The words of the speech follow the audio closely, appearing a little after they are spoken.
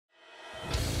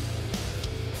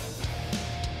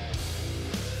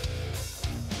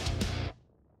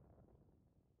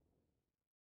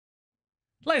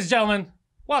Ladies and gentlemen,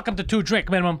 welcome to Two Drink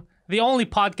Minimum, the only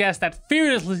podcast that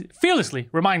fearlessly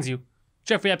reminds you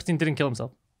Jeffrey Epstein didn't kill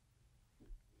himself.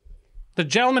 The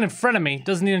gentleman in front of me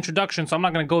doesn't need an introduction, so I'm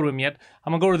not going to go to him yet.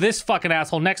 I'm going to go to this fucking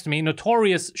asshole next to me,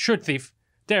 notorious shirt thief,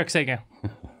 Derek Seguin.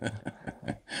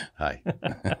 Hi.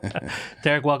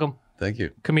 Derek, welcome. Thank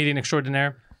you. Comedian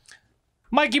extraordinaire.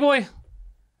 Mikey boy.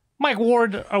 Mike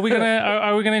Ward, are we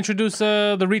gonna introduce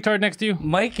the retard next to you?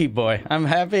 Mikey boy. I'm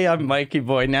happy I'm Mikey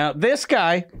boy now. This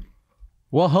guy.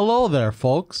 Well, hello there,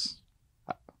 folks.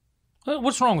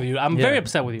 What's wrong with you? I'm very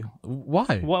upset with you.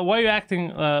 Why? Why are you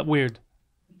acting weird?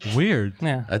 Weird.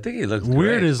 Yeah. I think he looks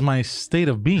Weird great. is my state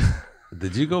of being.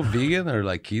 Did you go vegan or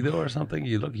like keto or something?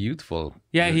 You look youthful.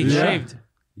 Yeah, he shaved.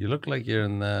 You look like you're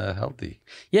in healthy.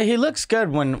 Yeah, he looks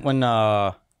good when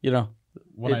you know.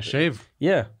 When I shave,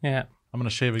 Yeah. Yeah. I'm gonna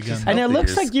shave again. And it Healthy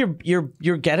looks is- like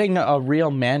you're getting a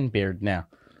real man beard now.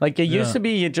 Like it used to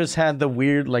be, you just had the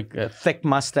weird like thick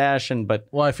mustache but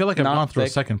Well, I feel like I've Not gone through thick.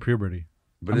 a second puberty.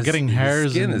 But I'm his- getting his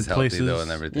hairs skin in is healthy places. though and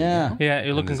everything. Yeah. You know? Yeah, you're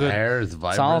And looking his good. hair is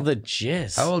vibrant. it's all the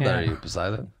jizz. How old Yeah. are you,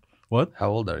 Poseidon? What? How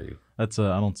old are you? That's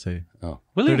I don't say.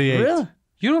 Really? 38. Really?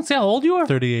 You don't say how old you are?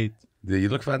 38. You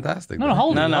look fantastic. No, how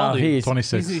old No, are you? How no, old are you? he's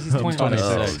 26. He's I'm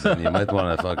 26. Oh, then you might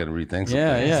want to fucking rethink something.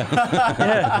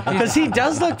 Yeah. Because he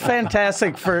does look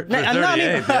fantastic for. I'm not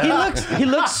even, 38, he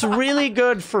looks really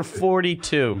good for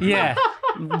 42. Yeah.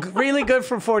 Really good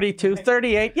for 42.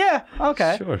 38. Yeah.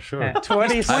 Okay. Sure. Yeah.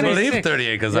 26. I believe 26.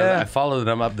 38 because Yeah. I followed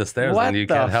him up the stairs What and you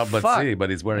the can't help but fuck? see, but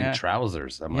he's wearing Yeah.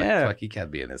 trousers. I'm like, Yeah. fuck, he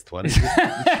can't be in his 20s.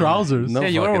 Trousers. No Yeah,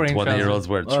 you are fucking wearing 20-year-olds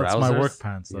wear Oh, trousers. it's my work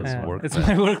pants. That's Yeah. work It's pants.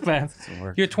 my work pants.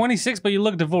 You're 26, but you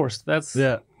look divorced. That's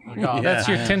Yeah. that's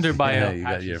your Tinder bio. Yeah, you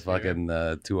got your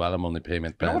fucking 2 alimony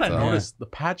payment You know pants what I on. noticed? The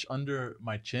patch under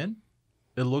my chin,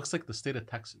 it looks like the state of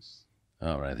Texas.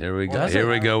 All right, here we go. Does Here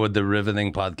it? we go with the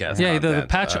riveting podcast. Yeah, the content.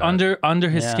 patch All right. under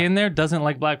his Yeah. skin there doesn't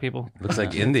like black people. Looks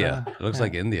like India. It looks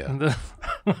like India.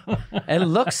 It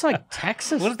looks like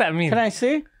Texas. What does that mean? Can I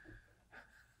see?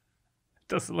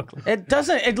 Doesn't look like. It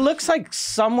doesn't. It looks like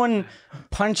someone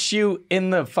punched you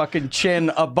in the fucking chin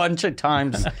a bunch of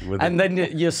times, With and then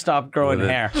you stop growing With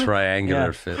a hair, triangular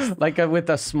Yeah. fist. like with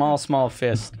a small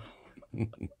fist.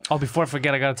 Oh, before I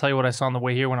forget, I gotta tell you what I saw on the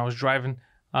way here when I was driving.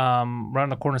 Around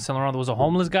the corner, selling around, there was a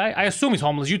homeless guy. I assume he's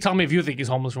homeless. You tell me if you think he's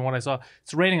homeless from what I saw.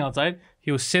 It's raining outside. He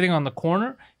was sitting on the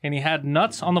corner and he had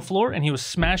nuts on the floor and he was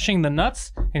smashing the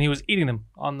nuts and he was eating them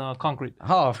on the concrete.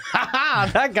 Oh,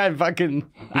 that guy fucking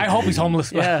I hope he's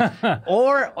homeless. yeah.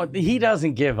 Or he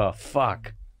doesn't give a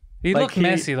fuck. He Like looked he-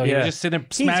 messy though. He yeah. was just sitting there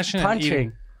He's smashing and eating.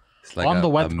 punching. It's like On the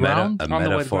wet ground? A On the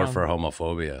wet metaphor ground. for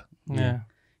homophobia. Yeah.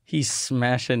 He's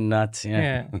smashing nuts.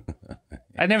 Yeah. Yeah.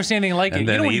 I'd never seen anything like it. And You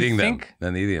then know what you eating them. think?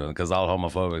 Then eating them. Because all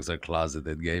homophobics are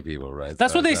closeted gay people, right?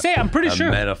 That's So what they it's say. I'm pretty a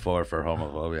sure. metaphor for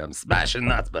homophobia. I'm smashing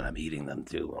nuts, but I'm eating them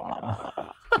too. I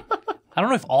don't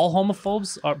know if all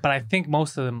homophobes are, but I think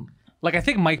most of them. Like I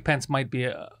think Mike Pence might be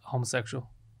a homosexual.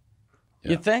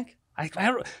 You think? I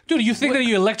don't, dude, you think that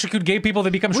you electrocute gay people, they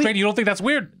become straight? You don't think that's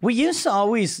weird? We used to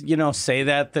always, say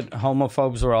that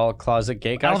homophobes were all closet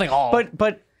gay guys. don't think all.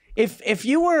 But if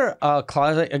you were a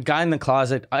guy in the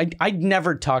closet, I'd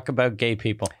never talk about gay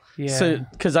people. Yeah. So,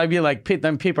 because I'd be like,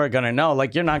 then people are gonna know.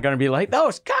 Like, you're not gonna be like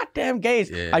those goddamn gays.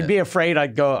 Yeah. I'd be afraid.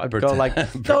 I'd go like those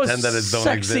pretend that it don't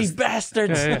sexy exist.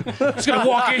 bastards. Just gonna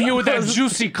walk in here with that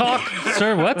juicy cock.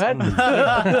 Sir, what?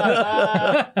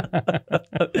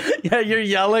 Yeah, you're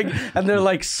yelling, and they're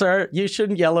like, "Sir, you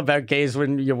shouldn't yell about gays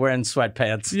when you're wearing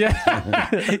sweatpants." Yeah.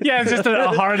 Yeah, it's just a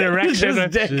hard erection. His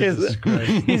dick is.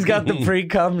 He's got the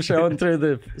pre-cum showing through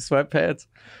the sweatpants.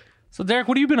 So, Derek,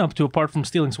 what have you been up to apart from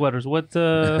stealing sweaters? What,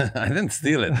 I didn't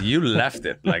steal it. You left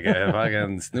it. Like, if I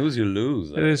can snooze, you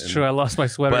lose. It is true. I lost my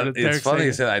sweater. But to it's Derek funny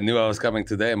you Seguin. said I knew I was coming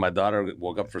today. My daughter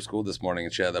woke up for school this morning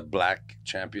and she had a black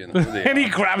champion hoodie. And he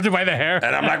on. grabbed her by the hair.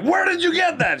 And I'm like, where did you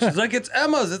get that? She's like, it's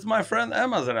Emma's. It's my friend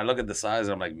Emma's. And I look at the size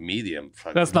and I'm like, medium.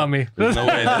 Fuck, That's not me. There's no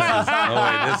way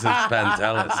this is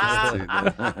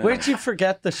Pantelis. Where'd you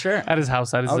forget the shirt? At his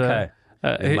house. At his, Okay.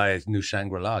 In my new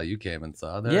Shangri-La, you came and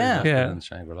saw there. Yeah. He left it Yeah. in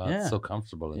Shangri-La. Yeah. It's so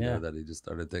comfortable in Yeah. there that he just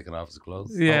started taking off his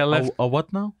clothes. yeah, left. A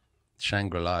what now?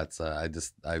 Shangri-La. It's I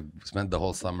spent the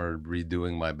whole summer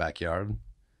redoing my backyard,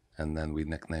 and then we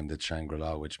nicknamed it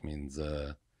Shangri-La, which means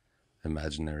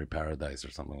imaginary paradise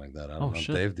or something like that. I don't know.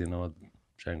 shit. Dave, do you know what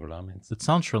Shangri-La means? It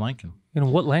sounds Sri Lankan.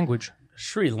 In what language?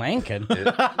 Sri Lankan.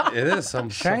 It is some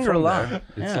Shangri-La. from there.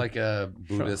 It's Yeah. like a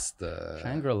Buddhist,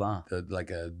 Shangri-La.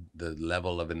 the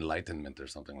level of enlightenment or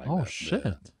something like Oh that. shit!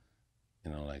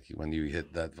 You know, like when you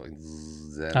hit that fucking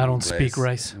Zen I don't place, speak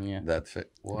rice. Yeah. That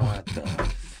what the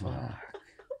fuck?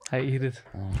 I eat it.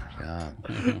 Oh my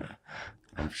god!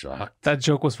 I'm shocked. That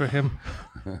joke was for him.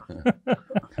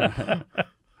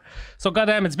 So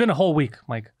goddamn, it's been a whole week,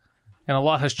 Mike, and a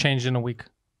lot has changed in a week.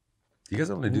 You guys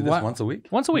only do this What? once a week?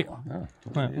 Once a week. Oh.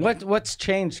 What's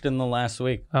changed in the last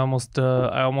week? I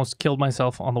almost killed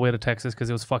myself on the way to Texas because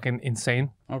it was fucking insane.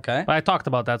 Okay. But I talked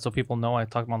about that so people know. I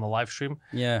talked about on the live stream.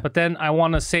 Yeah. But then I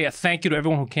want to say a thank you to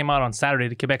everyone who came out on Saturday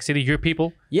to Quebec City. Your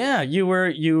people, Yeah,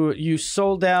 you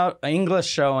sold out an English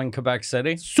show in Quebec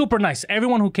City. super nice.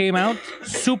 Everyone who came out,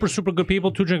 super good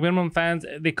people. 2 Drink Minimum fans.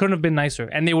 They couldn't have been nicer,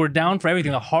 and they were down for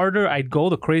everything. The harder I'd go,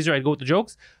 the crazier I'd go with the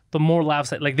jokes, the more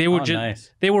laughs. Like they were Oh, just,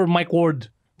 nice. they were Mike Ward.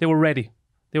 They were ready.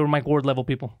 They were Mike Ward level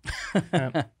people.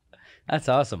 That's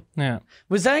awesome. Yeah.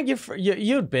 Was that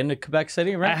you'd been to Quebec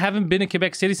City, I right? haven't been in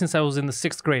Quebec City since I was in the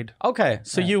 6th grade. Okay,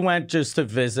 so you went just to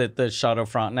visit the Chateau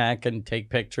Frontenac and take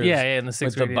pictures. Yeah, in the 6th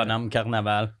with grade. the Yeah. Bonhomme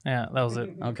Carnaval. Yeah, that was it.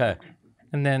 Okay.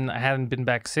 And then I hadn't been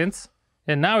back since.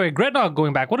 And now I regret not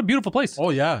going back. What a beautiful place. Oh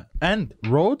yeah, and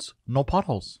roads, no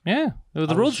potholes. Yeah,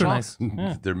 the roads were nice.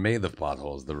 Yeah. They're made of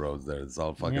potholes, the roads there. It's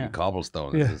all fucking Yeah.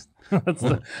 cobblestone. Yeah. It's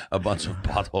just a bunch of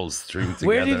potholes streamed together.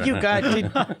 Where did you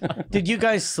guys did you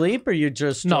guys sleep or you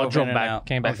just No, drove drove in and back, out?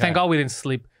 came back. Okay. Thank God we didn't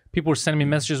sleep. People were sending me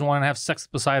messages wanting to have sex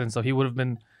with Poseidon, so he would have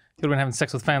been having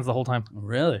sex with fans the whole time.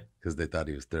 Really? Because they thought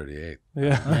he was 38.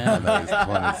 Yeah. And now he's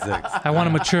 26. I want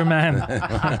a mature man.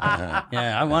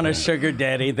 Yeah, I want a sugar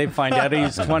daddy. They find out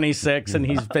he's 26 and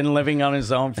he's been living on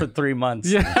his own for 3 months.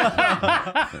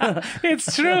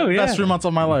 It's true. Yeah. Best 3 months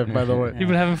of my life, by the way. You've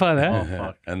been having fun, huh?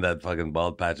 Yeah. And that fucking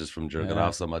bald patch is from jerking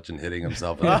off so much and hitting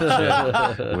himself in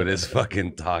the shit with his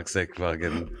fucking toxic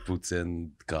fucking Putin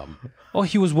cum. Oh,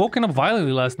 he was woken up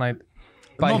violently last night.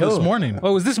 By No, who? this morning. Oh,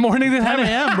 it was this morning that 10 happened?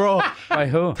 a.m., bro. By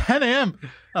who? 10 a.m.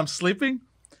 I'm sleeping.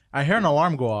 I hear an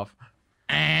alarm go off.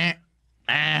 I'm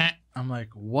like,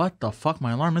 what the fuck?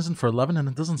 My alarm isn't for 11 and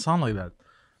it doesn't sound like that.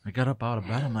 I got up out of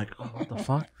bed. I'm like, oh, what the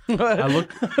fuck? I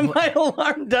look. My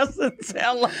alarm doesn't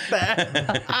sound like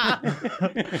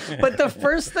that. But the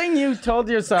first thing you told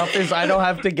yourself is, I don't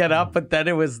have to get up, but then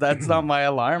that's not my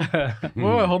alarm.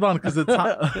 Wait, hold on, because it's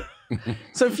hot.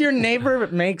 So if your neighbor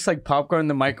makes like popcorn in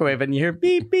the microwave and you hear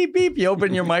beep, beep, beep, you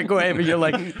open your microwave and you're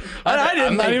like, I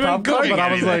didn't not make even popcorn. cooking But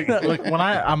I was like when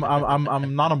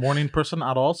I'm not a morning person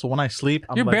at all. So when I sleep,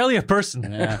 I'm You're like, barely a person.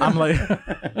 I'm like,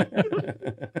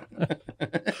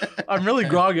 I'm really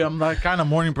groggy. I'm that kind of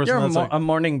morning person. You're That's like, a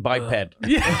morning biped.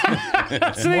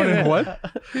 morning what?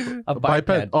 A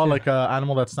Biped? Oh, like an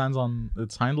animal that stands on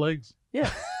its hind legs. Yeah.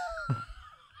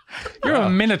 You're a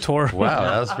minotaur. Wow,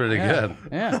 that was pretty good.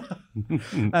 Yeah.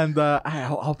 And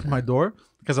I'll open my door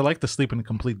because I like to sleep in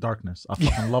complete darkness. I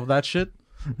fucking love that shit.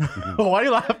 Why are you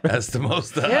laughing? As to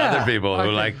most Yeah. other people who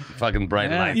like fucking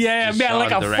bright lights. Yeah, just man, like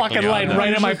shone a directly fucking on light them.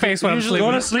 right in my face when I'm Usually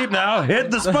sleeping. go to sleep now.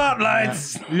 Hit the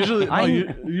spotlights. Usually,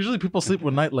 usually people sleep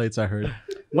with night lights. I heard.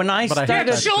 When I But I hate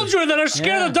started, that. Children that are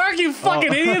scared of dark, you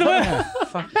fucking idiot.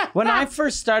 when I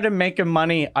first started making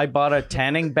money, I bought a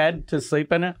tanning bed to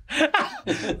sleep in it.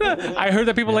 I heard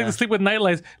that people like to sleep with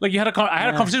nightlights. Like I had a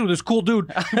conversation with this cool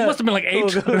dude. He must have been like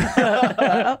 8.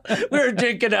 We were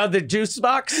drinking out of the juice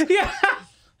box. Yeah.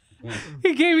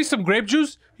 He gave me some grape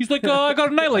juice. He's like, I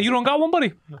got a nightlight. You don't got one,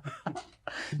 buddy?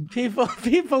 People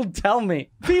tell me.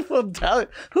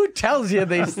 Who tells you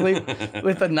they sleep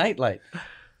with a nightlight?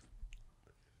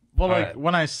 Well, like right.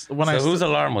 when I So whose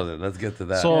alarm was it? Let's get to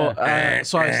that.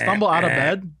 so I stumble out of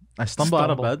bed. I stumble out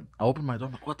of Stumble. bed. I open my door.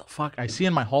 I'm like, what the fuck? I see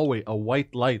in my hallway a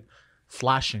white light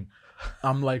flashing.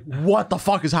 I'm like, what the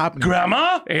fuck is happening?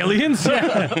 Grandma? Aliens?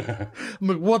 I'm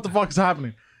like, what the fuck is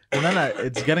happening? And then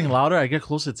it's getting louder. I get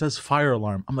closer. It says fire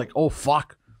alarm. I'm like, oh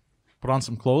fuck. Put on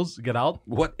some clothes. Get out.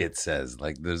 What it says?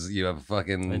 Like you have a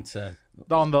fucking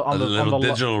On the a little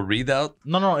digital readout.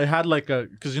 No. It had like a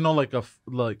because you know like the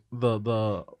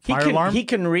fire alarm. He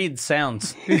can read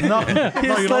sounds. no, He's no,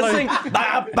 you know, listening. like,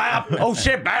 Bap, bap. Oh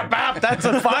shit, bap, bap. That's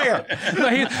a fire.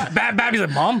 He's like,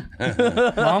 Mom?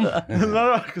 Mom?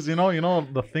 no, because you know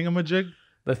the thingamajig.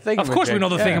 The thing. Of course we know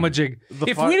the thingamajig.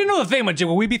 If we didn't know the thingamajig,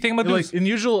 would we be thingamajig?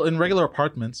 Like in regular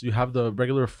apartments, you have the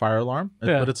regular fire alarm,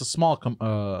 but it's a small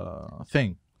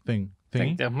thing.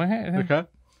 Okay,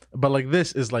 but like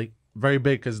this is like very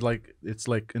big because like it's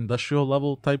like industrial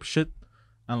level type shit,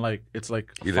 and like it's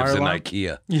like a He fire lives in alarm.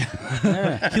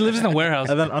 IKEA, He lives in a warehouse.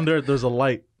 And then under it, there's a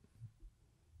light.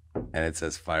 and it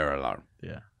says fire alarm.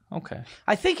 Yeah. Okay.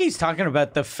 I think he's talking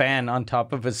about the fan on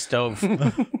top of his stove.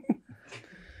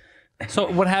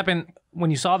 So what happened when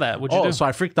you saw that? What'd you do? So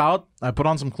I freaked out. I put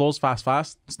on some clothes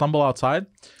fast, stumble outside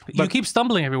You keep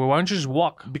stumbling everywhere. Why don't you just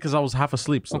walk? because I was half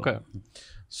asleep. Still. Okay.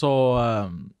 So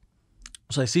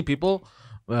I see people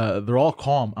They're all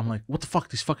calm. I'm like, what the fuck?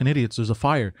 These fucking idiots. There's a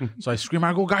fire. So I scream.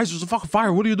 I go, guys, there's a fucking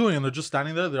fire. What are you doing? And they're just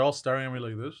standing there. They're all staring at me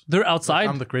like this. They're outside?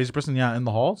 I'm the crazy person. Yeah, in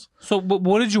the halls. So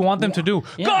what did you want them to do?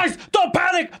 Yeah. Guys, don't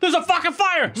panic. There's a fucking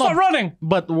fire. Start running.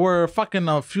 But we're fucking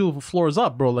a few floors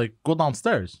up, bro. Like, go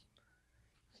downstairs.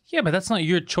 Yeah, but that's not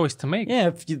your choice to make.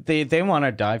 Yeah, if they want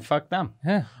to die, fuck them.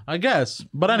 Yeah. I guess.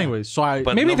 But anyway, so I...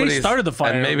 But Maybe they nobody's- started the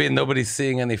fire. And maybe nobody's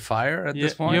seeing any fire at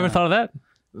this point. You ever thought of that?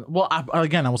 Well,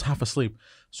 again, I was half asleep.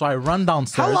 So I run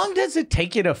downstairs. How long does it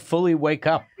take you to fully wake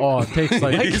up? Oh, it takes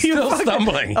like... He's still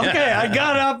stumbling. Okay, I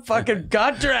got up, fucking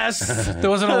got dressed. There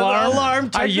was an alarm. Alarm, I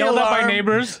checked the yelled at my alarm.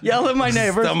 neighbors. Yelled at my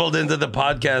neighbors. Stumbled into the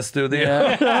podcast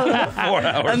studio 4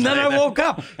 hours And then I later. woke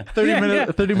up.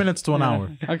 30 minutes to an hour.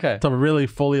 Okay. To really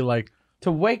fully like...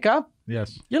 To wake up,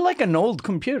 Yes. you're like an old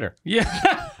computer. Yeah.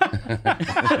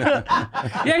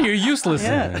 Yeah, you're useless.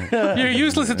 Yeah. You're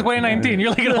useless in 2019. You're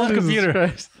like an old Jesus computer.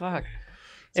 Christ. Fuck.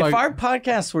 So If our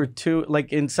podcasts were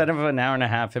like instead of an hour and a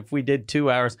half, if we did 2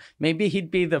 hours, maybe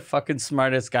he'd be the fucking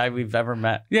smartest guy we've ever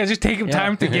met. Yeah, just take him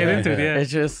time to get into it. Yeah.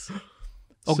 It's just,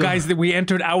 Oh, guys, we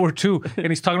entered hour 2, and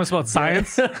he's talking to us about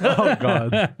science. Oh,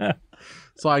 God.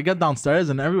 So I get downstairs,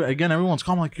 and everyone's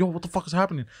calm. Like, yo, what the fuck is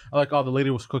happening? I'm like, oh, the lady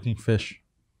was cooking fish.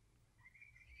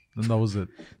 And that was it.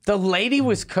 the lady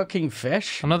was cooking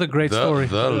fish. Another great story.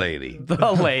 The lady.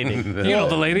 The lady. You know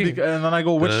the lady? And then I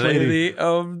go, which The lady?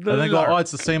 of the And they go, lark. oh,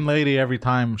 it's the same lady every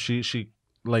time. She cooks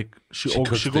the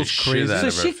goes shit crazy. out So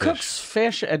of her she fish. cooks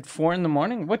fish at 4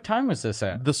 a.m. What time was this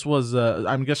at? This was,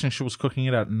 I'm guessing she was cooking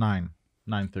it at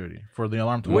 9:30 for the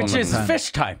alarm to go Which on at is 10.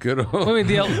 fish time. Good old, Wait,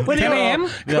 the 10 a.m.?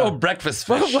 good old breakfast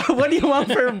fish. What do you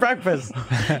want for breakfast?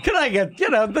 Can I get,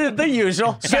 the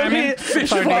usual? Salmon, fish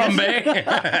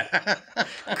Flambe.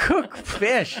 Cook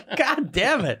fish. God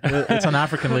damn it. It's an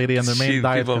African lady, and their main She-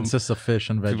 diet people- consists of fish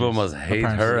and veggies. People must hate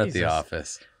apparently. her at Jesus. the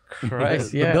office.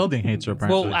 Christ, The building hates her,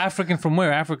 apparently. Well, African from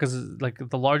where? Africa's like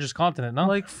the largest continent, no?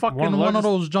 like fucking one of the one of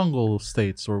largest- those jungle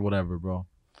states or whatever, bro.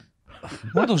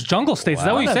 One of those jungle states. Is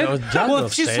that what you One of said? those jungle Well,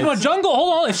 if she's from a states. jungle,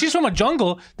 hold on. If she's from a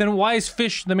jungle, then why is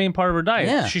fish the main part of her diet?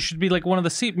 Yeah. She should be like one of the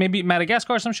sea, maybe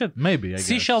Madagascar or some shit. Maybe, I guess.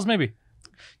 Seashells, maybe.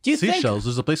 Do you think? Seashells.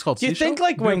 There's a place called Do you Seashells. think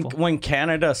like Beautiful. when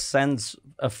Canada sends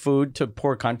a food to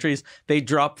poor countries, they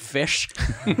drop fish?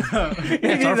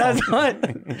 That's what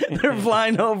they're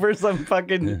flying over some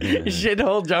fucking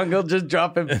shithole jungle, just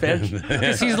dropping fish.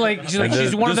 Because she's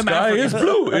one of the them sky Africans. is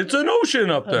blue. It's an ocean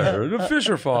up there. The fish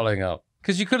are falling out.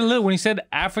 Because you could have when you said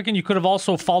African, you could have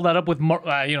also followed that up with,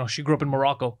 she grew up in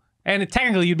Morocco, and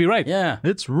technically you'd be right. Yeah.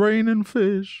 It's raining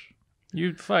fish.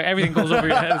 Everything goes over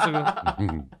your head.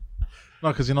 So- No,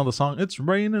 because you know the song. It's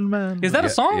raining, man. Is that a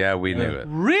song? Yeah, we knew it.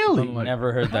 Really?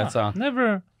 Never heard that song.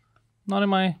 Never. Not in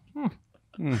my. I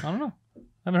don't know. I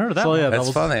haven't heard of that. So one. yeah, that That's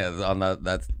was funny. On that,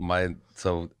 that's my.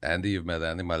 So Andy, you've met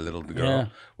Andy, my little girl. Yeah.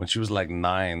 When she was like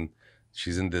 9,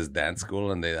 she's in this dance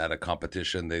school, and they had a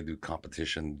competition. They do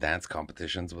dance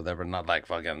competitions, whatever. Not like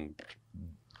fucking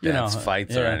dance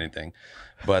fights or yeah. anything.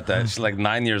 But she's like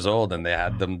 9 years old, and they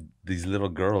had these little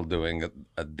girl doing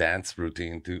a dance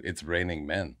routine to "It's Raining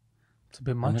Men." It's a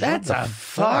bit much. That's a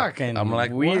fucking I'm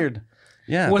like, weird.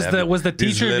 Yeah. Was they have the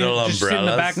these teacher little just sitting in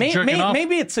the back umbrellas. jerking off?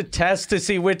 Maybe it's a test to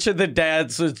see which of the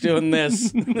dads was doing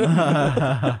this. They're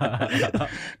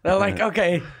like,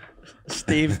 okay,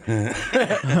 Steve.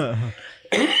 the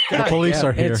police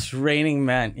are here. It's raining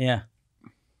men. Yeah.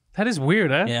 That is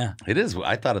weird, eh? Yeah. It is.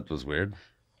 I thought it was weird.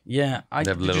 Yeah. They have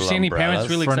Did you little see any parents umbrellas.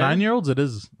 really For excited? 9-year-olds, it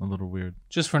is a little weird.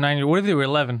 Just for 9 years. What if they were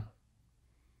 11?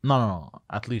 No,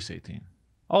 at least 18.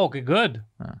 Oh, okay, good.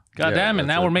 God Yeah, damn it. that's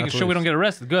Now it. we're making At sure we don't least. get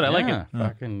arrested. Good. I like it.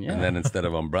 Fucking, yeah. And then instead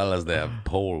of umbrellas, they have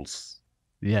poles.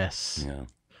 Yes. Yeah.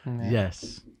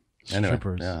 Yes. Anyway,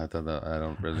 Strippers. yeah, I thought that I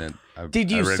don't really. Did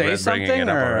you I say regret bringing something it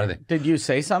up or already. did you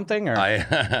say something or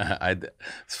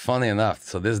It's funny enough.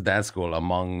 So this dance school,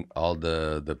 among all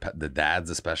the dads,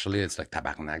 especially, it's like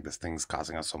tabarnak. This thing's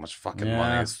costing us so much fucking money.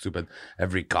 Yeah. It's stupid.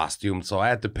 Every costume. So I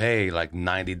had to pay like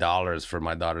 $90 for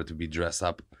my daughter to be dressed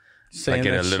up saying like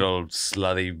in a that little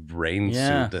slutty rain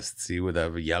Yeah. suit, see, with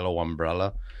a yellow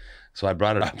umbrella. So I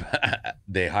brought it up.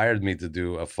 They hired me to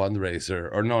do a fundraiser,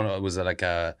 or no, it was like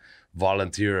a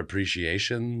volunteer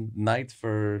appreciation night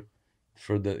for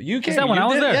the. You came. that when you I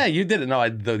was did it. there? Yeah, you did it. No,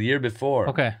 the year before.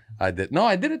 Okay. I did. No,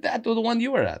 I did it at the one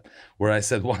you were at, where I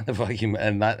said, "What the fuck?"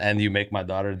 And you make my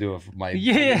daughter do my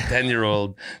Yeah.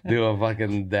 10-year-old do a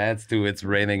fucking dance to "It's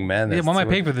Raining Men." Yeah, It's why am I too-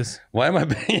 paying for this? Why am I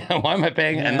paying? Why am I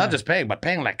paying? And not just paying, but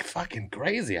paying like fucking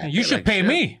crazy. I You pay should like pay shit.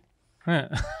 me. Yeah.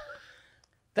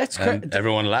 That's And great.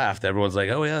 everyone laughed. Everyone's like,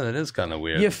 "Oh yeah, that is kind of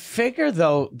weird." You figure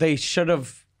though they should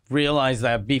have realized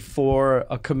that before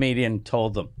a comedian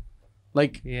told them.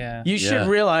 Like, Yeah. you should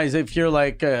realize if you're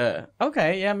like,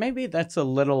 okay, yeah, maybe that's a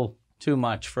little too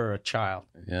much for a child.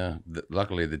 Yeah.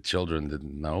 Luckily, the children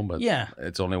didn't know, but Yeah.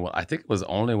 it's only when I think it was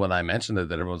only when I mentioned it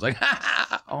that everyone was like,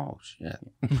 oh shit.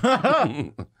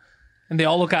 And they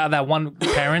all look at that one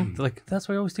parent like, that's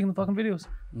why you're always taking the fucking videos.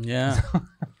 Yeah.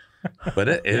 But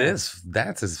it is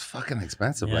dance is fucking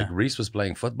expensive. Yeah. Like Reese was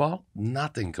playing football,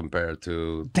 nothing compared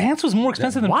to Dance was more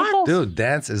expensive than football? dude.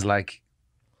 Dance is like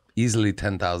easily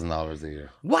 $10,000 a year.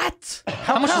 What?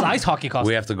 How much does ice hockey cost?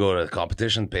 We have to go to the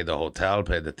competition, pay the hotel,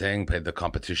 pay the thing, pay the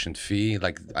competition fee.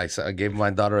 Like I gave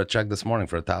my daughter a check this morning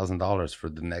for $1,000 for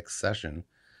the next session,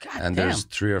 and there's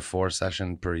 3 or 4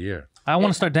 sessions per year. I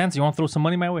want to start dancing. You want to throw some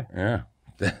money my way? Yeah,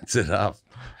 that's it up.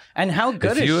 And how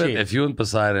good is she? If you and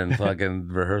Poseidon fucking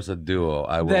rehearse a duo,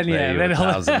 I will Then, pay yeah, you then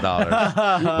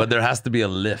 $1,000. But there has to be a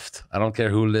lift. I don't care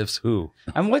who lifts who.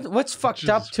 And what's fucked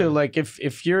up too? Like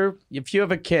if you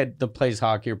have a kid that plays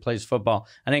hockey or plays football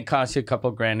and it costs you a couple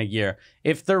grand a year,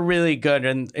 if they're really good,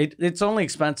 and it's only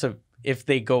expensive if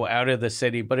they go out of the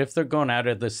city, but if they're going out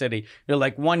of the city, you're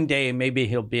like, one day maybe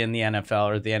he'll be in the NFL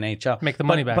or the NHL, Make the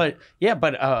money back.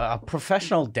 But a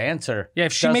professional dancer, Yeah,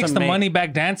 if she makes the money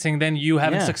back dancing, then you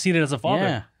haven't Yeah. succeeded as a father.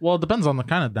 Yeah, Well, it depends on the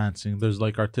kind of dancing. There's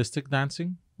like artistic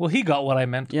dancing. Well, he got what I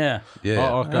meant. yeah, Yeah.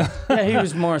 Oh, okay. yeah. He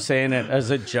was more saying it as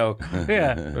a joke.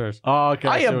 Yeah. Oh, okay.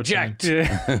 I see what you mean.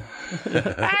 object.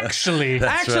 Actually.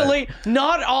 Actually,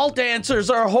 not all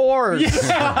dancers are whores.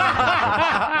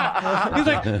 He's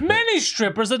like, many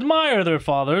strippers admire their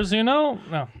fathers, you know?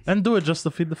 No. And do it just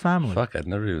to feed the family. Fuck, I'd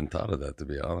never even thought of that, to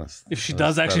be honest. If she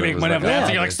does actually thought it make was money like off a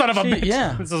dancing, you're like, son of a She- bitch.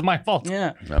 yeah. This is my fault.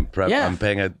 Yeah. I'm Yeah.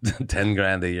 paying a 10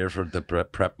 grand a year to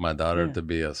prep my daughter to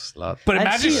be a slut. But And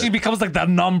imagine she- she becomes like the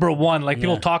number one. Like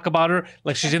people talk about her,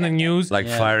 like she's in the news. Like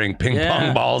firing ping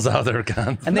pong balls out their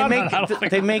cunt. And they No, make I don't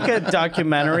think- they make a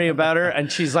documentary about her,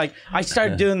 and she's like, "I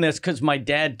started doing this because my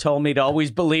dad told me to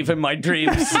always believe in my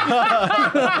dreams."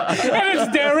 And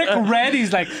it's Derek Red.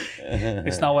 He's like,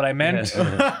 it's not what I meant.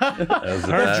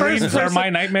 Her dreams are my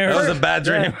nightmares. That was a bad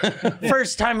dream.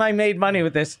 First time I made money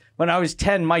with this, when I was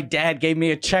 10, my dad gave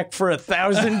me a check for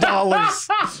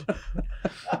 $1,000.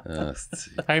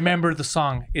 I remember the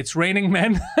song, It's Raining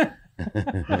Men.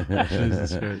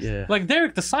 Jesus Christ. Yeah. Like,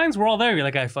 Derek, the signs were all there. You're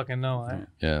like, I fucking know.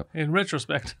 Yeah. In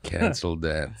retrospect. Cancel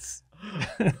dance.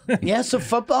 Yeah, so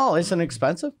football isn't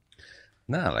expensive.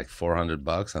 Nah, like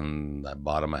 $400, and I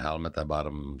bought him a helmet. I bought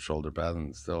him shoulder pads,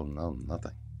 and still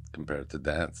nothing compared to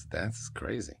dance. Dance is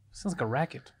crazy. Sounds like a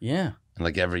racket. Yeah. And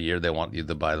like every year, they want you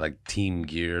to buy like team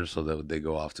gear so that they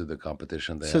go off to the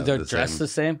competition. They So have they're the dressed same. the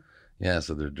same. Yeah,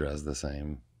 so they're dressed the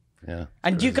same. Yeah.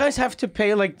 And do you guys have to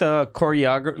pay like the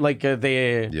choreographer, like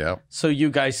the? Yeah. So you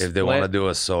guys, If they want to do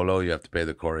a solo, you have to pay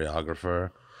the choreographer,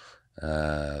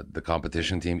 the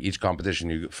competition team. Each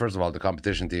competition, first of all, the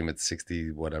competition team, it's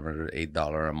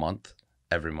 $8 a month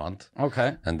every month,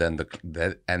 okay, and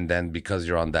then because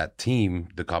you're on that team,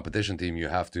 the competition team,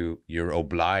 you're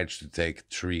obliged to take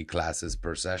 3 classes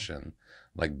per session.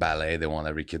 Like ballet, they want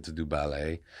every kid to do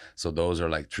ballet, so those are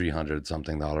like $300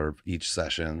 something each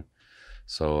session.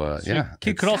 So yeah,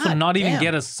 Kid could it's also not even damn.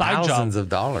 get a side thousands job. of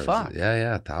dollars. Fuck.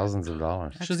 Yeah, thousands of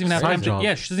dollars. She doesn't even have Side time to. job.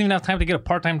 Yeah, she doesn't even have time to get a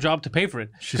part-time job to pay for it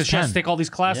because she has to 10. take all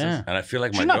these classes. Yeah. And I feel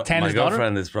like She's my not 10, my his daughter.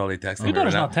 girlfriend is probably texting Your me right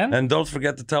daughter's now. not 10. And don't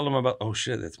forget to tell them about. Oh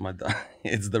shit, it's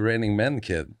it's the Raining Men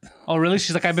kid. Oh, really?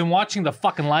 She's like, I've been watching the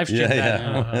fucking live stream.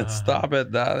 Dad." Stop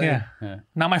it, Daddy. Yeah.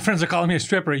 Now my friends are calling me a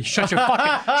stripper. You shut your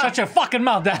fucking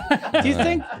mouth, Dad.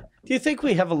 Do you think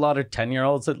we have a lot of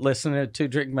 10-year-olds that listen to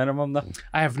Drink Minimum though?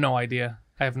 I have no idea.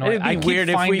 It'd I be keep weird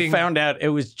if we finding- found out it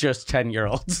was just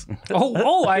 10-year-olds.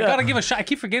 Oh, I gotta give a shout. I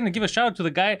keep forgetting to give a shout out to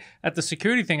the guy at the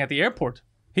security thing at the airport.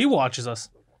 He watches us.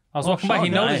 I was walking by. He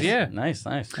noticed. Yeah. Nice.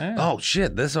 Yeah. Oh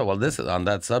shit! This is on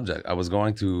that subject. I was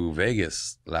going to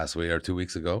Vegas last week or 2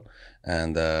 weeks ago,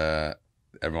 and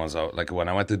everyone's like, when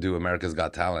I went to do America's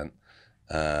Got Talent,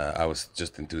 I was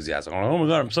just enthusiastic. I'm like, oh my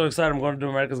god, I'm so excited! I'm going to do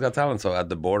America's Got Talent. So at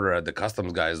the border, the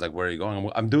customs guy is like, "Where are you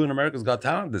going?" I'm doing America's Got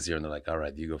Talent this year, and they're like, "All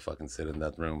right, you go fucking sit in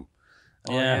that room."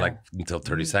 Yeah. Like until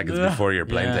 30 seconds before your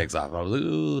plane Yeah. takes off. I was like,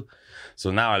 ooh. So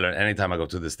now I learn anytime I go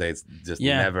to the States, just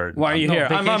Yeah. never. Why are you No, here?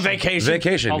 I'm on vacation. vacation.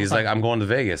 Vacation. All the He's like, time. I'm going to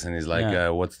Vegas. And he's like, Yeah.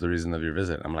 what's the reason of your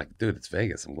visit? I'm like, dude, it's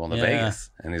Vegas. I'm going to Yeah.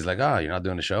 Vegas. And he's like, oh, you're not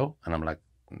doing a show? And I'm like,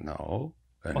 no.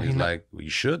 And he's like, well,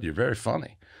 you should. You're very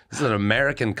funny. This is an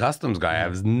American customs guy. I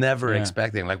was never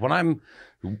expecting. Like when I'm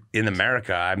in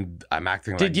America, I'm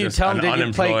acting Did like you just tell him? an Did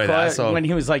you play unemployed quiet asshole. when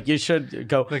he was like, "You should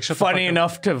go"? Like, shut the funny fuck up.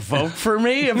 enough to vote for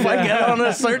me if I get on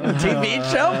a certain TV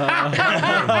show.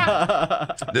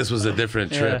 This was a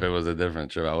different trip. It was a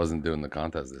different trip. I wasn't doing the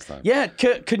contest this time. Yeah,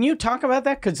 can you talk about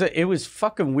that? Because it was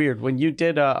fucking weird when you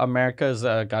did America's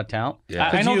Got Talent. Yeah.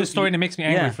 I know the story and it makes me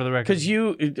angry for the record. Because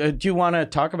you do you want to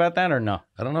talk about that or no?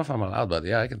 I don't know if I'm allowed, but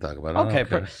yeah, I can talk about it. Okay,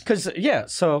 because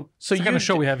so the kind of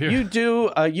show we have here.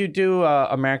 You do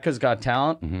America's Got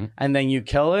Talent, and then you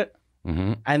kill it,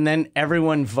 and then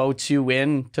everyone votes you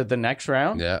in to the next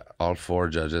round. Yeah, all 4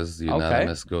 judges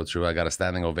unanimous go through. I got a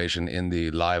standing ovation in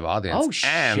the live audience. Oh,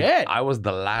 and shit. I was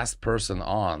the last person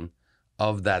on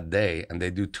of that day, and they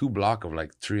do 2 blocks of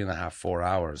like 3.5, 4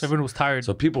 hours. Everyone was tired.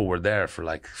 So people were there for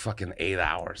like fucking 8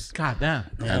 hours. God damn.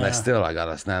 And I got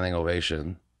a standing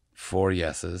ovation, 4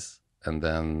 yeses, and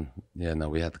then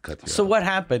we had to cut you So off. what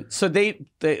happened? So they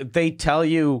tell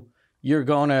you you're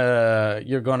going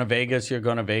to Vegas, you're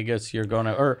going to Vegas, you're going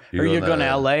to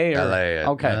LA or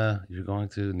LA. Okay. You're going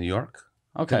to New York?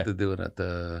 I Okay. think they do it at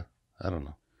the, I don't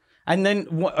know. And then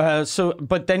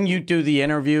but then you do the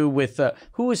interview with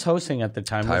who was hosting at the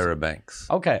time? Tyra Banks.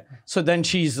 Okay. So then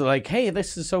she's like, "Hey,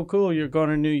 this is so cool. You're going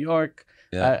to New York."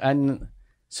 Yeah. And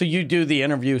so you do the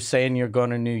interview saying you're going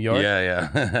to New York. Yeah.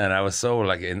 And I was so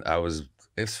like,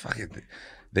 it's fucking,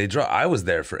 I was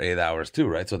there for 8 hours too,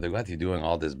 right? So they got you doing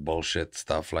all this bullshit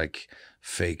stuff like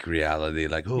fake reality,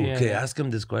 like, oh, Yeah, okay, yeah. ask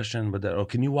him this question, but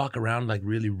can you walk around like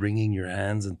really wringing your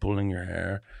hands and pulling your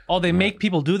hair? Oh, they make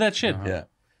people do that shit? Yeah.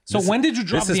 So when did you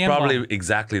drop This the is N-bomb? probably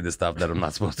exactly the stuff that I'm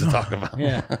not supposed to talk about.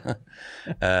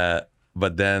 Yeah.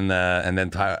 But then, and then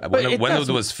when it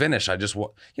was finished, I just,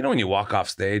 when you walk off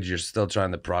stage, you're still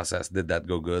trying to process, did that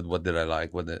go good? What did I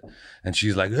like? And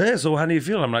she's like, hey, so how do you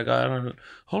feel? I'm like, I don't know.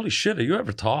 Holy shit, are you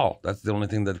ever tall? That's the only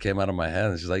thing that came out of my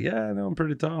head. And she's like, yeah, I know, I'm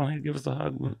pretty tall. Hey, give us a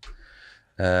hug.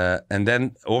 And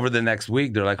then over the next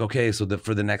week, they're like, okay, so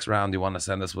for the next round, you want to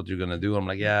send us what you're going to do? I'm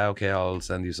like, yeah, okay, I'll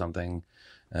send you something.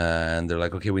 And they're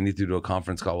like, okay, we need to do a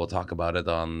conference call. We'll talk about it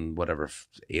on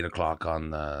 8 o'clock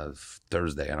on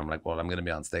Thursday. And I'm like, well, I'm going to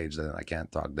be on stage then. I can't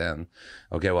talk then.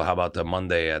 Okay, well, how about the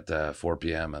Monday at 4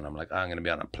 p.m.? And I'm like, I'm going to be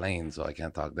on a plane, so I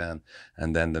can't talk then.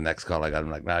 And then the next call I got,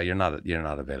 I'm like, no, you're not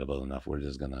available enough. We're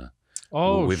just going to,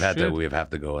 we have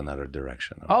to go another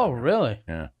direction. Oh, really?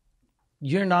 Yeah.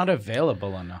 You're not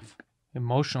available enough.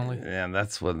 Emotionally. Yeah, and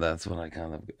that's what I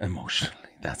kind of emotionally.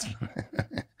 That's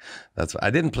what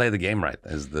I didn't play the game right.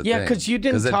 Is the Yeah, thing. because you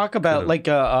didn't talk about like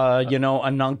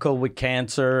an uncle with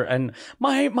cancer and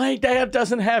my dad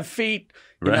doesn't have feet.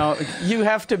 You know, you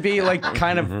have to be like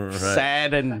kind of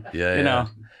sad and you know.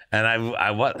 And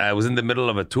I was in the middle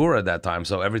of a tour at that time,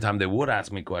 so every time they would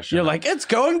ask me questions, You're like, it's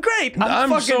going great.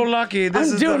 I'm so lucky.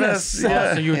 This is the best.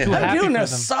 So you're too I'm happy doing for a them.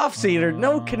 soft seater.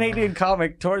 No Canadian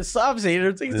comic tours soft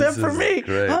seaters except for is me.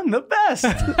 great. I'm the best.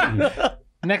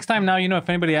 Next time now, if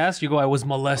anybody asks, you go, I was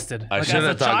molested. I Like, should as a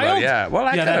have talked child? about, yeah. Well,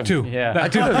 I Yeah, could that have too. Yeah. That I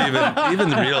too. could have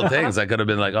even real things. I could have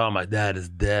been like, oh, my dad is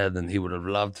dead and he would have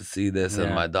loved to see this,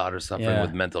 and my daughter's suffering Yeah.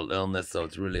 with mental illness, so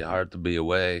it's really hard to be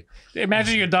away.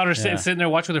 Imagine your daughter sitting there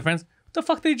watching with her friends. What the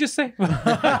fuck did he just say? What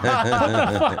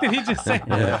the fuck did he just say?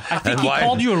 I think And he why-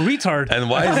 called you a retard. And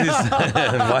why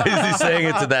is he saying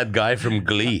it to that guy from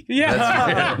Glee?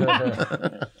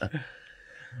 Yeah.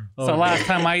 It's the last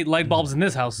time I ate light bulbs in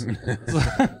this house.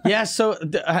 Yeah. So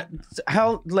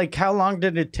how long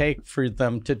did it take for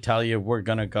them to tell you we're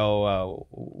gonna go?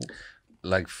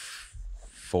 Like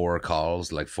 4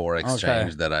 calls, like 4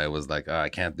 exchange that I was like, I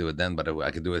can't do it then, but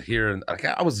I could do it here. And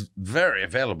I was very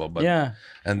available, but Yeah.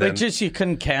 And then But just you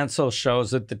couldn't cancel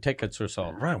shows that the tickets were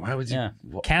sold. right, why would you? Yeah.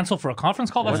 Cancel for a conference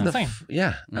call? That's What the insane.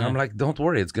 yeah, and I'm like, don't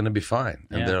worry, it's gonna be fine.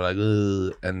 And Yeah. they're like,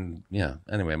 ugh. And yeah.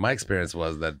 Anyway, my experience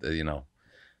was that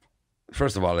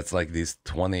first of all, it's like these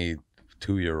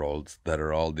 22-year-olds that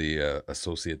are all the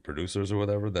associate producers or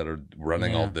whatever that are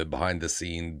running all the behind the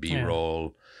scene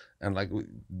B-roll. And like,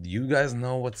 you guys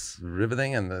know what's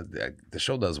riveting, and the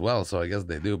show does well, so I guess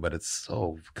they do. But it's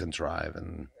so contrived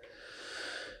and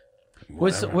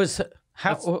whatever. Was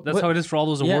how? That's how it is for all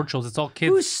those award shows. It's all kids.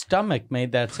 Whose stomach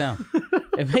made that sound?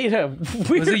 It made a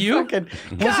weird. Was it you? Fucking,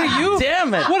 Was it you?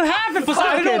 Damn it! What happened?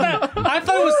 I don't know that. I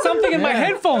thought it was something in my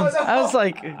headphones. I was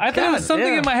like, I thought it was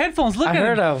something in my headphones. Look I at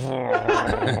heard it.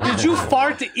 a. Did you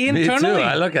fart Me too. internally?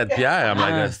 I look at Pierre. I'm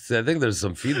like, I think there's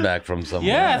some feedback from someone.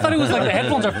 Yeah, I thought it was like the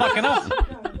headphones are fucking up.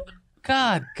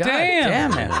 God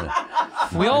damn. Damn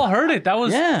it! We all heard it. That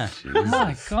was. Yeah. Oh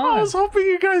my God. I was hoping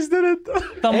you guys didn't.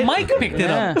 The mic picked it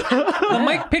up. The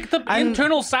mic picked up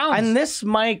internal sounds. And this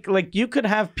mic, like, you could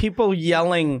have people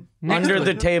yelling Next under to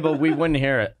the it. table. We wouldn't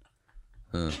hear it.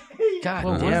 God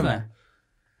What was damn that?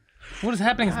 it! What is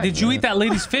happening? Did you eat that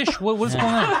lady's fish? What's going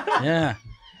on? Yeah.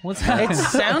 What's happening? It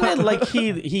sounded like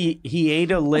he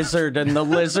ate a lizard and the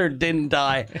lizard didn't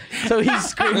die. So he's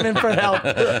screaming for help.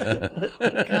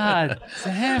 God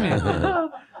damn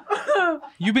it.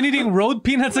 You've been eating road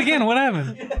peanuts again? What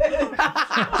happened?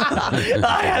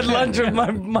 I had lunch with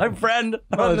my friend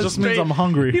on It the just street. means I'm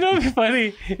hungry. You know what'd be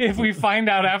funny? If we find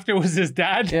out after it was his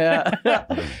dad. Yeah.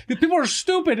 People are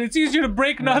stupid. It's easier to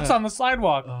break nuts on the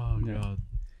sidewalk. Oh god.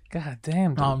 God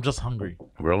damn. No, I'm just hungry.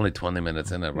 We're only 20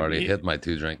 minutes in. I've already hit my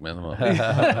 2-drink minimum.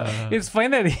 It's funny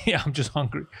that I'm just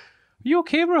hungry. You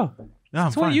okay, bro? Yeah,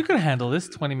 I'm So what, fine. you can handle this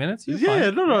 20 minutes. You're Yeah,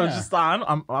 fine. no. It's just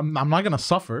I'm not gonna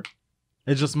suffer.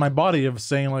 It's just my body of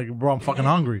saying like, bro, I'm fucking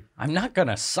hungry. I'm not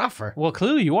gonna suffer. Well,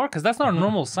 clearly you are, because that's not a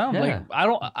normal sound. Yeah. Like I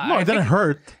don't. No, it didn't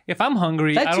hurt. If I'm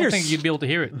hungry, That's I don't your think you'd be able to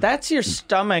hear it. That's your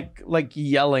stomach like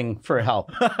yelling for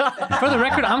help. For the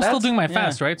record, I'm still doing my yeah.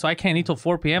 fast, right? So I can't eat till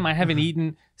 4 p.m. I haven't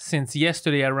eaten since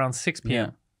yesterday at around 6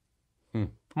 p.m.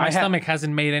 My stomach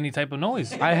hasn't made any type of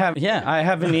noise. I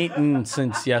haven't eaten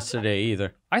since yesterday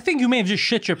either. I think you may have just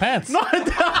shit your pants.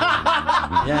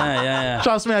 Yeah.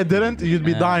 Trust me, I didn't. You'd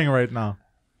be dying right now.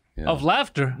 Of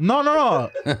laughter.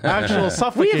 No. Actual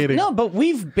suffocating. But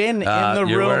we've been in the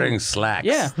You're room. wearing slacks.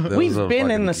 Yeah, Those we've are been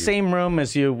in fucking the cute. same room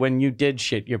as you when you did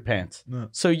shit your pants.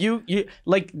 So you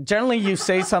like generally you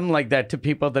say something like that to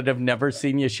people that have never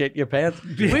seen you shit your pants.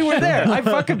 We were there. I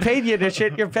fucking paid you to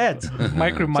shit your pants.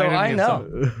 Mike reminded I me know.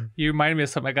 of something. You reminded me of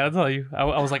something. I gotta tell you. I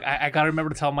was like, I gotta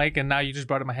remember to tell Mike, and now you just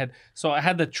brought it in my head. So I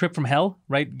had the trip from hell,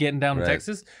 right, getting down to Right.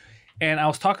 Texas, and I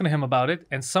was talking to him about it,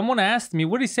 and someone asked me,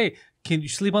 what did he say? Can you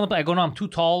sleep on the plane? I go, no, I'm too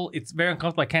tall. It's very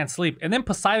uncomfortable. I can't sleep. And then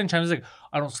Poseidon chimes in, like,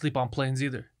 I don't sleep on planes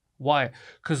either. Why?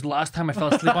 Because last time I fell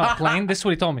asleep on a plane, this is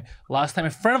what he told me. Last time,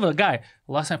 in front of a guy,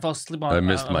 last time I fell asleep on, I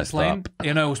missed on my a plane, stop.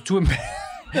 you know, it was too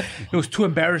it was too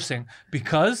embarrassing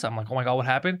because I'm like, oh my God, what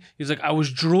happened? He's like, I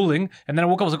was drooling. And then I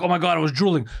woke up, I was like, oh my God, I was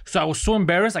drooling. So I was so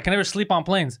embarrassed, I can never sleep on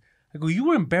planes. I go, you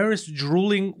were embarrassed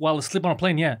drooling while asleep on a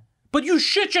plane? Yeah. But you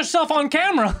shit yourself on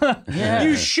camera.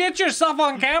 You shit yourself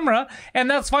on camera, and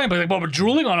that's fine. But like, but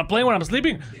drooling on a plane when I'm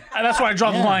sleeping, that's where I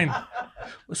draw the line.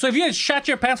 So if you had shat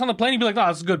your pants on the plane, you'd be like, no,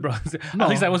 that's good, bro. At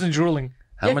least I wasn't drooling.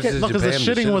 How much did you pay Because the him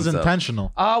to shitting shit was himself?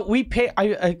 intentional. We pay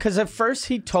because at first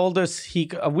he told us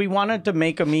we wanted to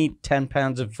make him eat 10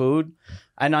 pounds of food,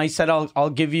 and I said I'll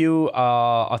give you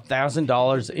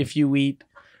 $1,000 if you eat.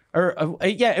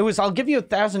 It was I'll give you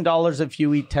 $1,000 if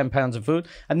you eat 10 pounds of food.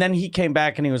 And then he came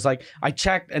back and he was like, I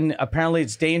checked and apparently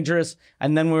it's dangerous.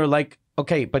 And then we were like,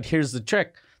 okay, but here's the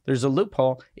trick. There's a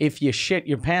loophole. If you shit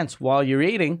your pants while you're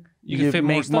eating, You can you fit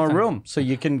more make stuff more in. room so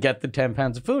you can get the 10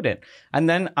 pounds of food in. And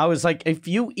then I was like, if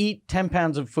you eat 10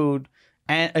 pounds of food,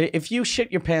 and if you shit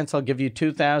your pants, I'll give you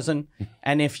 2,000.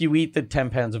 And if you eat the 10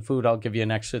 pounds of food, I'll give you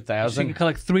an extra So you 1,000. can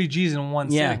collect 3 G's in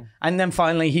one Yeah, sitting. and then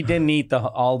finally he didn't eat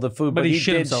all the food, but he he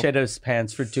shit did himself. shit his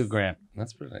pants for $2,000.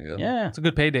 That's pretty good. Yeah, It's a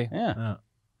good payday. yeah.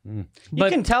 You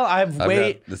But can tell I have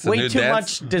way this is a way new too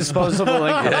dance. much disposable.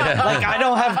 Like I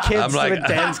don't have kids I'm like, with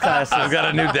dance classes. I've got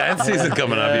a new dance season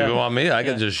coming up. You want me? I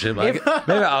can just shit. Maybe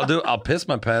I'll piss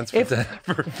my pants for If-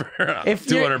 if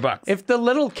you're- $200. If the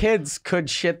little kids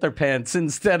could shit their pants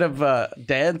instead of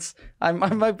dance, I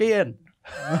might be in.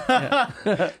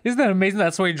 isn't that amazing?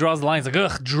 That's where he draws the lines. Like,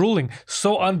 ugh, drooling,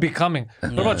 so unbecoming.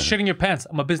 What about shitting your pants?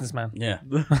 I'm a businessman. Yeah.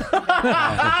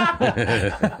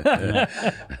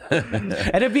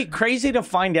 And it'd be crazy to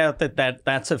find out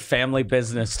that's a family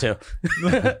business too.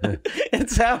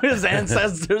 It's how his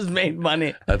ancestors made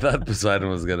money. I thought Poseidon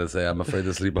was gonna say, "I'm afraid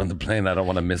to sleep on the plane. I don't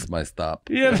want to miss my stop."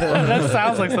 Yeah, that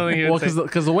sounds like something he Well, would say.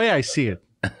 because the way I see it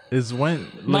is when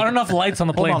Not enough lights on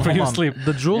the hold plane on, for you hold to on. sleep.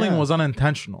 The drooling was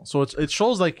unintentional, so it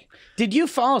shows like Did you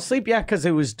fall asleep? Yeah, because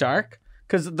it was dark.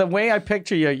 Because the way I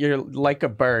picture you, you're like a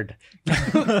bird.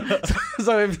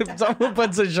 So if someone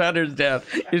puts the shutters down,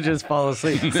 you just fall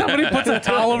asleep. Somebody puts a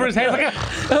towel over his head. Like,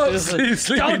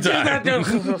 Don't do that.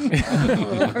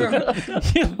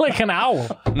 you're like an owl.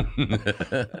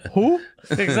 who?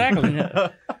 Exactly.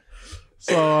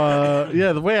 So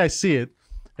yeah, the way I see it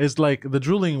is like the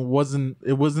drooling wasn't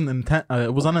it was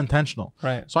unintentional.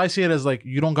 Right. So I see it as like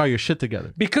you don't got your shit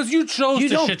together. Because you chose You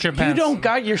to don't, shit your you pants. don't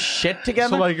got your shit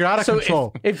together. So, like, you're out of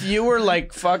control. If you were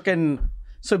like fucking,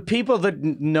 so people that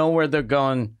know where they're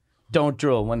going don't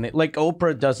drool when they like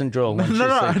Oprah doesn't drool when No,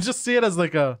 she's I sick. just see it as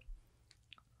like a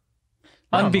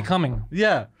Unbecoming.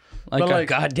 yeah. Like but a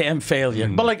goddamn failure.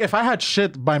 But like if I had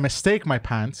shit by mistake my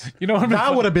pants, You know what I mean?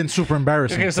 that would have been super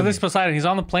embarrassing. Okay, so to this me. Poseidon, he's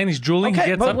on the plane, he's drooling, Okay, he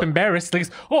gets but up what- embarrassed. Like,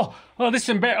 oh, this is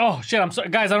embarrassing. Oh, shit, I'm sorry.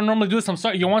 Guys, I don't normally do this. I'm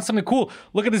sorry. You want something cool?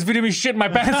 Look at this video of me shit in my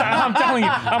pants. I'm telling you,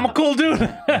 I'm a cool dude.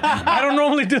 I don't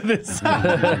normally do this.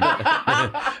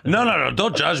 No,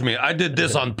 don't judge me. I did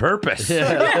this on purpose.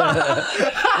 Yeah,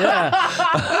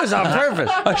 it was on purpose.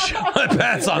 I shit my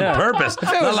pants on purpose.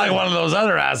 Not like one of those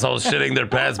other assholes shitting their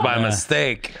pants by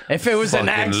mistake. If it was an Fucking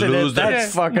accident, loser.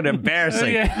 that's fucking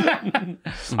embarrassing.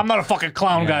 I'm not a fucking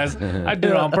clown, guys. I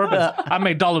did it on purpose. I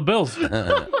made dollar bills.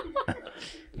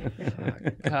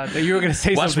 God, you were gonna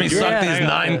say Watch something. me suck these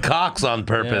 9 cocks on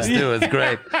purpose too. It's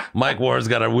great. Mike Ward's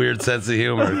got a weird sense of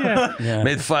humor.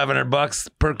 Made $500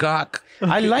 per cock.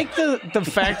 I like the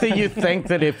fact that you think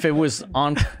that if it was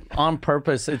on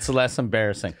purpose, it's less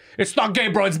embarrassing. It's not gay,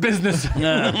 bro. It's business.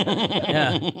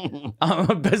 Yeah,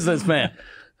 I'm a businessman.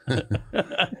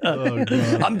 Oh,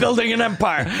 God. I'm building an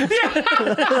empire.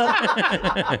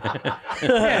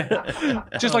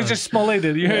 Just Smollett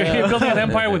did. You're building an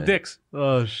empire with dicks.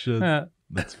 Oh shit. Yeah.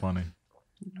 That's funny.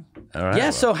 All right. Yeah,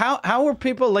 so how were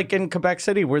people like in Quebec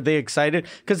City? Were they excited?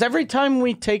 Because every time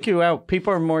we take you out,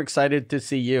 people are more excited to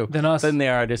see you Than us. than they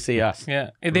are to see us. Yeah,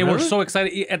 they were so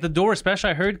excited at the door, especially.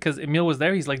 I heard because Emil was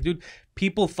there. He's like, dude,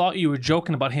 people thought you were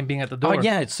joking about him being at the door. Oh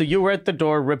yeah, so you were at the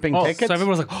door ripping tickets. So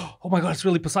everyone was like, oh my God, it's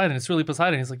really Poseidon. It's really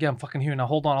Poseidon. He's like, yeah, I'm fucking here. Now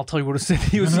hold on, I'll tell you where to sit.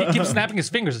 He keeps snapping his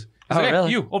fingers. He's like, hey,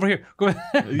 really? you, over here. Go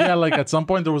ahead. Yeah, like at some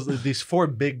point there was these 4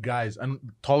 big guys, and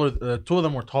taller. 2 of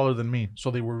them were taller than me,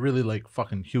 so they were really like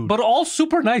fucking huge. But all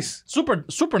super nice.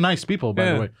 super nice people,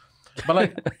 by the way. But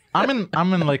like, I'm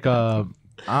in like I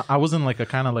was in like a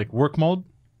kind of like work mode,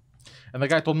 and the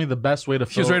guy told me the best way to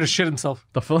He was ready to shit himself.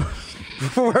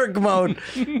 Work mode.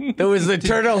 There was the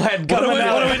turtle head coming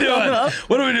out. What are we doing?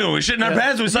 What are we doing? We shitting our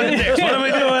pants? We sucking dicks? What are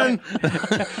we doing?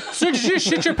 So did you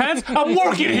shit your pants? I'm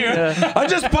working here. I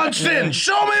just punched in.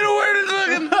 Show me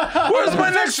where's my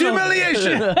next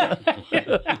humiliation?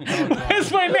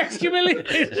 Where's my next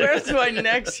humiliation? Where's my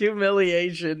next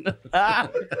humiliation? I'm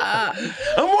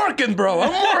working, bro.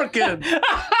 I'm working.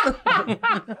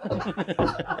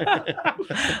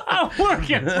 I'm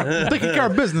working. taking care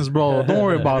of business, bro. Don't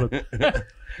worry about it.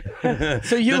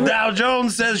 So you The Dow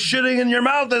Jones says shitting in your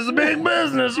mouth is a big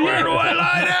business. Where do I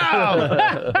lie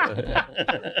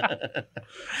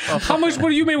down? How much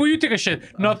money you made when you take a shit?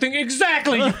 Nothing.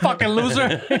 Exactly, you fucking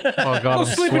loser. Oh God, Go I'm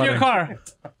sleep in your sweating. car.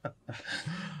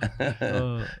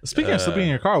 Speaking of sleeping in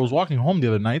your car, I was walking home the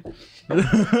other night.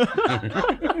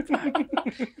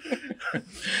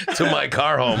 To my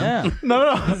car home.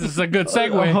 No. This is a good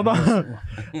segue. Hold on.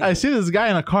 I see this guy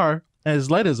in a car, and his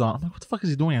light is on. I'm like, what the fuck is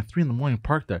he doing at 3 a.m.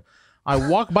 parked there? I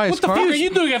walk by his What the car. fuck are you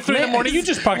doing at 3 in the morning? You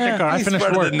just parked the car. I finished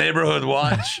Part of work. the neighborhood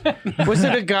watch. was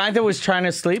it a guy that was trying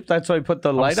to sleep? That's why he put the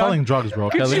I'm light selling on. drugs, bro.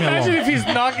 Okay, Could leave you me imagine alone. if he's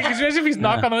knocking? Could you imagine if he's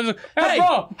knocking on the door? Hey, Hey,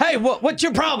 bro. hey, what's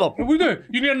your problem? What are you doing?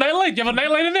 You need a nightlight? You have a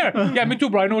nightlight in there? Yeah, me too,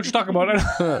 bro. I know what you're talking about.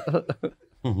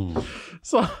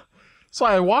 So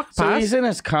I walk So past, he's in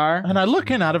his car. and I look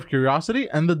in out of curiosity,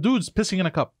 and the dude's pissing in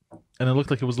a cup. And it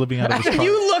looked like he was living out of his car.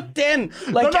 You looked in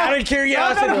like out of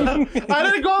curiosity, I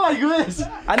didn't go like this.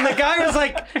 and the guy was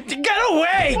like, "Get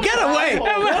away! Get away!"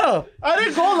 Oh. I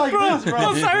didn't go like this, Bro,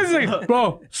 bro. seriously.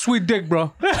 Bro, sweet dick,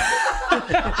 bro.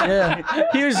 Yeah,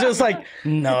 he was just like,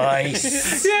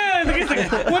 "Nice." Yeah, he's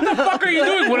like, what the fuck are you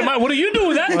doing? What are you doing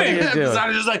with that thing? you doing? I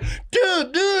was just like,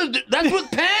 dude, that's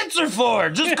what pants are for.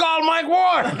 Just call Mike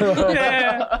Ward.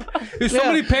 Yeah. Is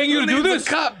somebody paying you to do this?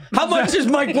 Cup. How much is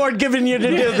Mike Ward giving you to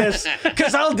do this?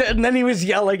 Because I'll do. And then he was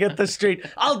yelling at the street.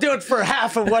 I'll do it for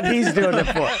half of what he's doing it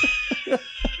for.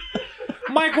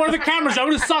 Mike, where are the cameras? I'm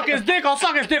gonna suck his dick. I'll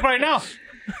suck his dick right now.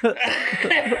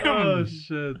 Oh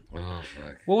shit.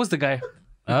 What was the guy?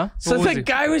 So What was the he?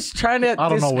 guy was trying to I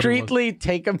don't know what it was. discreetly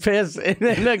take a piss in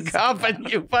a cup,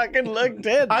 and you fucking looked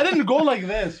in. I didn't go like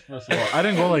this. First of all, I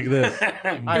didn't go like this.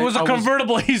 It was a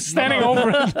convertible. He's standing over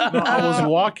it. I was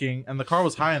walking, and the car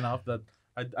was high enough that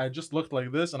I just looked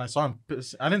like this, and I saw him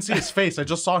piss. I didn't see his face. I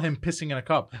just saw him pissing in a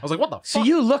cup. I was like, what the So fuck?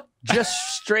 you look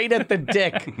just straight at the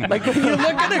dick. Like when you look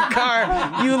at a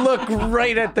car, you look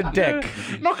right at the dick.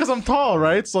 No, because I'm tall,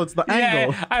 right? So it's the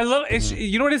angle. Yeah, I love it.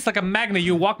 You know what? It's like a magnet.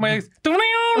 You walk my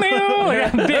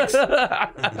like dicks.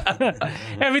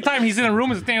 Every time he's in a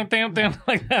room, it's damn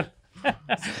like that.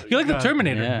 You're like the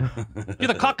Terminator. Yeah. You're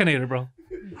the cockinator, bro.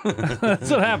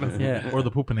 That's what happens. Yeah. Or the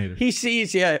poopinator. He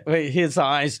sees, his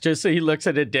eyes just so he looks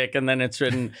at a dick and then it's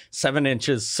written 7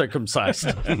 inches circumcised.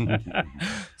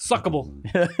 Suckable.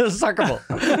 Suckable.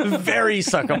 Very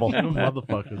suckable.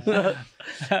 Motherfuckers.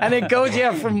 And it goes,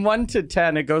 from 1 to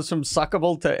 10, it goes from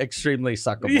suckable to extremely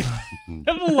suckable.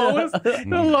 The lowest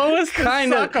is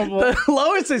Kind of. suckable. The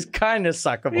lowest is kind of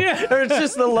suckable. Yeah. Or it's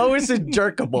just the lowest is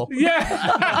jerkable.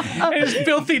 Yeah. It's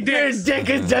filthy Your dicks. dick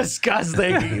is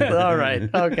disgusting. All right.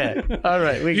 Okay. All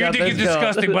right. We Your got dick is this going.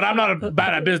 disgusting, but I'm not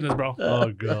bad at business, bro.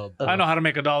 Oh god. I know how to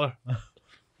make $1.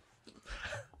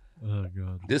 Oh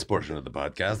god. This portion of the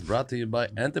podcast brought to you by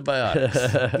antibiotics.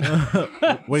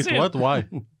 Wait, what? Why?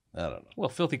 I don't know. Well,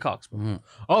 filthy cocks. Bro.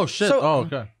 Oh shit. So- oh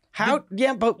okay. How?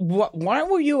 Yeah, but why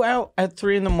were you out at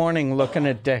 3 a.m. looking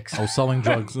at dicks? I was selling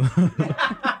drugs.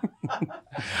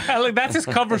 Like that's his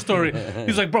cover story.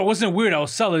 He's like, bro, wasn't it weird? I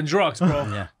was selling drugs, bro.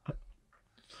 Yeah.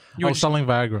 You I were, was selling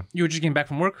Viagra. you were just getting back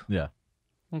from work. Yeah.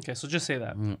 Okay, so just say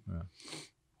that.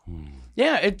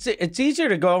 Yeah, it's easier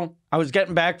to go. I was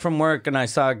getting back from work and I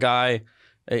saw a guy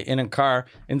in a car.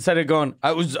 Instead of going,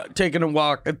 I was taking a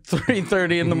walk at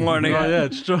 3:30 in the morning. Oh yeah,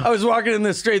 it's true. I was walking in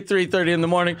the street 3:30 in the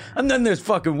morning, and then this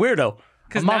fucking weirdo.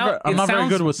 Because I'm not very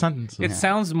good with sentences. It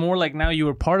sounds more like now you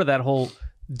were part of that whole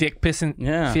dick pissing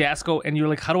fiasco, and you're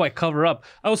like, how do I cover up?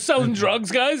 I was selling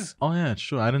drugs, guys. Oh yeah, it's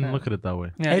true. I didn't look at it that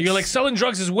way. Yeah, you're like, selling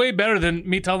drugs is way better than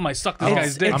me telling him I sucked this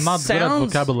guy's dick. I'm not good at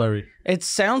vocabulary. It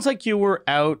sounds like you were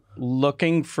out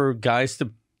looking for guys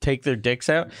to take their dicks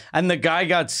out, and the guy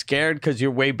got scared because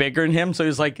you're way bigger than him. So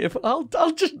he's like, "If I'll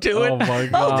just do it. Oh my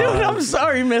I'll do it. God. I'm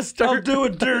sorry, Mister. I'll do a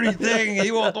dirty thing.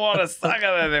 He won't want to suck it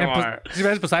anymore.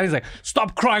 Poseidon's like,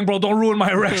 stop crying, bro. Don't ruin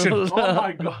my erection. Oh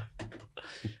my god.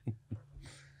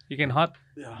 You getting hot?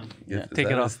 Is Take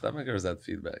that it a off. stomach or is that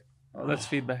feedback? Oh, that's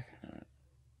feedback.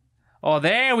 Oh,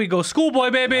 there we go. Schoolboy,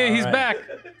 baby. He's back.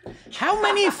 How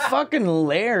many fucking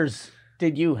layers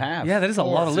did you have? Yeah, that is a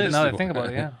lot of lit now that I think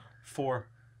about it. Yeah. 4.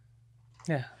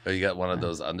 Yeah. Oh, you got one of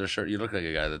those undershirt. You look like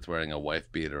a guy that's wearing a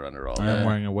wife beater under all I that am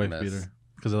wearing a wife mess. beater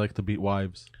because I like to beat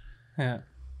wives. Yeah.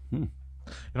 You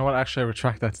know what? Actually, I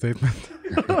retract that statement.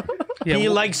 Yeah, He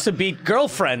likes to beat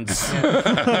girlfriends.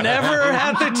 Never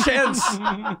had the chance.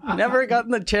 Never gotten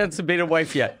the chance to beat a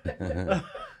wife yet.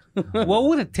 what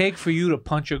would it take for you to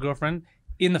punch your girlfriend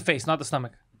in the face, not the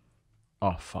stomach?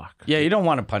 Oh fuck. Yeah, you don't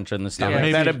want to punch her in the stomach.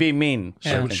 maybe- That'd be mean.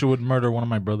 Yeah. She would murder one of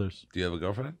my brothers. Do you have a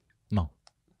girlfriend? No.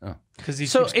 Because he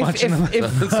So keeps punching them.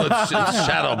 So it's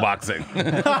shadow boxing.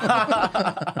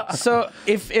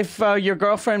 if your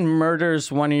girlfriend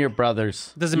murders one of your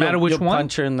brothers, Does it matter which you'll one?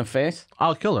 punch her in the face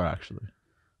I'll kill her actually.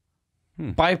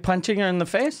 by punching her in the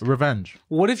face? Revenge.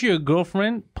 What if your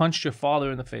girlfriend punched your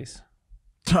father in the face?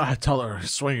 I tell her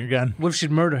swing again. What if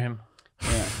she'd murder him?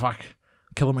 Fuck.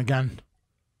 Kill him again.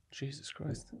 Jesus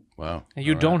Christ. Wow. And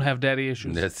you don't have daddy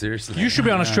issues. Yeah, seriously. You should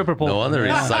be on a stripper pole. No wonder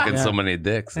he's sucking so many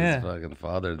dicks. Yeah. His fucking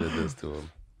father did this to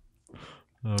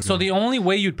him. So the only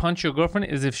way you'd punch your girlfriend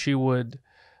is if she would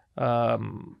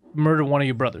murder one of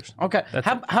your brothers. Okay.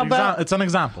 How about It's an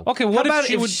example. Okay, how what about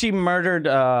if she would... murdered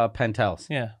Pantelis?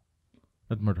 Yeah.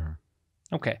 I'd murder her.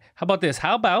 Okay. How about this?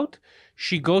 How about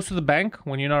she goes to the bank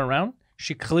when you're not around?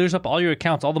 She clears up all your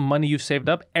accounts, all the money you've saved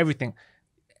up, everything.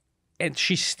 And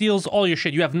she steals all your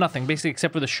shit. You have nothing, basically,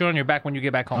 except for the shirt on your back when you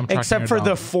get back home. tracking Except her for down.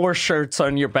 the 4 shirts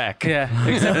on your back. Yeah,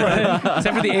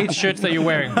 except for the 8 shirts that you're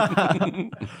wearing.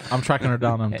 I'm tracking her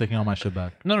down and I'm taking all my shit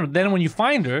back. No. Then when you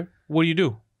find her, what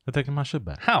do? I'm taking my shit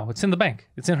back. How? It's in the bank.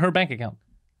 It's in her bank account.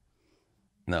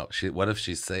 No, what if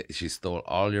she stole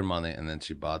all your money and then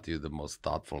she bought you the most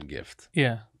thoughtful gift?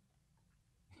 Yeah.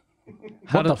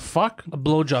 What the fuck? A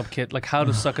blowjob kit, like how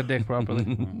to suck a dick properly.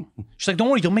 She's like, don't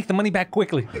worry, you'll make the money back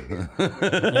quickly.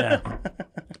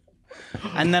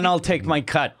 And then I'll take my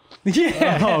cut.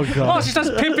 Yeah. Oh god. Oh, she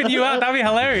starts pimping you out. That'd be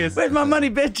hilarious. Where's my money,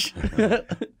 bitch?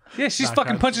 Yeah, she's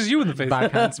fucking punches you in the face.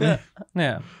 Backhands me.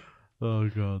 Yeah. Oh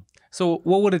god. So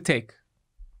what would it take?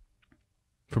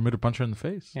 For me to punch her in the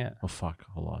face? Yeah. Oh fuck,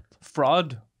 a lot.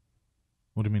 Fraud?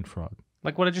 What do you mean fraud?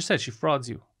 Like what I just said. She frauds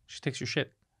you. She takes your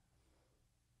shit.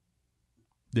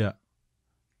 Yeah.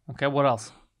 Okay, what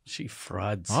else? She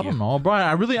frauds I don't know, bro.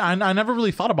 I never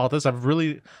really thought about this. I've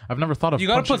never thought of. You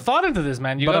gotta punching, put thought into this,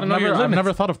 man. You but gotta know your I've limits.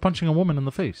 never thought of punching a woman in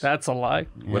the face. That's a lie.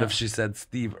 What if she said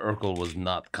Steve Urkel was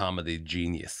not comedy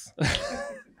genius?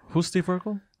 Who's Steve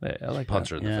Urkel? Yeah, I like Punch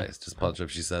that. her in the face. Just punch her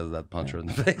if she says that. Punch her in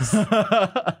the face.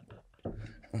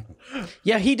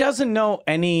 Yeah, he doesn't know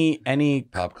any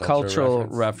Pop culture cultural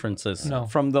reference? references No.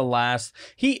 from the last.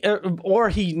 Or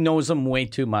he knows them way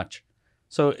too much.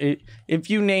 So if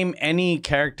you name any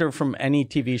character from any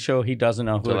TV show, he doesn't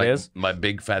know who So it like is. My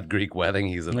Big Fat Greek Wedding,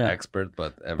 he's an expert,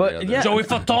 but every But, other... yeah. Joey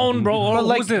Fatone, bro. Or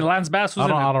like- who was it? Lance Bass was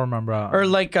I in it. don't remember. Or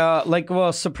like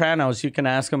Sopranos, you can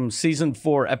ask him season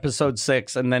 4, episode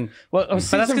 6, and then that's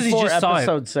season 'cause he 4, just saw it.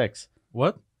 episode 6.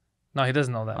 What? No, he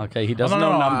doesn't know that. Okay, he doesn't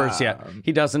no, know no, numbers yet.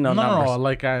 He doesn't know No, numbers. no.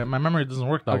 Like my memory doesn't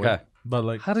work that way. Okay. But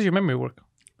like How does your memory work?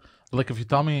 if you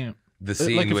tell me. The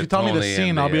scene Like if with you tell me the Tony scene,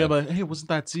 and I'll be the, able to, hey, wasn't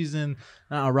that season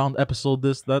around episode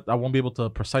this, that? I won't be able to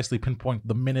precisely pinpoint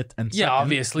the minute and Yeah, second.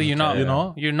 obviously you're not. You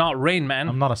know? you're not Rain Man.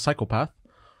 I'm not a psychopath.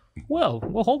 Well,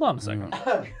 hold on a second.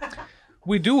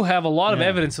 We do have a lot of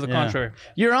evidence to the Yeah. contrary.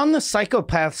 You're on the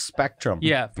psychopath spectrum.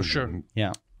 Yeah, for sure.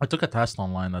 Yeah. I took a test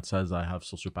online that says I have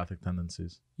sociopathic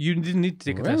tendencies. You didn't need to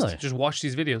take a Really? test. Just watch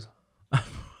these videos.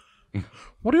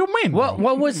 What do you mean?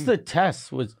 What was the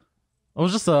test? It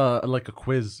was just a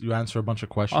quiz. You answer a bunch of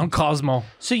questions. On Cosmo.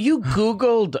 So you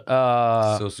Googled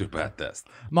Sociopath test.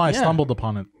 No, I stumbled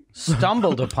upon it.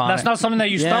 stumbled upon That's it. not something that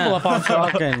you stumble upon.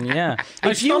 Fucking, yeah.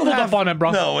 I stumbled upon it,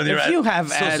 bro. No, when you're If at you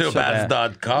have ads for that.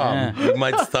 sociopaths.com, you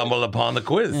might stumble upon the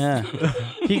quiz. Yeah.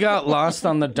 He got lost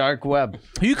on the dark web.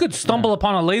 You could stumble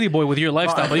upon a ladyboy with your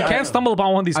lifestyle, but you can't stumble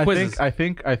upon one of these quizzes. I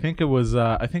think it was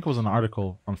an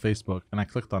article on Facebook, and I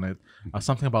clicked on it.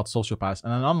 Something about sociopaths,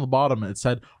 and then on the bottom it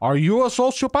said, "Are you a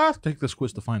sociopath? Take this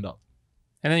quiz to find out."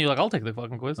 And then you're like, I'll take the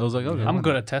fucking quiz. I was like, okay, I'm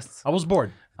good at tests. I was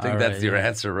bored. I think that's your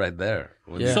answer right there.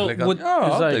 When you So click on, would-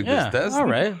 I'll It's like, take yeah, this test. all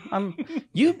right.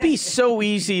 You'd be so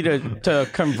easy to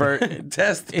convert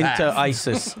Test into pass.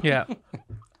 ISIS. Yeah.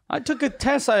 I took a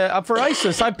test for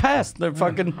ISIS. I passed. They're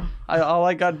fucking. All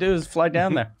I got to do is fly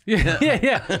down there.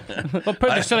 Yeah. What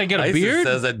purpose should I get a ISIS beard?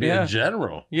 says I'd be Yeah. a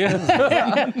general.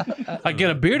 Yeah. I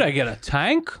get a beard. I get a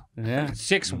tank. Yeah.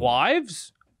 6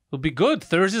 wives. It'll be good.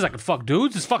 Thursdays I can fuck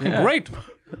dudes. It's fucking great.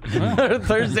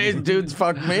 Thursdays, dudes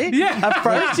fuck me. Yeah. At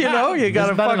first, you gotta Isn't that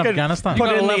in fucking Afghanistan? put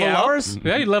You in gotta the level up. hours.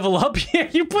 Yeah, you level up. Yeah,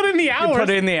 you put in the You hours. put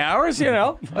in the hours,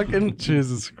 Fucking.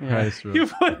 Jesus Christ, bro. You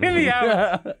put in the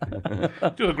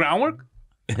hours. Do the groundwork.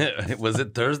 Was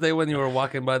it Thursday when you were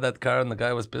walking by that car and the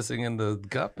guy was pissing in the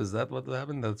cup? Is that what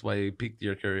happened? That's why he piqued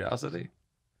your curiosity?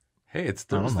 Hey, it's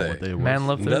I don't know Thursday. what day it was. Man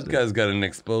love That Thursday. guy's got an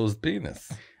exposed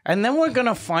penis. And then we're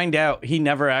gonna find out he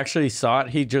never actually saw it.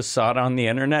 He just saw it on the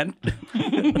internet.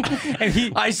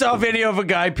 And I saw a video of a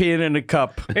guy peeing in a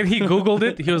cup. he Googled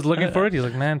it. He was looking for it. He's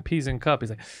like, man, peas in cup.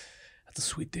 He's like, that's a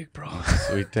sweet dick, bro.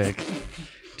 Sweet take.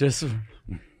 Just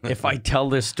if I tell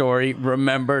this story,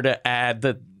 remember to add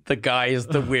that the guy is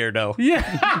the weirdo. Yeah.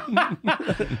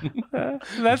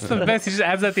 That's the best. He just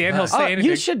adds at the end. He'll say anything.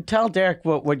 You should tell Derek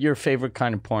what your favorite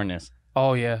kind of porn is.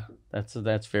 Oh, yeah.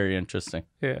 That's very interesting.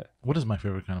 Yeah. What is my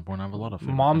favorite kind of porn? I have a lot of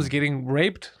favorite Mom's kinds. getting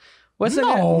raped. Wasn't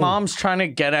No. it mom's trying to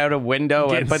get out a window,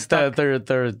 Getting but stuck.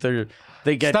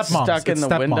 they get Stepmoms. stuck in It's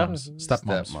the window?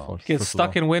 Stepmoms. Stepmoms. Gets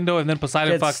stuck in window, and then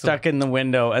Poseidon Get fucks stuck in the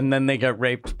window, and then they get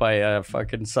raped by a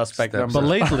fucking suspect Steps. number.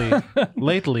 But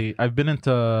lately, I've been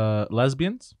into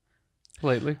lesbians them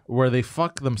lately. where they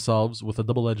fuck themselves with a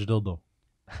double-edged dildo.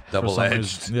 For some Double-edged.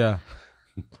 reason. Yeah.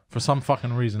 For some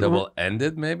fucking reason.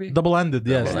 Double-ended, maybe? Double-ended,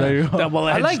 yes. There you go.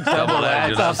 Double-edged. I like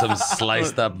Double-edged. You know, some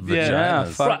sliced up Yeah, vaginas.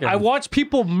 fuck. I watch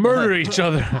people murder each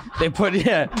other. They put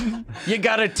you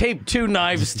got to tape 2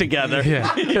 knives together.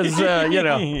 Yeah. Because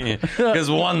Because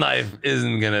one knife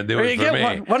isn't going to do or it you for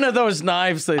get me. one of those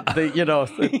knives that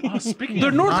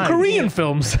They're North Korean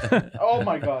films. oh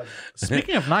my god.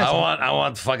 Speaking of knives, I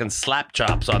want fucking slap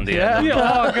chops on the Yeah. end.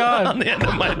 Oh, God. On the end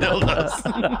of my dildos.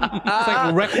 It's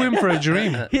like Requiem for a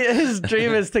Dream. His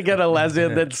dream is to get a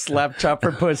lesbian that slap chop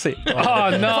her pussy. Oh,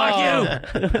 no.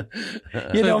 Fuck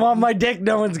you. You don't want my dick,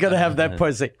 no one's gonna have that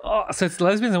pussy. Oh, so it's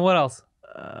lesbians and what else?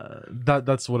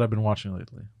 that's what I've been watching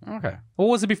lately. Okay. What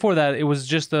was it before that? It was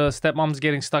just stepmoms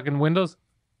getting stuck in windows?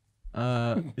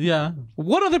 Yeah.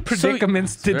 What other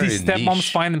predicaments did these very stepmoms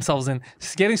niche. find themselves in?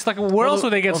 Getting stuck. Where else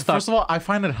would they get stuck? First of all, I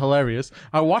find it hilarious.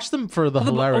 I watch them for the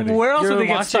hilarity. Where else You're would they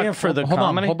get watching stuck? it for the Hold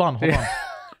comedy? on.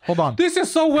 Hold on. This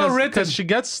is so well written. Because she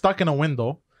gets stuck in a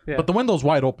window, Yeah. but the window's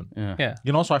wide open. Yeah.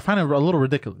 You know, so I find it a little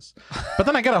ridiculous. But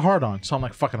then I get a hard on, so I'm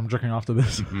like, fuck it, I'm jerking off to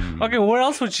this. Okay, where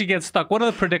else would she get stuck? What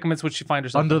other predicaments would she find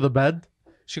herself? Under the bed.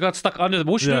 She got stuck under the.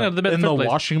 What was she doing under the bed? In the the first place?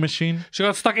 washing machine. She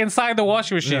got stuck inside the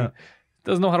washing machine. Yeah.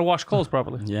 Doesn't know how to wash clothes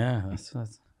properly. Yeah,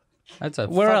 that's a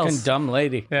Where fucking else? dumb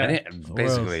lady. Yeah. And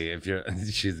basically, if you're,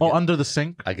 she's. Oh, under the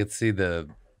sink. I could see the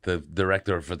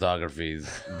director of photography's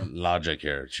logic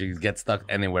here. She gets stuck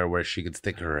anywhere where she could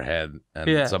stick her head and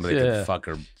Yeah, somebody yeah. could fuck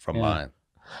her from behind.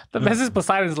 The best is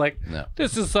Poseidon's like, No.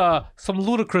 this is some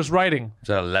ludicrous writing. Is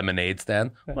that a lemonade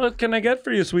stand? What can I get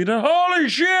for you, sweetheart? Holy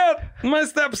shit! My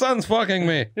stepson's fucking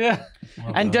me. Yeah.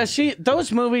 And does she?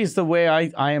 Those movies, the way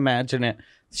I imagine it,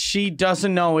 she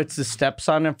doesn't know it's the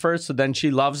stepson at first, so then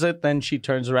she loves it. Then she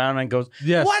turns around and goes,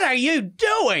 Yes. "What are you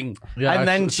doing?" Yeah, and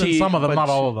then actually, she, some of them, but not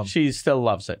all of them. She still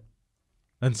loves it.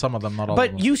 And some of them, not all of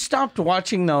them. But you stopped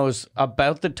watching those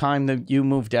about the time that you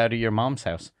moved out of your mom's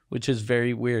house, which is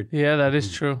very weird. Yeah, that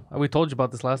is true. We told you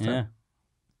about this last time.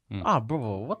 Ah,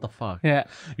 bro, what the fuck? Yeah.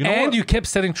 You know and what? you kept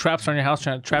setting traps on your house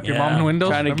trying to trap your mom in windows.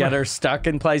 trying to get remember? her stuck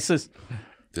in places.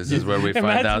 This is where we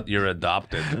find out you're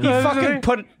adopted. He fucking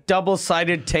put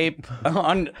double-sided tape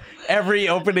on every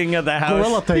opening of the house.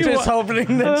 Gorilla tape. Just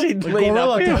hoping that she'd lean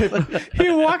up. He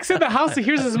walks in the house and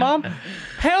hears his mom,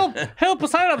 help,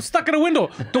 Poseidon, I'm stuck in a window.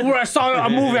 Don't worry, I saw a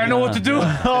movie, I know what to do.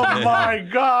 Oh my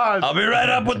god! I'll be right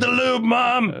up with the lube,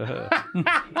 Mom.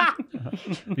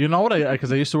 You know what?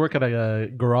 Because I used to work at a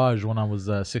garage when I was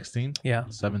 16,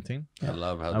 17. I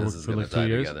love how I this worked is for going like to 2 tie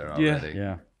years. together already.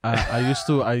 Yeah.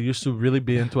 I used to really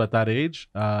be into at that age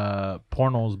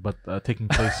pornos, but taking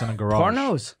place in a garage.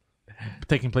 Pornos.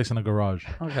 Taking place in a garage.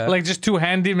 Okay. Like just two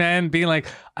handyman being like,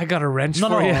 I got a wrench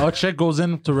for you. A chick goes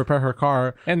in to repair her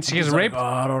car, And she gets he's raped. Like,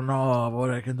 I don't know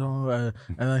what I can do, and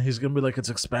then he's gonna be like, it's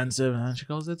expensive, and then she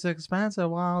goes, it's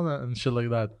expensive, wow, and shit like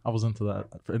that. I was into that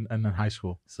in high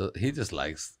school. So he just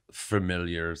likes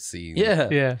familiar scenes.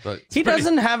 Yeah. But He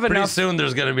doesn't have pretty enough. soon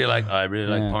there's going to be like, I really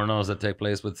like pornos that take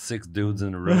place with 6 dudes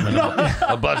in a room and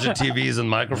a bunch of TVs and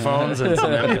microphones and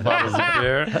some empty bottles of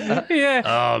beer. Yeah.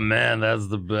 Oh, man, that's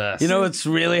the best. You know, it's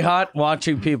really hot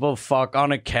watching people fuck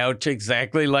on a couch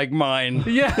exactly like mine.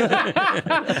 Yeah.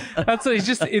 That's what he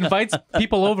just invites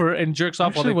people over and jerks off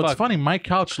Actually, while they what's fuck. funny, my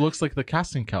couch looks like the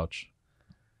casting couch.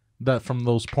 That from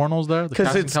those pornos there,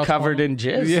 Because it's covered in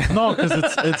jizz. No, because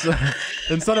it's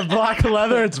instead of black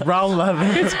leather, it's brown leather.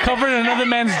 It's covered in another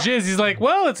man's jizz. He's like,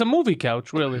 well, it's a movie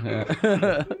couch, really.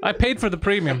 I paid for the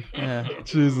premium.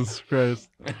 Jesus Christ.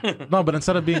 No, but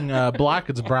instead of being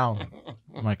black, it's brown.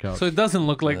 My couch. So it doesn't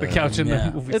look like the couch in yeah.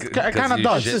 the movie. It kind of you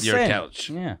does. shit It's the your same. couch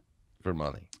Yeah. for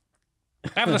money.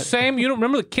 I have the same. You don't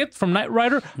remember the kit from Knight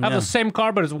Rider? I have the same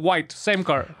car, but it's white. Same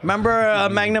car. Remember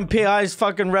Magnum PI's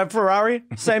fucking red Ferrari?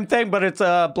 Same thing, but it's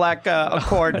a black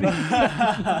Accord.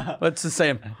 But it's the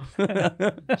same.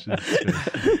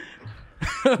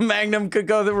 Magnum could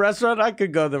go to the restaurant. I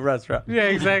could go to the restaurant. Yeah,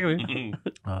 exactly.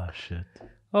 Oh shit.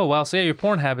 Oh wow. So yeah, your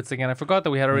porn habits again. I forgot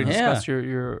that we had already Yeah. discussed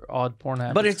your odd porn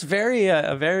habits. But it's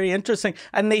very interesting,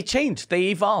 and they change, they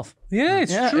evolve. yeah,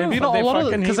 it's Yeah, true. and You know, They a lot of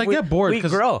fucking- because I we- get bored. we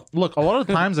 'cause, grow. Look, a lot of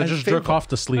times I just jerk painful. off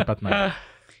to sleep at night.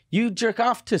 You jerk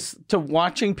off to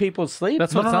watching people sleep.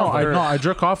 That's No, what no, it no. sounds like. I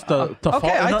jerk off to fall.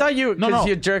 Okay, I thought you because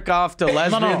you jerk off to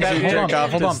lesbians. No, you hold jerk on, off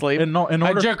hold to on. sleep. In I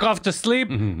order, jerk off to sleep.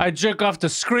 I jerk off to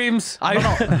screams.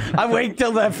 I wait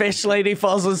till the fish lady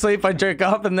falls asleep. I jerk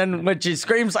off, and then when she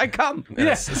screams, I come.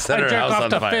 Yes, Set I her jerk house off on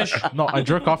to fire. fish. no, I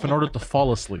jerk off in order to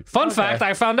fall asleep. Fun fact,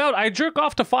 I found out I jerk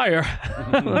off to fire.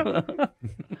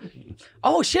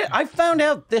 Oh shit! I found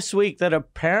out this week that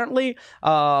apparently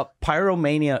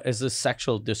pyromania is a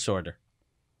sexual disorder.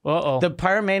 Uh-oh. The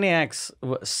pyromaniacs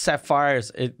set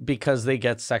fires because they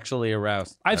get sexually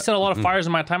aroused. I've set a lot of fires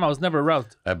in my time. I was never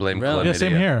aroused. I blame Really? chlamydia. Yeah,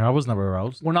 same here. I was never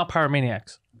aroused. We're not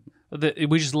pyromaniacs.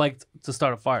 We just liked to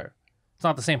start a fire. It's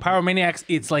not the same. Pyromaniacs,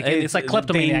 it's like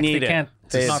kleptomaniacs. need They it. can't.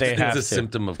 They- it's not they the- have It's a to.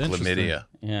 symptom of Interesting. chlamydia.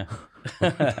 Yeah.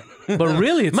 but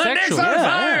really, it's sexual.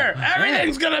 fire!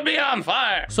 Everything's gonna be on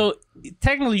fire! So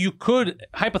technically, you could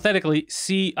hypothetically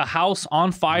see a house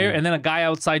on fire and then a guy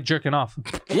outside jerking off.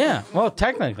 Yeah. Well,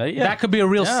 technically, yeah. That could be a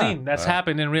real Yeah. scene. That's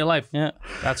happened in real life. Yeah.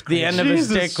 That's The crazy. end of his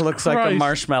Jesus dick looks like a Christ.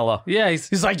 marshmallow. Yeah,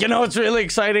 He's like, you know what's really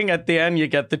exciting? At the end, you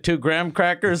get the 2 graham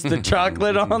crackers, the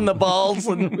chocolate on the balls,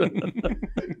 and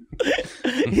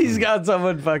he's got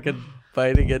someone fucking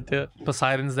biting into it.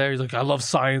 Poseidon's there. He's like, I love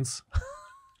science.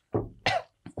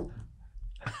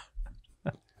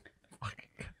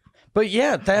 But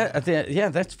yeah,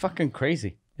 that's fucking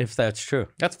crazy if that's true.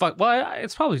 That's fuck. Well,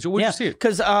 it's probably true. Where'd Yeah, you see it?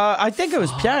 because I think it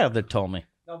was Pierre that told me.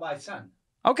 No, my son.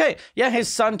 Okay, yeah, his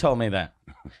son told me that.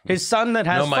 His son that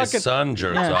has No, my fucking son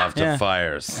jerks off to yeah.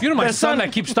 fires. You know my The son son-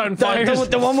 that keeps starting fires.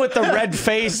 the one with the red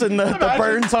face and the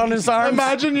burns on his arms.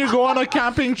 Imagine you go on a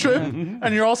camping trip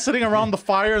and you're all sitting around the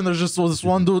fire and there's just this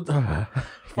one dude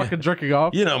fucking jerking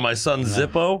off. You know my son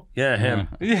Zippo? Yeah, him.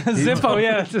 yeah, Zippo.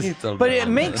 Yeah. it's just- But it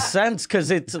makes sense because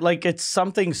it's like it's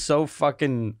something so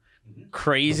fucking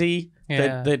crazy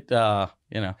Yeah. that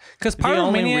you know. Because The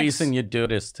only pyromaniacs. reason you do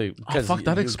it is to Oh, because fuck,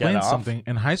 that you explains get off. something.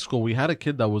 In high school, we had a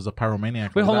kid that was a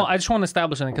pyromaniac. Wait, hold That- on. I just want to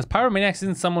establish something because pyromaniacs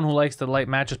isn't someone who likes to light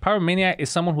matches. Pyromaniac is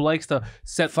someone who likes to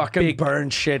set Fucking big. burn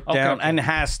shit Okay, down okay. and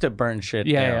has to burn shit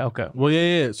Yeah, down. yeah, okay. Well,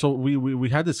 yeah. So we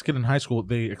had this kid in high school.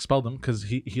 They expelled him because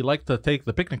he liked to take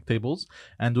the picnic tables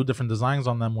and do different designs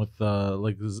on them with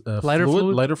Lighter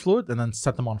fluid? lighter fluid, and then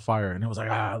set them on fire. And he was like,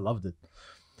 I loved it.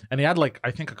 And he had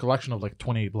I think a collection of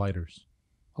 28 lighters.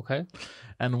 Okay.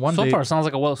 And one So day, far, sounds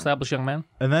like a well-established young man.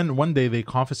 and then one day they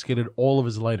confiscated all of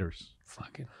his lighters.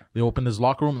 Fucking They opened his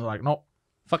locker room and they're like, no.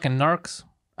 fucking narcs.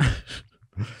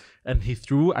 and he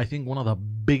threw, I think, one of the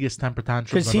biggest temper tantrums.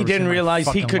 Because he didn't realize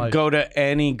he could go to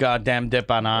any goddamn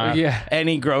dépanneur,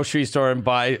 any grocery store and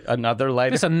buy another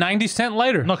lighter. It's a 90-cent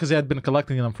lighter. No, because he had been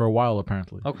collecting them for a while,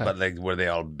 apparently. Okay. But like, were they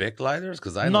all big lighters?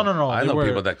 Because I No, know, no, no, I they know were-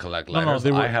 people that collect no, lighters.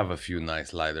 they were- I have a few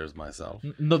nice lighters myself.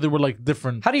 No, they were like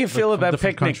different. How do you like, feel from about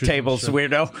different picnic countries and tables, shit.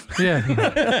 weirdo?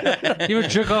 Yeah. You ever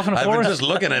jerk off in a I've been forest? just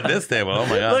looking at this table. Oh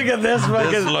my god! Look at this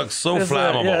fucking. This looks so this,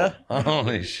 flammable. yeah.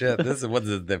 Holy shit! This is what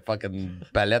is the fucking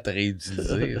palette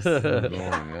réutilisée.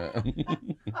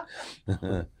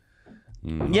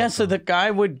 Yeah, so the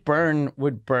guy would burn.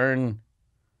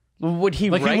 Would he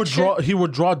Like write shit? he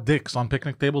would draw dicks on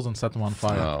picnic tables and set them on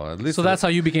fire. No, at least So that's how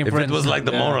you became if friends. it was like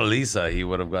the Mona Lisa, he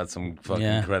would have got some fucking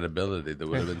Yeah. credibility. There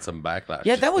would have been some backlash.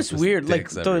 Yeah, that was Just weird. Like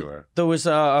dicks everywhere. there was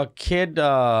a kid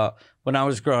when I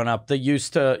was growing up that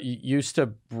used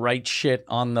to write shit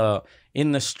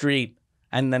in the street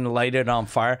and then light it on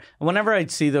fire. And whenever I'd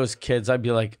see those kids, I'd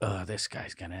be like, "Oh, this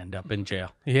guy's gonna end up in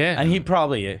jail." Yeah. And he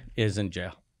probably is in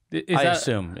jail. Is I that-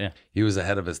 assume. Yeah. He was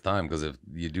ahead of his time because if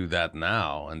you do that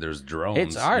now and there's drones,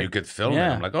 It's art. you could film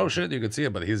Yeah. it. I'm like, oh shit, you could see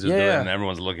it, but he's just Yeah, doing it yeah. and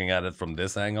everyone's looking at it from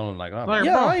this angle and like, oh, Like,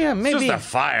 Yeah, bro, oh, yeah, it's maybe. just a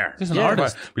fire. Just an Yeah.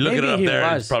 artist. We look at it Maybe up he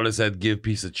there. It was. probably said "give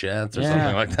peace a chance" or Yeah.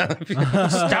 something like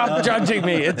that. Stop judging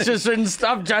me. It's just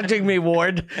stop judging me,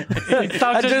 Ward.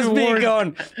 Stop I judging just me, be Ward.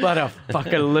 going, what a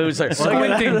fucking loser.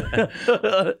 Squinting.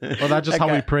 Well, that's just how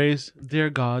Okay. we praise, dear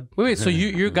God. Wait, so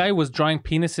your guy was drawing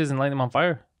penises and lighting them on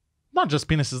fire? Not just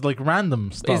penises, like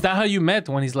random stuff. Is that how you met?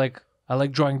 When he's like, I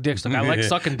like drawing dicks. Like I like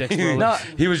sucking dicks. Bro. No,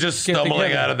 He was just Get stumbling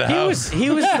together. out of the he house. was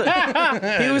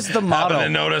the Happened model. to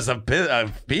notice a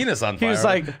penis on fire. He was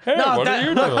like, hey, no, what are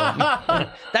you doing?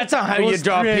 that's not how It you was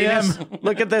draw 3 a.m. penis.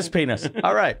 Look at this penis.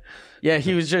 All right. Yeah,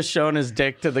 he was just showing his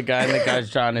dick to the guy, and the guy's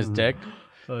drawing his dick.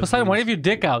 Poseidon, why do you have your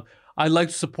dick out? I like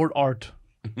to support art.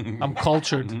 I'm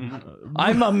cultured.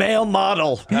 I'm a male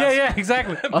model. Yeah,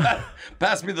 exactly.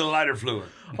 Pass me the lighter fluid.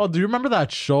 Oh, do you remember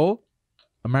that show,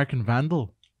 American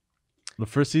Vandal? The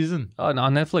first season? On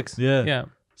Netflix. Yeah. Yeah.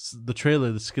 The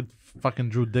trailer, this kid fucking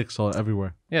drew dicks all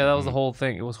everywhere. Yeah, that was the whole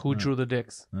thing. It was who drew the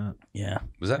dicks. Yeah.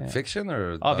 Was that fiction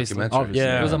or Obviously. documentary?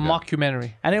 Yeah. It was a Okay.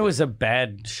 mockumentary. And it was a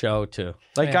bad show too.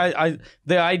 Like Yeah. I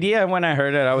the idea when I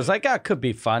heard it, I was like, it could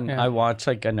be fun. Yeah. I watched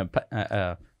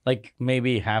like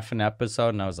maybe half an episode,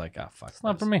 and I was like, oh fuck, It's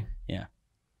not for me.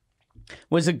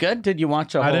 Was it good? Did you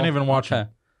watch it? I didn't even watch it.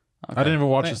 I didn't even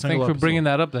watch a Thanks single for episode. bringing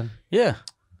that up then. Yeah.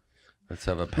 Let's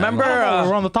have a panel. Remember? Oh,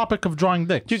 we're on the topic of drawing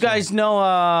dicks. Do you guys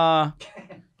know?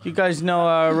 You guys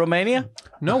know Romania?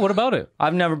 No, what about it?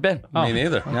 I've never been. Me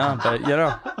neither. No, but you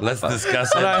know, Let's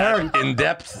discuss I it heard. in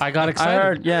depth. I got I excited.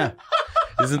 heard. Yeah.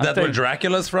 Isn't that where think-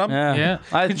 Dracula's from? Yeah.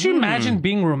 Yeah. Could you imagine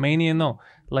being Romanian though?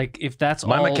 Like if that's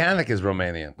My all. mechanic is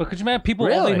Romanian. But could you imagine people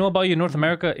all Really? they know about you in North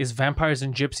America is vampires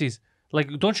and gypsies?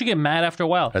 Like, don't you get mad after a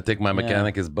while? I think my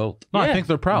mechanic is both. No, I Yeah. think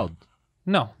they're proud.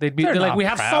 No, they're They're like not we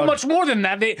have so proud. much more than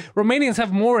that. Romanians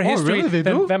have more history really? They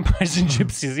than do? vampires and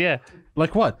gypsies. Yeah.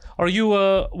 Like what? Are you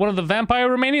one of the vampire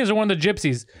Romanians or one of the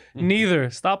gypsies? Neither.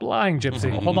 Stop lying,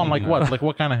 gypsy. Hold on, like what? Like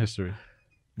what kind of history?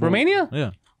 Romania?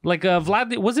 Yeah. Like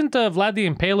Vlad wasn't Vlad the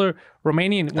Impaler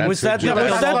Romanian? That's Was that who- the-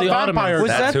 that's was that who- the vampire?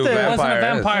 Was That's that who the? He wasn't a vampire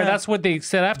is. vampire. That's what they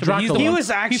said after. But he's the Dracula. He one- was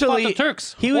he fought actually the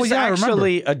Turks. He was yeah, I remember.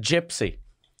 actually a gypsy.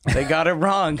 They got it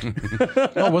wrong.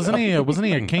 No, wasn't he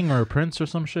a king or a prince or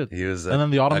some shit? He was and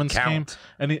then the Ottomans a came, count.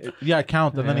 and he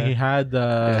count, and then he had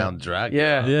Count Dracula.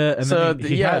 Yeah. yeah, and So, then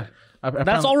he yeah. had. That's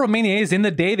apparently- all Romania is. In the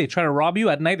day, they try to rob you.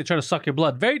 At night, they try to suck your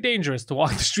blood. Very dangerous to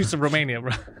walk the streets of Romania,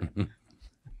 bro.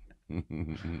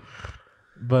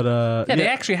 But Yeah, they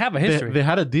actually have a history. They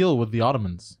had a deal with the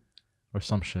Ottomans, or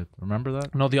some shit. Remember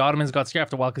that? No, the Ottomans got scared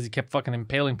after a while because he kept fucking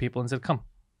impaling people and said, "Come."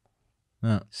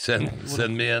 Yeah.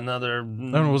 Send me another.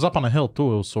 And it was up on a hill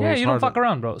too. It was so. Yeah, it was you don't hard. fuck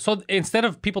around, bro. So instead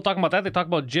of people talking about that, they talk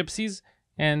about gypsies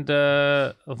and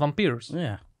vampires.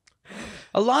 Yeah.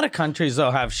 A lot of countries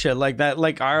though have shit like that.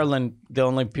 Like Ireland, the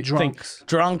only Drunks.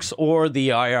 drunks or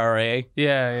the IRA.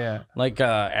 Yeah. Like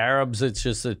Arabs, it's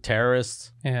just the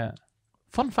terrorists.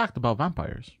 Fun fact about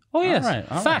vampires. Oh yes, right,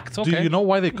 all right. fact. Okay. Do you know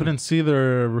why they couldn't see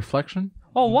their reflection?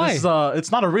 Oh, why? This,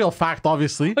 it's not a real fact,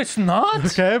 obviously. It's not.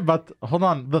 Okay, but hold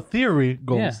on. The theory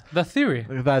goes Yeah, the theory.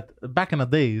 that back in the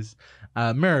days,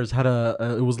 mirrors had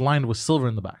it was lined with silver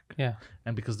in the back. Yeah.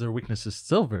 And because their weakness is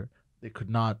silver,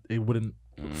 it wouldn't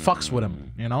fucks with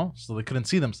them, so they couldn't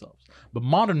see themselves. But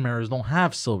modern mirrors don't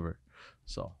have silver,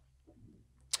 so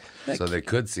So they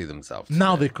could see themselves.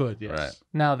 Now they could, yes. Right.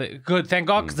 Now, good. Thank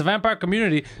God, because the vampire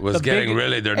community Was getting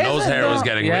really, their nose hair was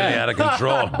getting really out of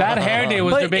control. Bad hair day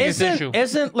was their biggest issue.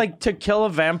 Isn't like to kill a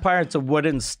vampire, it's a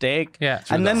wooden stake. Yeah.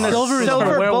 And then the Silver silver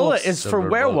is for bullet is Silver for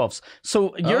bullet. werewolves.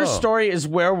 So your story is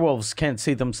werewolves can't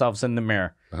see themselves in the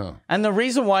mirror. And the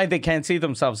reason why they can't see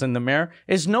themselves in the mirror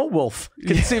is no wolf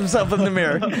can see himself in the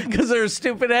mirror because they're a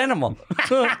stupid animal.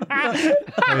 Hey,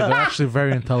 they're actually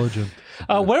very intelligent.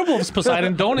 Werewolves,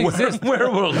 Poseidon, don't exist.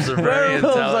 Werewolves are very Werewolves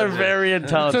are intelligent. very It's a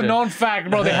intelligent. known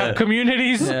fact, bro. They have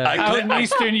communities out in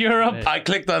Eastern Europe. I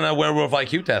clicked on a werewolf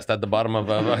IQ test at the bottom of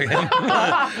a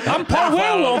I'm part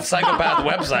werewolf. psychopath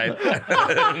website.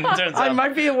 Turns I out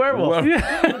might be a werewolf.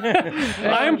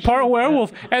 I'm part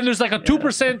werewolf, and there's like a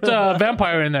 2%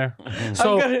 vampire in there.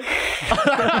 So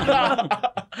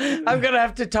I'm gonna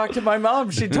have to talk to my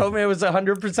mom. She told me it was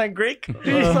 100% Greek.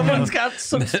 Someone's got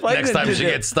some explaining next time to she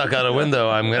do. gets stuck out a window,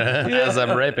 I'm gonna, as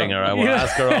I'm raping her, I will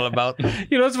ask her all about.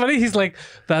 you know what's funny? He's like,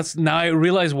 that's now I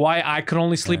realize why I could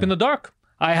only sleep in the dark.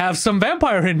 I have some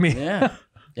vampire in me. Yeah,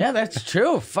 that's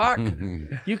true. Fuck,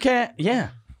 you can't. Yeah.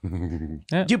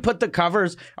 You put the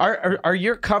covers. Are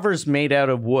your covers made out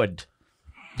of wood?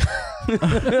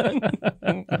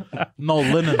 No,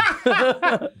 linen.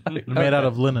 Made out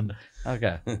of linen.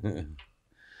 Okay.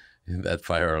 That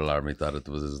fire alarm, he thought it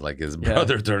was like his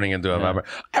brother turning into a vampire.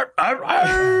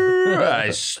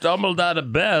 I stumbled out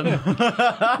of bed.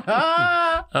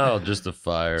 Oh, just a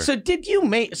fire. So you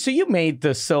made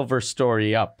the silver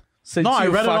story up? Since No, I you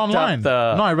read it fucked online. up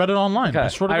the- No, I read it online. I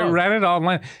swear to I God. read it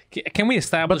online. Can we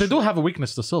establish? But they do have a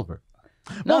weakness to silver.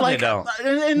 No, they don't.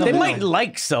 They might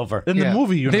like silver. In the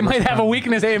movie universe. They might have a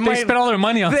weekness. They might- spend all their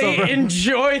money on They silver.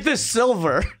 enjoy the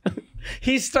silver.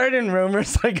 He's starting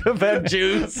rumors like about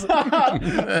Jews.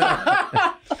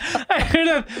 I heard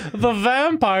that the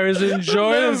vampires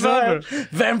enjoy the silver.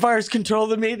 Vampires control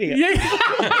the media.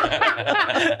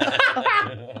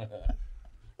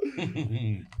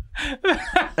 And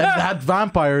that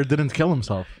vampire didn't kill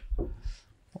himself.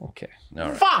 Okay. All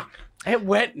right. Fuck! It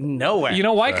went nowhere. You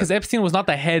know why? Because Epstein was not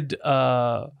the head.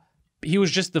 He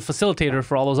was just the facilitator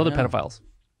for all those other pedophiles.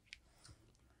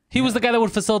 He was the guy that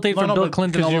would facilitate for Bill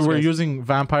Clinton. Because All you those were guys. using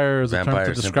vampire as a term to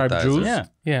Vampire describe sympathizers. Jews. Yeah.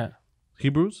 Yeah.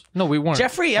 Hebrews. No, we weren't.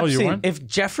 Jeffrey you Epstein, weren't? if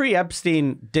Jeffrey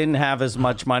Epstein didn't have as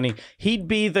much money, he'd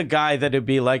be the guy that'd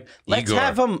be like, let's Igor.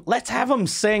 have him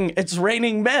sing It's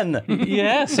Raining Men.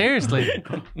 Yeah, seriously.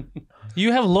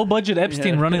 You have low budget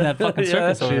Epstein running that fucking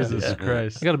circus over there. Jesus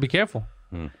Christ. You got to be careful.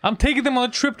 I'm taking them on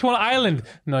a trip to an island.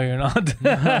 No, you're not.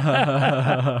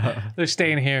 They're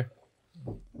staying here.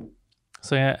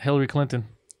 So yeah, Hillary Clinton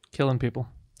killing people.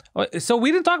 Oh, so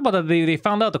we didn't talk about that. They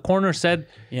found out the coroner said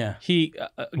Yeah. he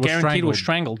guaranteed was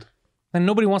strangled, and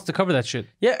nobody wants to cover that shit.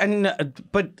 Yeah, and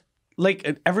but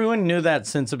like everyone knew that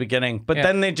since the beginning. But Yeah.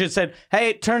 then they just said, "Hey,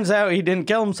 it turns out he didn't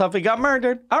kill himself. He got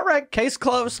murdered. All right, case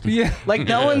closed." Yeah. Like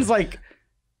no one's like,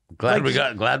 Glad we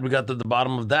got to the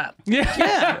bottom of that.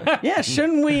 yeah.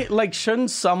 Shouldn't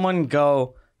someone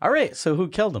go? All right, so who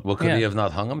killed him? Well, could Yeah. he have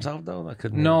not hung himself though? I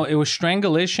couldn't. No, it was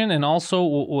strangulation, and also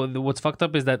what's fucked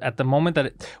up is that at the moment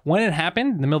when it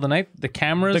happened in the middle of the night, the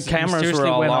cameras mysteriously were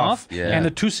all went off. off, Yeah. and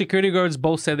the two security guards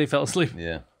both said they fell asleep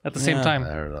Yeah. at the same time I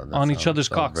heard that. on each other's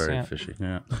Sounds cocks. Very Yeah. fishy.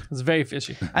 It's very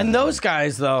fishy. And those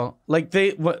guys, though, like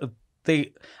they,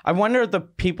 I wonder the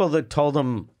people that told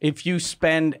them if you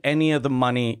spend any of the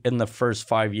money in the first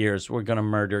 5 years, we're gonna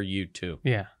murder you too.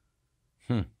 Yeah,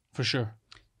 for sure.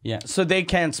 Yeah, so they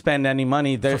can't spend any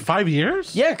money. They're, For 5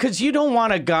 years? yeah, because you don't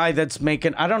want a guy that's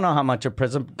making. I don't know how much a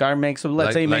prison guard makes. But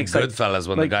let's say he makes like. Goodfellas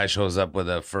when the guy shows up with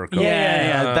a fur coat.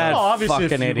 Yeah, that Well, obviously,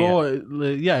 fucking if you idiot.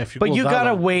 go, if you But go you that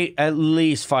gotta long. wait at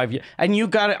least 5 years, and you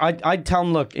gotta. I'd tell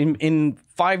him, look, in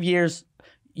 5 years,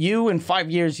 you in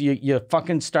 5 years you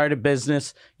fucking start a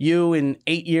business. You in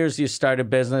 8 years you start a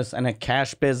business and a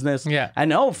cash business. Yeah.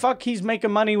 And oh fuck, he's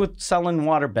making money with selling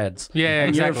water beds. Yeah,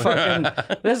 And you're exactly.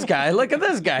 fucking this guy. Look at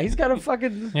this guy. He's got a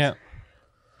fucking. Yeah.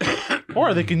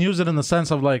 Or they can use it in the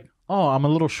sense of like, oh, I'm a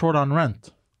little short on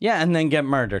rent. Yeah, and then get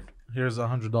murdered. Here's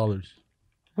 $100.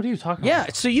 What are you talking Yeah.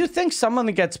 about? So you think someone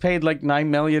that gets paid like $9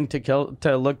 million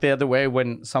to look the other way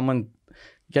when someone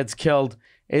gets killed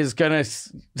is gonna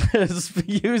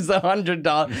use the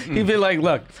 $100? He'd be like,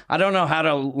 "Look, I don't know how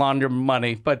to launder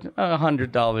money, but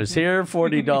 $100 here,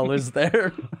 $40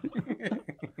 there."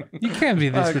 You can't be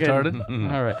this Okay. retarded.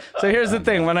 All right. So here's the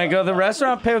thing: when I go to the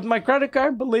restaurant, pay with my credit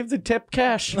card, but leave the tip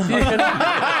cash.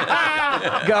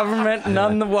 Government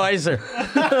none the wiser.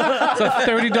 It's a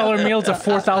 $30 meal. It's a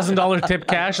 $4,000 tip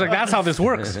cash. Like that's how this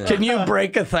works. Can you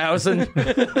break 1,000?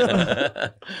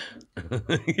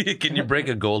 Can you break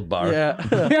a gold bar? Yeah.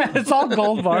 Yeah, it's all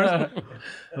gold bars.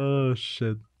 Oh,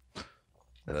 shit.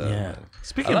 Yeah.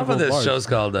 Speaking I love of how this bars, show's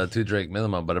called 2-drink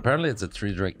minimum, but apparently it's a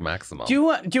 3-drink maximum. Do you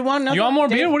want another? You want more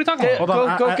beer? Dave, What are you talking about? Hold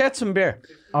on, Go I- get some beer.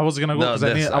 I was gonna go No, because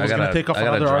this, I was gonna gotta- take off I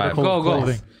gotta another drive. article Go, of go.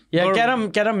 clothing. Yeah, Or- get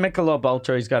him Michelob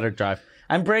Ultra. He's got to drive.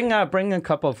 And bring a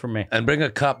couple for me. And bring a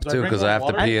cup too, bring because I have to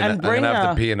water? pee. And I'm bring gonna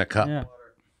have a- to pee in a cup. Yeah.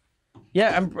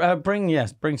 Yeah, and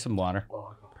bring some water.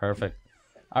 Perfect.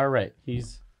 All right,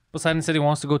 Poseidon said he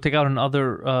wants to go take out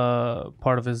another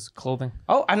part of his clothing.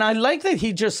 Oh, and I like that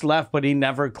he just left, but he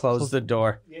never closed the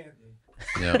door.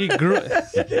 Yeah. He grew.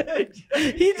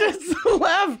 He just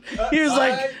left. He was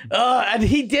like, and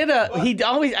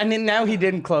and then now he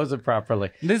didn't close it properly.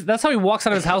 That's how he walks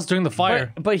out of his house during the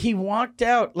fire. But he walked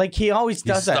out like he always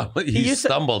does he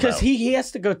stumbled because out. he has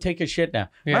to go take a shit now.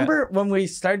 Yeah. Remember when we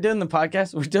started doing the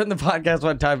podcast? We're doing the podcast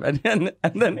one time, and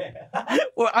then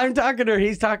well, I'm talking to her,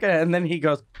 he's talking, and then he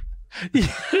goes. He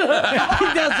does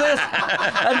this,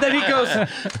 and then he goes,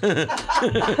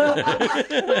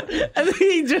 and then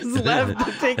he just left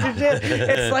to take a shit.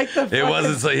 It's like the. It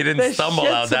wasn't so he didn't stumble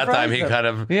out that time. He kind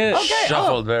of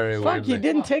shuffled very Fuck, weirdly. you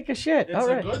didn't take a shit. It's All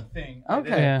a right. good thing. Okay.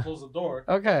 Yeah. Close the door.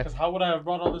 Okay. Because how would I have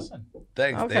brought all this in?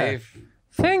 Thanks, Okay. Dave.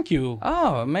 Thank you,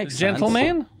 Oh, it makes sense.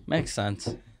 gentleman. Makes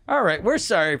sense. All right, we're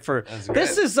sorry for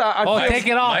this. Is Oh, I feel- take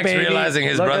it off, Mike's baby. realizing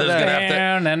his Look at brother's that.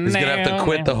 he's gonna have to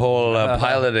quit the whole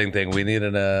piloting thing. We need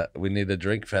a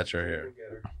drink fetcher here.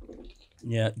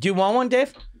 Yeah. Do you want one,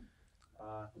 Dave?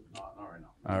 Not right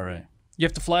now. All right. You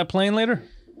have to fly a plane later.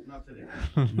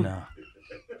 No.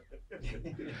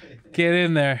 Get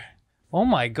in there. Oh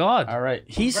my God! All right.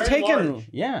 He's Very taking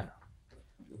large.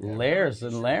 layers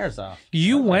and layers off.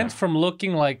 You went from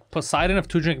looking like Poseidon of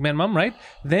 2-drink minimum, right?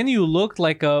 Then you looked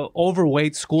like a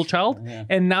overweight school child,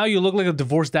 and now you look like a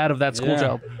divorced dad of that school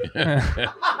Yeah.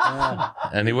 child.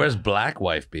 And he wears black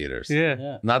wife beaters.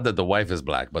 Yeah. Not that the wife is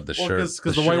black, but the shirt.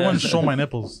 Because the white ones show my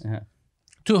nipples.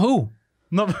 To who?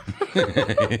 No.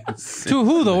 To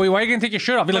who though? Why are you gonna take your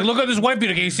shirt off? You're like, look at this white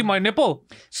beater. Can you see my nipple?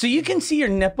 So you can see your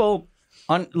nipple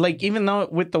on, like, even though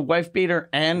with the wife beater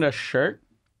and a shirt.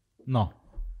 No.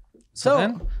 So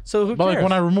then? who But cares? like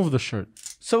when I remove the shirt.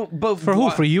 So, but For who?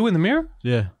 For you in the mirror?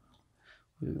 Yeah.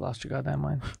 You lost your goddamn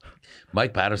mind.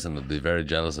 Mike Patterson would be very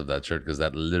jealous of that shirt because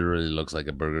that literally looks like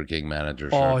a Burger King manager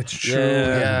shirt. Oh, it's true.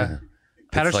 Yeah. Yeah. It's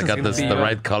Patterson's like got gonna this, be, the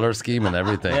right color scheme and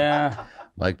everything. Yeah.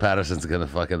 Mike Patterson's gonna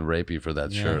fucking rape you for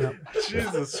that shirt.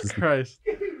 Jesus Christ.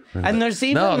 And there's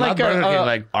even No, like not Burger King,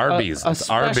 like Arby's. a It's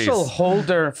Arby's special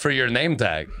holder. for your name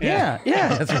tag. Yeah.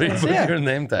 That's where you put Yeah. your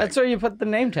name tag. That's where you put the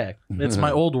name tag. It's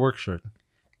my old work shirt.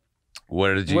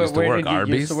 Where did you used to work? did you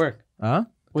Arby's? used to work? Huh?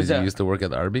 Was Did that? you used to work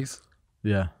at Arby's?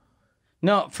 Yeah.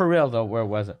 No, for real though. Where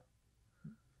was it?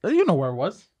 You know where it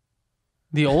was.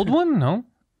 The old one? No.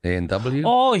 A&W?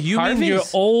 Oh, you mean your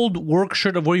Harvey's? old work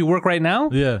shirt of where you work right now?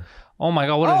 Yeah. Oh my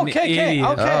God, what Oh, an okay, idiot.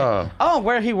 okay. Oh. Oh,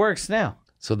 where he works now.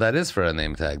 So that is for a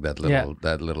name tag, that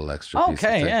little extra piece. of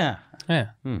Okay, thing. yeah.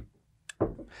 Yeah.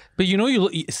 But you know,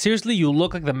 seriously, you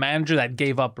look like the manager that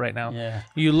gave up right now. Yeah.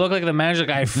 You look like the manager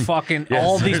guy fucking, Yeah,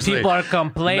 all these seriously. people are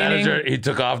complaining. Manager, he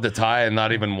took off the tie and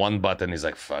not even one button. He's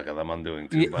like, fuck it, I'm undoing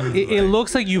two buttons. It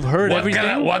looks like you've heard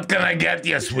everything. What can I get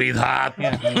you, sweetheart?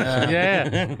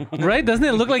 Yeah. Right? Doesn't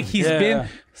it look like he's been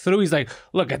through? He's like,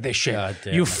 look at this shit.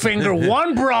 damn. You finger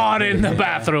one broad in the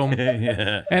bathroom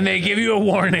and they give you a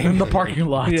warning. In the parking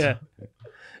lot. Yeah.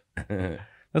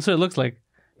 That's what it looks like.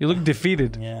 You look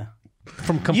defeated Yeah.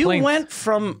 from You complaints. went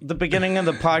from the beginning of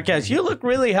the podcast. You look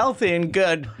really healthy and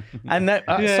good, and that.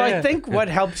 So Yeah. I think what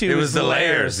helped you It was the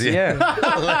layers. Yeah.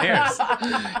 Layers.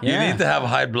 You Yeah. need to have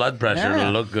high blood pressure Yeah.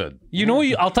 to look good. You know,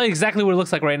 I'll tell you exactly what it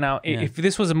looks like right now. If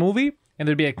this was a movie and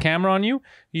there'd be a camera on you,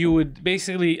 you would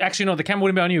basically, actually, no, the camera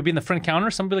wouldn't be on you. It would be in the front counter.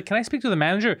 Somebody would be like, can I speak to the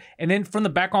manager? And then from the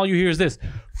back, all you hear is this,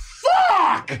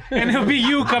 fuck! And it'll be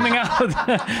you coming out.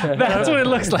 That's what it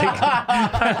looks like.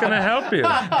 How can I help you?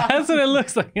 That's what it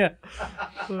looks like. Yeah.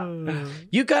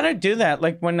 You gotta do that.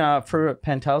 Like when for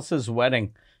Pantelis'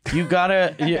 wedding, you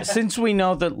gotta. Since we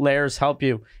know that layers help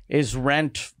you, is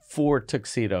rent 4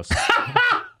 tuxedos.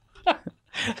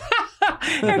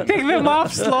 And take them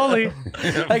off slowly.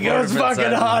 Like it was Varmint fucking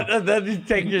satin. hot, and then he's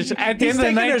taking his At the he's end of the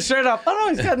taking night- his shirt off. Oh no,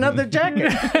 he's got another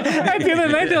jacket. At the end of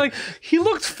the night, they're like, he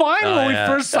looked fine when we yeah.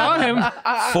 first saw him.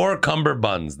 4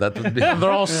 cummerbunds. That would be.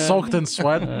 They're all soaked in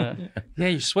sweat. Yeah,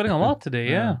 you're sweating a lot today.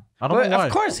 Yeah. I don't But know why.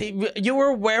 of course, you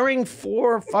were wearing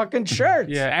 4 fucking shirts.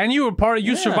 Yeah, and you were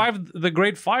you survived the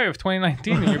Great Fire of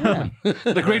 2019 in your building.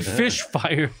 The Great Fish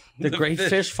Fire. The Great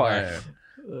Fish Fire.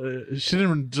 She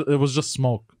didn't. It was just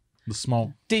smoke. The smoke.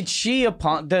 Did she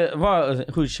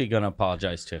who's she gonna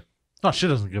apologize to? No, she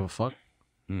doesn't give a fuck.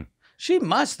 She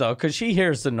must though, because she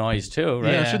hears the noise too,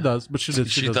 right? Yeah, Yeah. she does. But she did.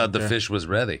 She doesn't thought the care. fish was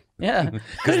ready. Yeah.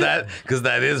 Because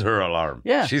that is her alarm.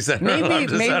 Yeah. She set her alarm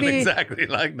to sound exactly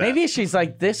like that. Maybe she's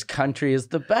like, this country is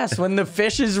the best. When the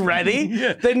fish is ready,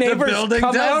 the neighbors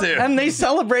come out and they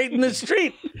celebrate in the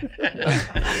street.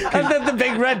 And then the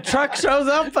big red truck shows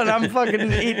up and I'm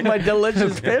fucking eating my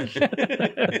delicious fish.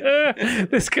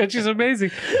 This country's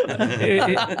amazing.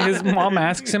 His mom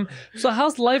asks him, so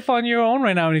how's life on your own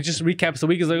right now? And he just recaps the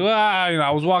week. He's like,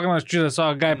 I was walking on the street. I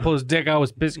saw a guy pull his dick. I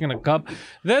was pissing in a cup.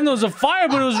 Then there was a fire,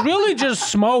 but it was really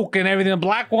just smoke and everything. A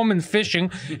black woman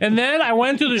fishing. And then I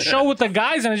went to the show with the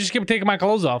guys and I just kept taking my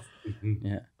clothes off.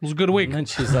 Yeah. It was a good week. And then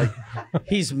she's like,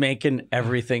 he's making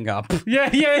everything up.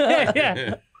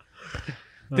 Yeah.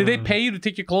 Did they pay you to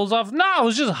take your clothes off? No, it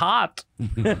was just hot.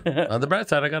 On the bright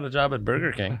side, I got a job at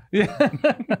Burger King.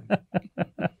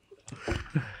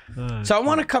 So I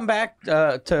want to come back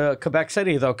to Quebec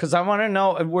City though, because I want to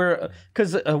know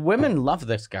because women love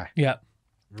this guy. Yeah.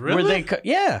 Really?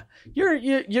 Yeah. You're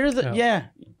the yeah.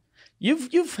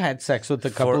 You've had sex with a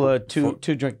couple of two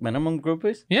drink minimum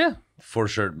groupies. Yeah. 4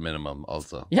 shirt minimum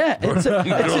also. Yeah, it's a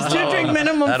 2 drink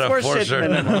minimum, 4 shit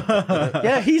minimum.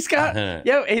 Yeah, he's got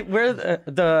we're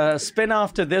the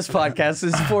spin-off to this podcast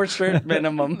is 4 shirt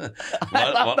minimum.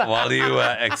 While you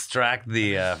extract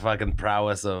the fucking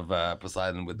prowess of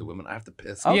Poseidon with the women, I have to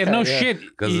piss. Okay, shit.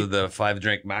 Because of the 5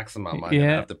 drink maximum, I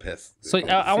have to piss. So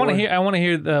I want to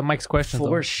hear Mike's question.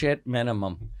 4 shit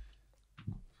minimum.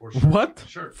 What?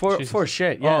 Sure. For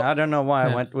shit. Yeah, I don't know why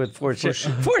I went with 4 shit.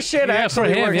 4 shit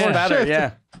actually works better. Shit.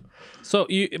 Yeah. So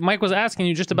Mike was asking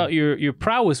you just about your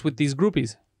prowess with these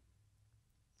groupies.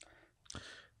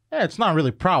 Yeah, it's not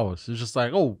really prowess. It's just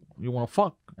like, oh, you want to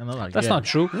fuck? And they're like, that's not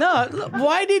true. No,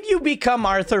 why did you become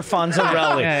Arthur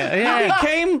Fonzarelli? You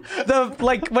became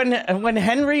when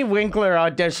Henry Winkler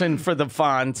auditioned for the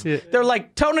Fonz. Yeah. They're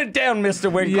like, tone it down,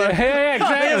 Mr. Winkler. Yeah,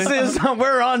 exactly.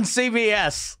 We're on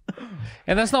CBS.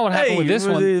 And that's not what happened with this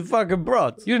one. The fucking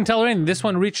broads. You didn't tell her anything. This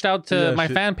one reached out to my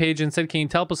fan page and said, can you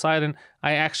tell Poseidon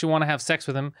I actually want to have sex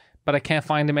with him, but I can't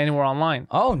find him anywhere online.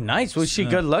 Oh, nice. Was she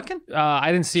good looking?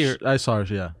 I didn't see her. I saw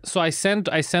her, yeah. So I sent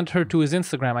her to his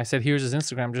Instagram. I said, here's his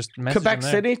Instagram. Just message him Quebec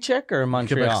there. City chick or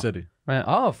Montreal? Quebec City. Yeah.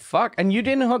 Oh, fuck. And you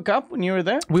didn't hook up when you were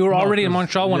there? We were already in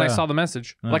Montreal when I saw the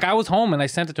message. Yeah. Like I was home and I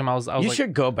sent it to him. I was you like,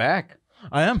 should go back.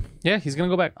 I am. Yeah, he's going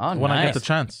to go back. Oh, when I get the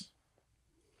chance.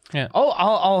 Yeah. Oh,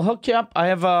 I'll hook you up. I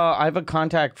have a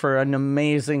contact for an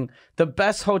amazing, the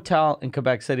best hotel in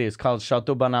Quebec City is called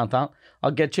Chateau Bonentente.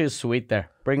 I'll get you a suite there.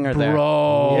 Bring her there.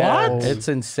 Bro, yeah, what? It's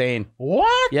insane.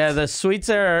 What? Yeah, the suites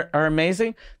are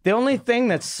amazing. The only thing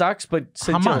that sucks, but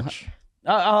how much?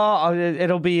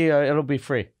 It'll be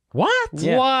free. What?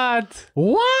 Yeah.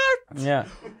 What? Yeah.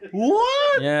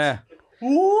 What? Yeah.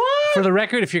 What? For the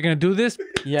record, if you're going to do this,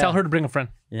 tell her to bring a friend.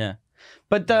 Yeah.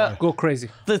 But go crazy.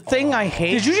 The thing I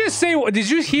hate. Did you just say? Did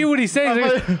you hear what he said?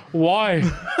 He's like, why?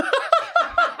 What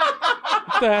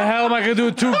the hell am I gonna do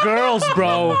with 2 girls,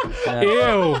 bro?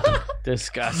 Ew.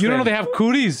 Disgusting. You don't know they have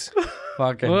cooties.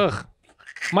 Fucking. Ugh.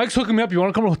 Mike's hooking me up. You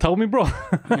want to come to a hotel with me, bro?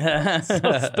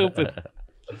 So stupid.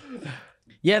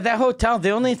 Yeah, that hotel, the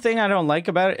only thing I don't like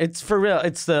about it, it's for real.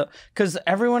 It's because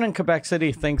everyone in Quebec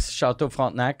City thinks Chateau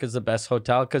Frontenac is the best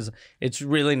hotel because it's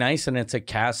really nice and it's a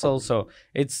castle. So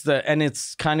it's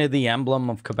kind of the emblem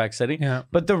of Quebec City. Yeah.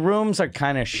 But the rooms are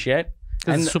kind of shit.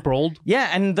 And it's super old.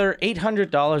 Yeah, and they're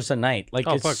 $800 a night. Like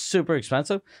it's super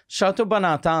expensive. Chateau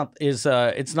Bonentente is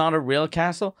it's not a real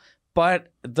castle,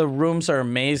 but the rooms are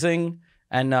amazing.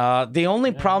 And the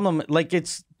only problem, like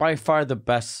it's by far the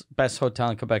best hotel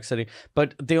in Quebec City,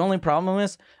 but the only problem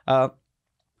is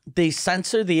they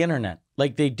censor the internet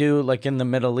like they do like in the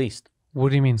Middle East. What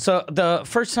do you mean? So the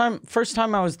first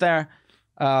time I was there,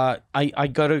 I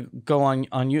go on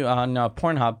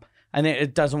Pornhub and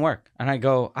it doesn't work. And I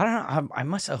go, I don't know, I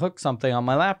must have hooked something on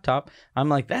my laptop. I'm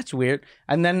like, that's weird.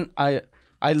 And then I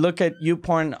look at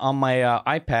YouPorn on my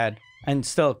iPad and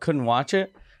still couldn't watch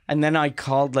it. And then I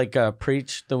called like a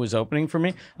preach that was opening for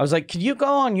me. I was like, "Can you go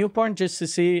on YouPorn just to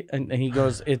see?" And he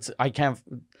goes, I can't.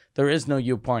 There is no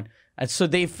YouPorn." And so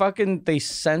they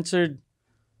censored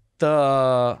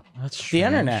the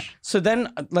internet. So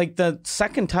then, like the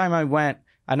second time I went,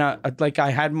 and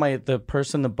I had the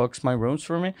person that books my rooms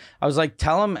for me. I was like,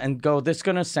 "Tell him and go. This is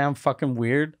gonna sound fucking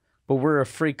weird, but we're a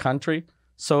free country,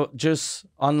 so just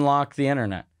unlock the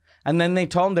internet." And then they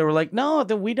told him, they were like, "No,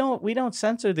 we don't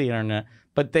censor the internet."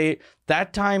 But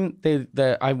that time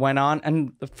I went on,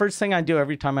 and the first thing I do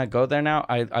every time I go there now,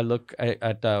 I look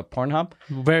at Pornhub.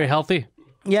 Very healthy.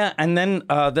 Yeah, and then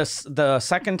the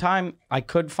second time I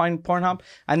could find Pornhub,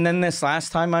 and then this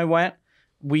last time I went,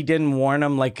 we didn't warn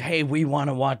them like, "Hey, we want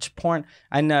to watch porn,"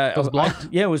 and it was blocked.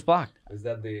 Yeah, it was blocked. Is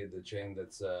that the chain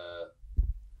that's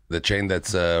The chain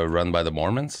that's run by the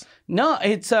Mormons? No,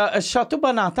 it's a Chateau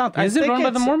Bonentente. Is it run by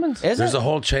the Mormons? Is There's it? a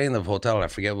whole chain of hotel. I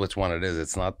forget which one it is.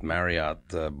 It's not Marriott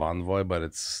Bonvoy, but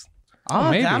it's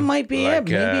Oh, maybe. that might be Like,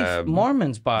 it. Maybe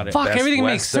Mormons bought it. Fuck, Best everything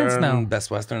makes sense Western, now.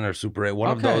 Best Western or Super 8. One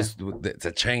of Okay. those. It's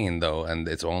a chain though, and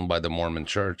it's owned by the Mormon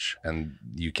Church, and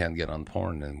you can't get on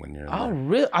porn and when you're Oh, there.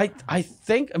 really? I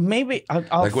think maybe I'll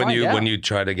Like when find out. you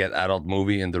try to get adult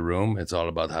movie in the room, it's all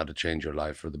about how to change your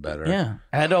life for the better. Yeah,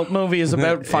 adult movie is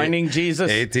about finding Jesus.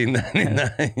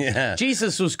 1899. Yeah.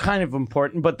 Jesus was kind of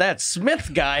important, but that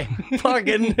Smith guy,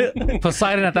 fucking.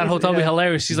 Poseidon at that hotel would be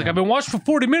hilarious. She's like, I've been watching for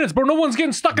 40 minutes, bro. No one's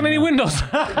getting stuck in any windows.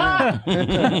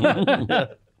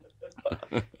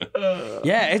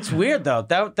 Yeah, it's weird though.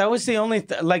 That was the only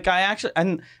like I actually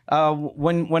and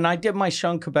when I did my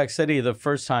show in Quebec City the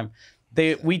first time,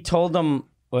 we told them.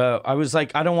 I was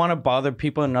like, I don't want to bother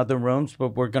people in other rooms,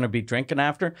 but we're going to be drinking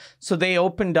after. So they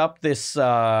opened up this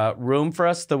room for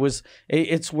us.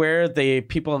 It's where the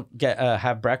people get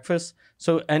have breakfast.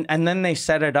 So and then they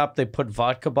set it up. They put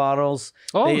vodka bottles.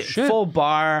 Oh, shit. Full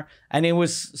bar, and it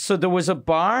was so there was a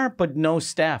bar but no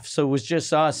staff. So it was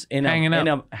just us hanging out.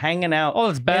 Oh,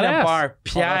 that's in badass. a bar.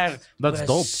 Pierre, that's was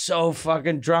dope. So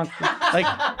fucking drunk, like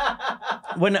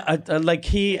when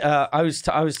I was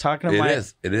talking to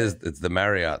It is. It's the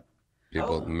Marriott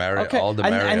people. All the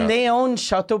and, Marriott. and they own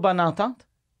Chateau Bonentente.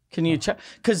 Can you check?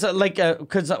 Because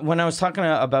when I was talking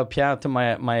about Pierre to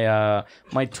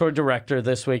my tour director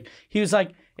this week, he was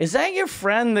like, "Is that your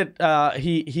friend that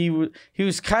he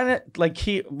was kind of like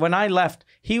when I left,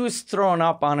 he was throwing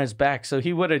up on his back, so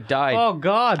he would have died." Oh,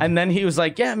 God. And then he was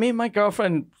like, "Yeah, me and my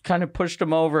girlfriend kind of pushed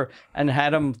him over and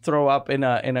had him throw up in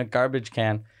a garbage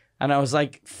can." And I was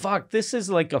like, "Fuck, this is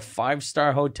like a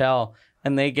 5-star hotel,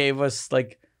 and they gave us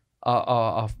like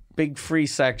a big free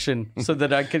section so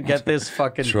that I could get this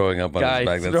fucking throwing up on guy his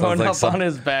back. That throwing sounds like up on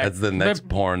his back." That's the next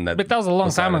porn that. But that was a long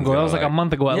time Poseidon's ago. That gonna was like a like.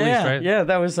 month ago at least, right? Yeah,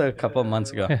 that was a couple of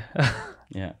months ago.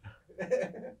 Yeah.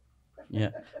 Yeah.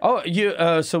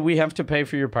 Oh, so we have to pay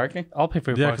for your parking? I'll pay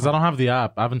for your Yeah, parking. because I don't have the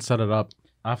app. I haven't set it up.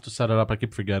 I have to set it up. I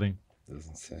keep forgetting.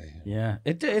 Doesn't say. Yeah.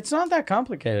 It's not that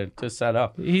complicated to set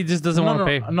up. He just doesn't want to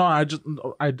pay. No,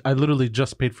 I literally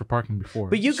just paid for parking before.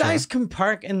 But you guys can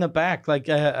park in the back, like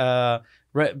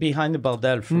right behind the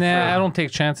Baldel. For free. Nah, I don't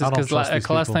take chances I don't because trust these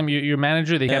last people. time your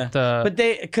manager, they kept But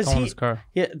because someone's car.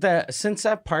 since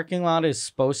that parking lot is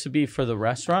supposed to be for the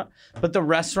restaurant, but the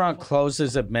restaurant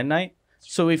closes at midnight.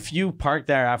 So if you park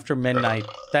there after midnight,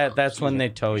 that's when they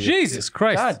tow you. Jesus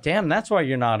Christ. God damn, that's why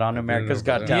you're not on America's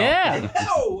Got Talent.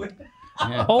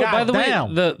 Yeah. Oh, by the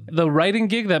damn. way, the writing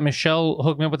gig that Michelle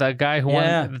hooked me up with, that guy who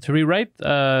wanted to rewrite,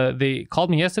 they called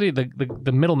me yesterday,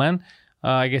 the middleman.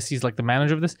 I guess he's like the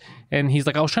manager of this. And he's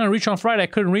like, I was trying to reach you on Friday. I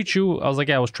couldn't reach you. I was like,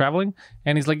 yeah, I was traveling.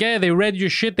 And he's like, yeah, they read your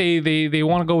shit. They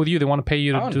want to go with you. They want to pay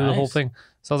you to do the whole nice. thing.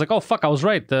 So I was like, oh, fuck, I was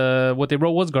right. What they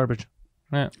wrote was garbage.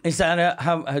 Yeah. Is that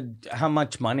how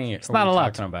much money? It's not a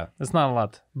lot. Talking about? It's not a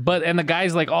lot. But, and the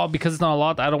guy's like, oh, because it's not a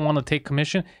lot, I don't want to take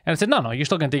commission. And I said, no, you're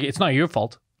still going to take it. It's not your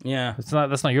fault. Yeah.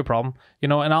 That's not your problem.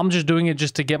 And I'm just doing it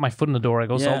just to get my foot in the door. I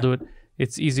go, so Yeah. I'll do it.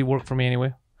 It's easy work for me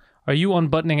anyway. Are you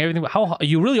unbuttoning everything? How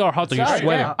you really are hot though. You're Sorry,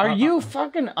 sweating. yeah. Are you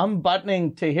fucking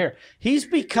unbuttoning to here? He's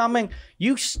becoming.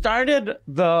 You started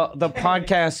the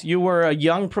podcast. You were a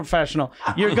young professional.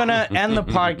 You're gonna end the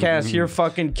podcast. You're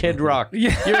fucking Kid Rock.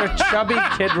 You're a chubby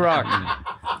Kid Rock.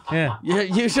 Yeah.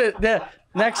 You should.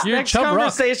 Next Chub Rock.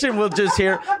 conversation, we'll just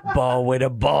hear ball with a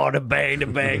ball to bang to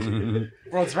bang.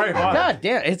 Bro, it's very hot. God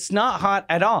damn, it's not hot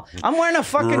at all. I'm wearing a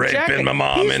fucking jacket. Raping my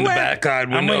mom He's in the wearing- back side I'm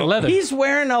wearing window. leather. He's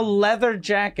wearing a leather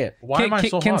jacket. Why am I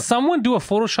so Can hot? someone do a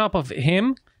Photoshop of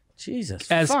him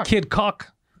Jesus. as fuck. Kid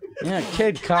Cock? Yeah,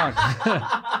 Kid Cock.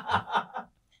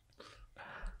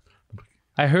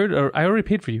 I already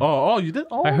paid for you. Oh, you did?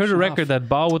 Oh, I heard a shut record up. that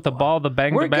ball with the ball, the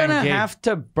bang, We're the bang gonna gig. have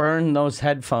to burn those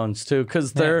headphones too,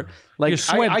 because they're like You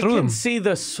sweat I through can them. see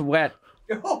the sweat.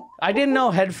 I didn't know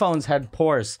headphones had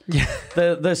pores.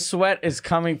 The sweat is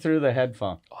coming through the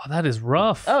headphone. Oh, that is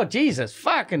rough. Oh Jesus,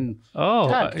 fucking Oh,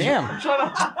 God damn! Shut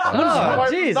up. Oh Wipe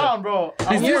it Jesus, down, bro.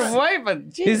 and you're wiping.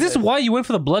 is Jesus. this why you went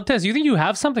for the blood test? You think you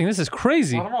have something? This is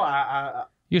crazy. I don't know.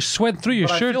 You're sweating through your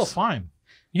But I shirts. feel fine.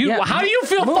 Yeah, How do you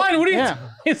feel move. fine? What do you? Yeah.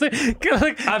 He's like,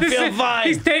 I feel fine.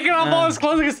 He's taking off all his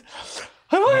clothes. He goes,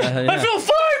 I feel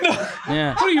fine.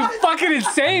 Yeah. What are you fucking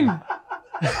insane?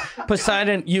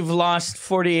 Poseidon, you've lost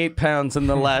 48 pounds in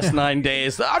the last 9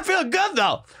 days. I feel good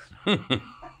though.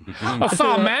 I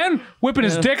saw a man whipping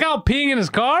his dick out, peeing in his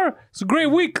car. It's a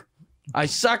great week. I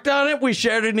sucked on it. We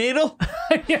shared a needle.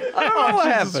 I don't know what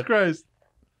Jesus happened. Christ.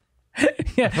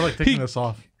 Yeah. I feel like taking this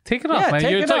off. Take it off, Yeah, man.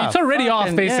 take it off. It's already off,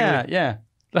 Fucking- basically. Yeah.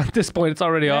 At this point, it's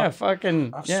already Yeah, off.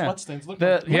 fucking Sweat stains. Look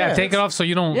The- at Yeah, take it off so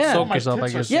you don't Yeah. soak My yourself. I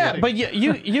tits are guess. Yeah, sweating.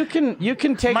 but you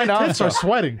can take my it off. tits are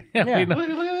sweating. Yeah, Yeah. we know. Look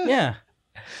at this. Yeah.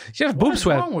 You have boob What's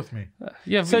sweat. wrong with me?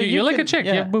 Yeah, So you're like a can- chick.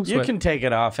 yeah, You have boob you sweat. can take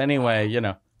it off anyway,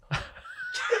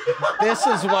 This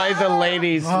is why the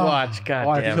ladies watch. God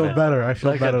I damn feel it. better. I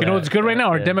feel better. You know what's good right now?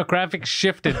 Our Yeah. demographic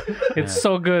shifted. It's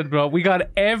so good, bro. We got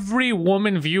every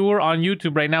woman viewer on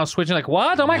YouTube right now switching like,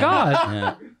 what? Oh my God.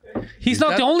 Yeah. He's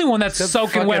not the only one that's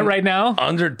soaking wet fucking right now.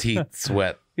 Under teeth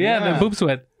sweat. Yeah, the boob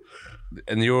sweat.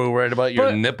 And you were worried about your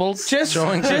But nipples Just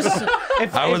showing through?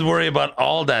 if, I was worried about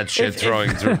all that shit throwing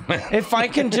through. if I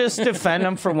can just defend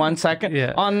him for 1 second.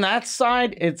 Yeah. On that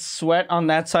side, it's sweat. On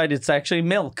that side, it's actually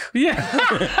milk. Yeah.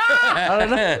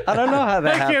 I don't know how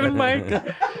that Get him, happened.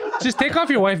 Mike. Just take off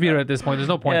your wife beater at this point. There's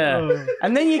no point. Yeah.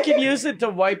 And then you can use it to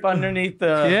wipe underneath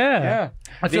the. Yeah.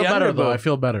 I feel The better though. underboob. I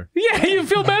feel better. Yeah, you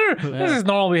feel better. This is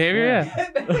normal behavior.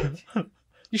 Yeah.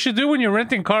 You should do when you're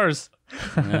renting cars.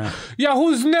 Yeah,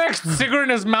 who's next? Cigarette in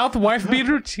his mouth, wife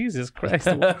beater? Jesus Christ.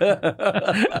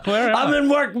 Where am I'm in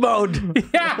work mode.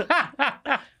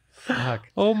 I?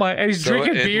 Oh my. And he's So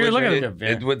drinking it beer. would- Look at it, it.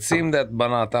 it would seem that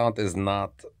Bon Entente is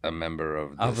not a member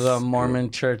of this Of the group.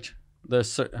 Mormon church.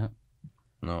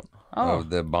 No. Oh. Of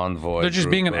the Bonvoy They're just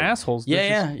group being an of- assholes. They're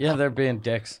just- Yeah, they're being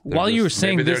dicks. they're While you were just-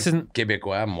 saying maybe this they're isn't-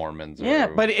 Quebecois Mormons. Yeah,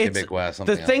 or but it's Quebecois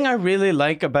something the thing I really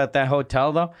like about that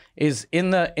hotel though is in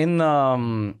the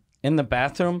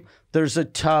bathroom there's a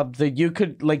tub that you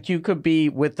could be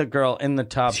with the girl in the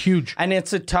tub. It's huge. And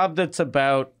it's a tub that's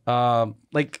about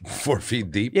like else. 4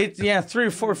 feet deep. it's 3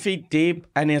 or 4 feet deep,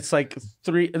 and it's like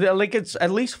it's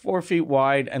at least 4 feet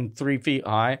wide and 3 feet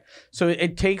high. So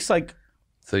it takes like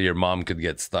So your mom could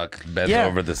get stuck bent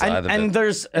over the side of and it.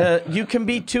 there's you can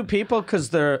be two people because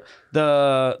the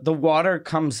water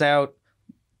comes out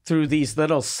through these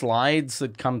little slides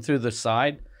that come through the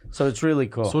side. So it's really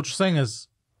cool. So what you're saying is,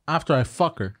 after I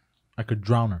fuck her, I could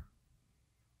drown her.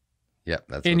 Yeah,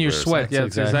 that's In what your we were sweat. saying. Yeah,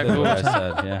 that's exactly what I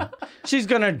said. said. Yeah, she's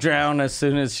gonna drown as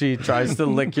soon as she tries to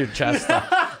lick your chest up.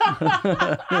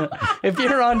 If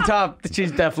you're on top,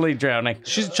 she's definitely drowning.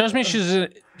 Trust me, she's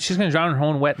gonna drown in her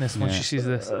own wetness when she sees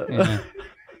this.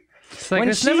 It's like When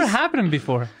it's never she's- happened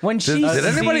before. When she Did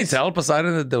anybody sees- tell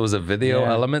Poseidon that there was a video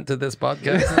Yeah. element to this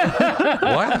podcast?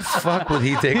 Why the fuck would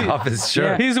he take off his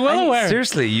shirt? He's well aware.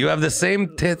 Seriously, you have the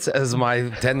same tits as my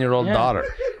 10-year-old daughter.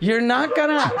 You're not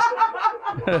gonna.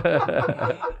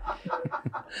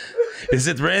 Is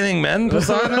it raining men,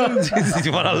 Poseidon? Do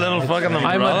you want a little fucking umbrella?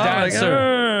 I'm a Like, dancer.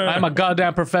 "Arr." I'm a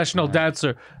goddamn professional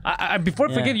dancer. Before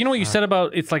I forget, you know what you said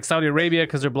about it's like Saudi Arabia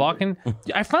because they're blocking?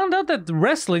 I found out that the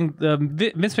wrestling,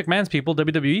 Vince McMahon's people,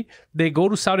 WWE, they go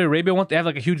to Saudi Arabia once. They have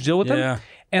like a huge deal with Yeah. them.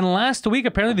 And last week,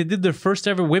 apparently, they did their first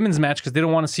ever women's match because they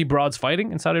don't want to see broads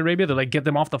fighting in Saudi Arabia. They're like, get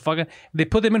them off the fucking. They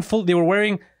put them in full. They were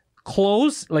wearing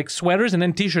clothes like sweaters and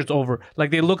then t-shirts over, like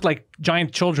they looked like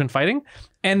giant children fighting,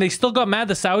 and they still got mad,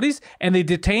 the Saudis, and they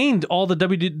detained all the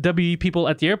WWE people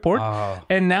at the airport.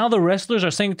 And now the wrestlers are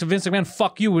saying to Vince McMahon,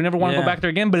 fuck you, we never want to Yeah. go back there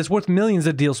again, but it's worth millions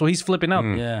a deal, so he's flipping out.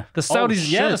 Yeah. The Saudis,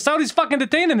 shit. the Saudis fucking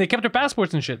detained them. They kept their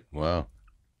passports and shit. Wow.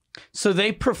 So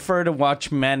they prefer to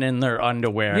watch men in their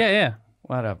underwear. Yeah.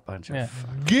 What a bunch of. Yeah.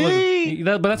 Gay.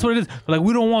 But that's what it is. Like,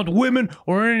 we don't want women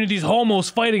or any of these homos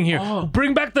fighting here.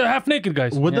 Bring back the half naked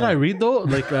guys. What did I read though?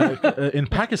 Like in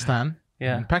Pakistan.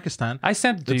 Yeah. In Pakistan. I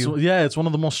sent it to you. Yeah, it's one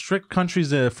of the most strict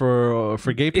countries for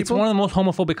gay people. It's one of the most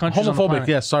homophobic countries on the homophobic. planet.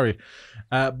 Yeah, sorry,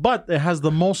 but it has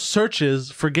the most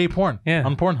searches for gay porn. Yeah.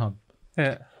 On Pornhub.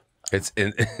 Yeah.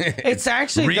 It's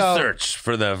actually research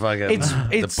for the fucking.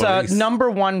 It's the police.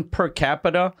 number one per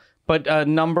capita, but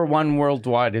number one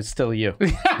worldwide is still you.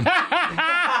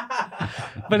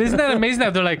 But isn't that amazing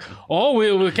that they're like, oh,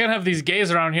 we can't have these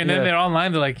gays around here, and then Yeah. they're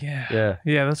online. They're like, yeah,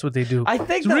 that's what they do. I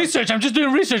think It's that- research. I'm just doing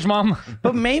resersich, mom.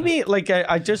 But maybe like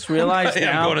I just realized Yeah,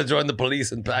 I'm now, going to join the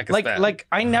police in Pakistan. like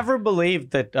I never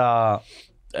believed that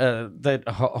that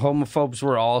homophobes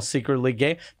were all secretly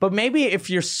gay. But maybe if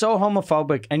you're so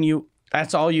homophobic and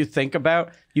that's all you think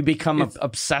about, you become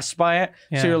obsessed by it.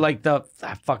 Yeah. So you're like that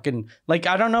fucking, like,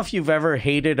 I don't know if you've ever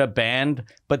hated a band,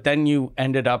 but then you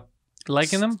ended up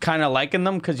Liking them? kind of liking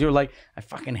them because you're like, I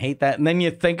fucking hate that. And then you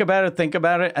think about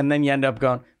it, and then you end up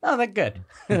going, oh, they're good.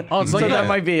 Oh, it's So like that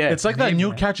might be it. It's like that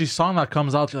new catchy song that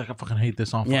comes out. You're like, I fucking hate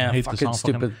this song. Yeah, hate fucking this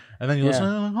song. stupid. And then you listen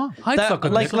and you're like, oh. I'd fuck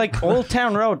with this. like Old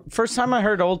Town Road. First time I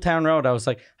heard Old Town Road, I was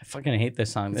like, I fucking hate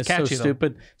this song. It's so catchy, though.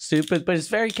 stupid, but it's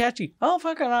very catchy. Oh,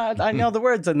 fucking, I know the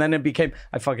words. And then it became,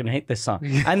 I fucking hate this song.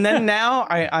 And then now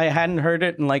I hadn't heard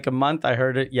it in like a month. I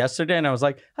heard it yesterday and I was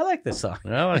like, I like this song.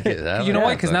 I like it. I You know like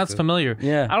why? it. Because now it's familiar.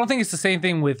 Yeah. I don't think it's the same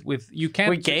thing with you can't.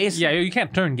 With gays? Yeah, you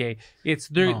can't turn gay. It's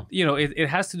there. No. You know, it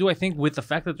has to do, I think, with the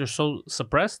fact that they're so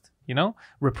suppressed,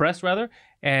 repressed rather,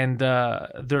 and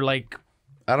they're like.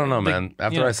 I don't know, man.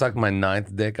 After yeah. I sucked my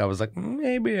 9th dick, I was like,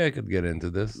 maybe I could get into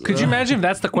this. Could you imagine if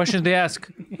that's the question they ask?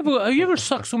 Have you ever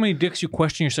sucked so many dicks you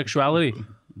question your sexuality?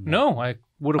 No, I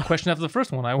would have questioned after the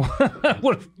first one. I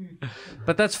would have.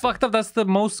 But that's fucked up. That's the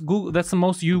most Google. That's the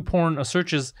most porn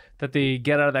searches that they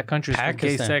get out of that country. Is for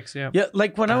gay sex. Yeah. Yeah.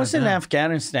 Like when I was in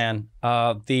Afghanistan,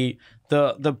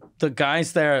 the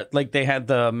guys there, like they had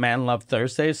the Man Love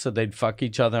Thursdays, so they'd fuck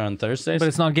each other on Thursdays. But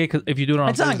it's not gay if you do it on.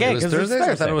 It's not gay because it's Thursdays. I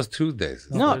Thursday. thought it was Tuesdays.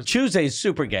 No, Tuesday's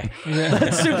super gay.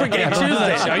 That's super gay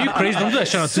Tuesday. Are you crazy? Don't do that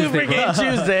shit on Super Tuesday. gay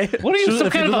Tuesday. What are you, some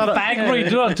kind of a fag bro? You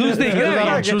do it on Tuesday? If you do that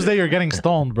on Tuesday, you're getting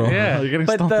stoned, bro. Yeah. You're getting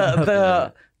But stoned.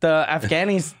 the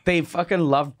Afghanis, they fucking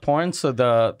loved porn, so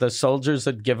the soldiers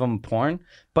would give them porn.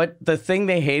 But the thing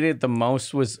they hated the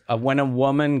most was when a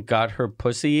woman got her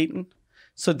pussy eaten.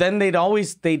 So then they'd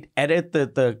edit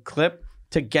the clip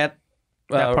to get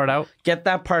That part out. Get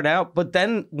that part out. But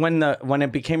then when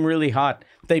it became really hot,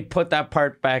 they put that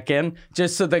part back in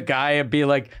just so the guy would be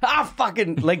like,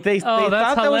 fucking, like they thought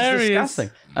that was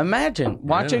disgusting. Imagine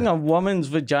watching a woman's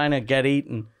vagina get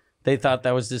eaten. They thought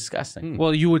that was disgusting.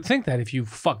 Well, you would think that if you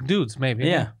fuck dudes, maybe.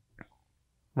 Yeah.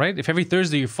 Right? If every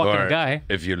Thursday you fucking Or a guy.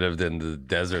 if you lived in the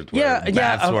desert where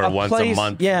baths were once place, a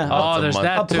month. Yeah. once a there's month.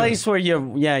 that. A place where you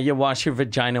wash your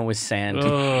vagina with sand.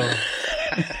 Ugh.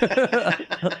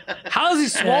 How is he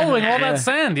swallowing all that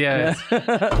sand? Yeah.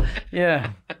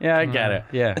 Yeah, I get it.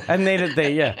 Yeah, and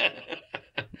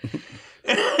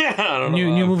New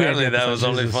movie. Apparently idea. that was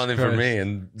only Jesus funny for Christ. me.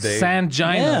 And they,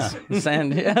 Sandginas.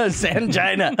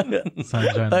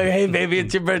 Sandgina. Like, hey, baby,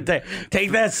 it's your birthday.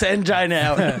 Take that Sandgina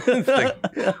out.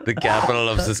 the capital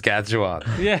of Saskatchewan.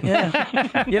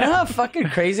 Yeah. You know how fucking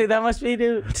crazy that must be,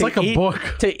 dude? It's like a book.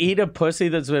 To eat a pussy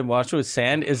that's been washed with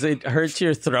sand is it hurts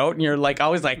your throat and you're like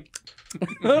always like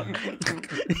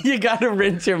you gotta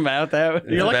rinse your mouth out.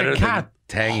 You're like better a cat.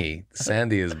 than tangy.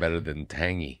 Sandy is better than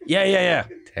tangy. Yeah.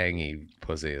 Tangy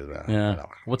pussy is better. Yeah.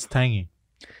 What's tangy?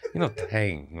 You know,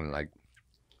 tang, like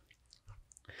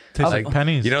Tastes like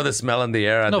pennies. you know the smell in the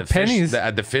air at No, the pennies. fish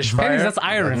at the fish fire. Pennies, that's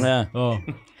iron. Yeah. Oh.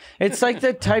 It's like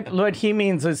the type. What he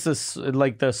means is this,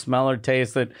 like the smell or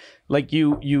taste that, like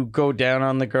you go down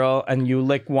on the girl and you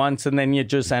lick once and then you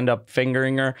just end up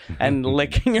fingering her and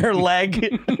licking her leg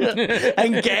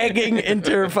and gagging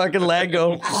into her fucking leg.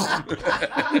 Go.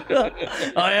 Oh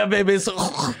yeah, baby. It's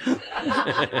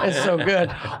so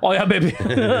good. Oh yeah, baby.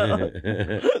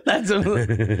 That's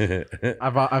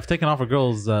I've taken off a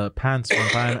girl's pants one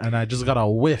time and I just got a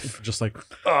whiff, just like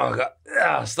Oh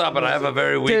God! Stop it! I have a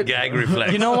very weak Dude, gag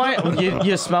reflex. You know why?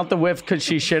 You smelt the whiff because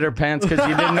she shit her pants because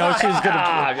you didn't know she was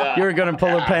gonna. You were gonna pull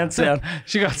her pants down.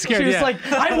 She got scared. She was like,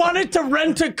 I wanted to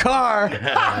rent a car.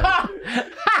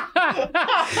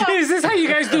 Is this how you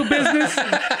guys do business?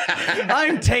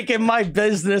 I'm taking my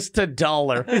business to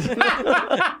dollar.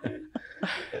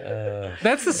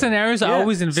 That's the scenarios I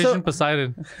always envision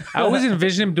Poseidon. I always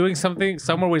envision him doing something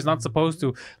somewhere where he's not supposed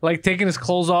to, like taking his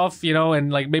clothes off,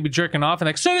 and like maybe jerking off, and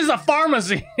like, so this is a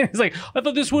pharmacy. He's like, I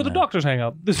thought this is where the doctors hang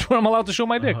out. This is where I'm allowed to show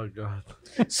my dick. oh god.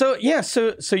 So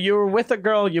you were with a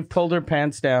girl, you pulled her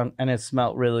pants down, and it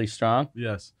smelled really strong.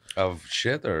 Yes. Of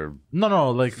shit or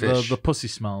No, like Fish. the pussy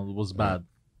smell was bad.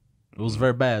 It was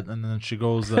very bad. And then she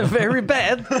goes, Very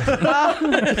bad. You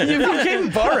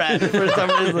became Borat for some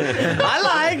reason. I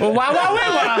like.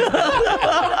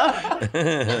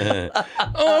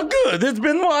 oh, good. It's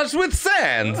been washed with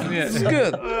sand. It's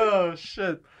good. oh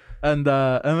shit. And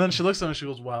then she looks at me and she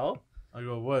goes, well. I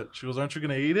go, what? She goes, aren't you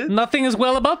gonna eat it? Nothing is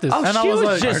well about this. Oh, And I she was was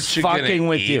like, just "Aren't you gonna fucking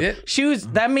with eat you." it? She was.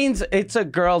 That means it's a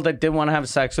girl that didn't want to have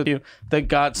sex with you that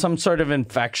got some sort of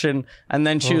infection, and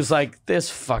then she was like, "This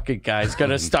fucking guy's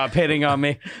gonna stop hitting on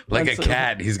me." Like a That's-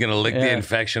 cat. He's going to lick the Yeah.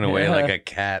 infection away Yeah. like a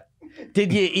cat.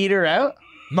 Did you eat her out?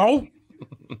 No.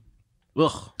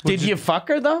 Ugh. Did you fuck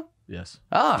her though? Yes.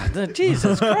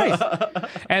 Jesus Christ!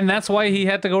 And that's why he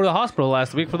had to go to the hospital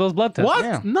last week for those blood tests. What?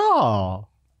 Yeah. No.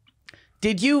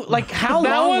 Did you how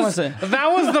long was it? That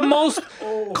was the most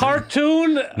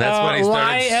cartoon That's when he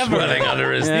lie started ever. sweating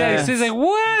under his Yeah, he's like,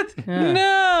 what?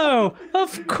 No,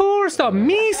 of course not.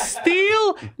 Me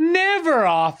steal? Never,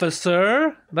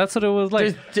 officer. That's what it was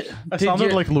like. I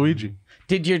sounded like Luigi.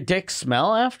 Did your dick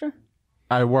smell after?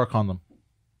 I work on them.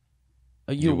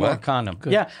 You what? work on them.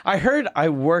 Yeah, I heard I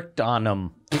worked on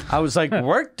them. I was like,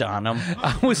 worked on them?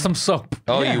 With some soap.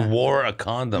 Oh, you wore a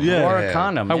condom. Yeah. Wore a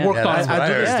condom. I yeah. worked Yeah, on that's it. what I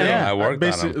do heard this too. thing. I worked on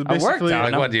Basically, him. worked on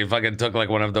Like him. what? You fucking took like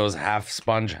one of those half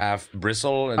sponge, half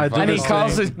bristle, I do And he this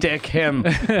calls thing. his dick him.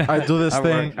 I do this I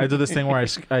thing. work. I do this thing where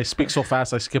I speak so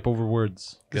fast I skip over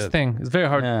words. This thing. It's very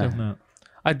hard Yeah. to do. No.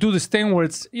 I do this thing where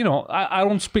it's, I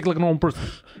don't speak like a normal person.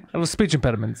 I have a speech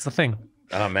impediment. It's a thing.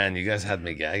 Oh man, you guys had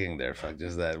me gagging there. Fuck,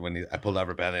 just that when I pulled out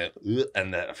her pant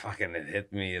and that fucking it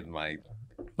hit me in my.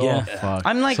 Yeah, fuck.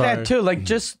 I'm like Sorry. that too. Like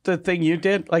just the thing you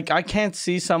did. Like I can't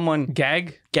see someone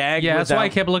Gag? gag. Yeah, that's why I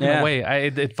without- kept looking Yeah. away.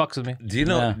 It fucks with me. Do you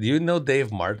know? Yeah. Do you know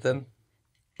Dave Martin?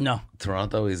 No.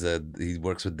 Toronto. He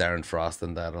works with Darren Frost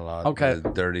and that a lot. Okay.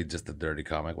 Just a dirty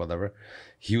comic, whatever.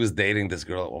 He was dating this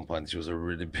girl at one point. She was a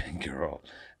really big girl.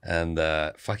 And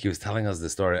he was telling us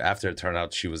this story after it turned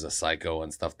out she was a psycho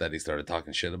and stuff that he started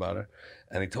talking shit about her.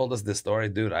 And he told us this story,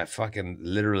 dude. I fucking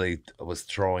literally was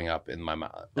throwing up in my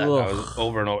mouth. I was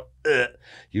over and over,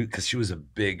 because she was a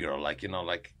big girl, like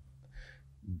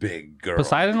big girl,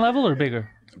 Poseidon level or bigger?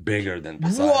 bigger than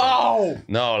Poseidon. Whoa.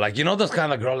 No, those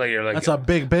kind of girl that you're like. That's a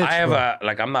big bitch. I have bro.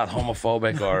 I'm not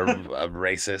homophobic or a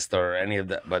racist or any of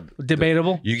that, but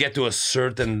Debatable. you get to a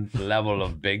certain level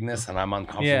of bigness and I'm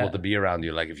uncomfortable Yeah. to be around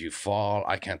you. Like if you fall,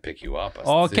 I can't pick you up.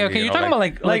 Oh, okay. You're talking about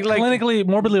like clinically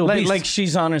morbidly obese. Like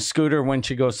she's on a scooter when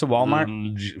she goes to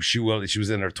Walmart. she was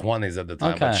in her 20s at the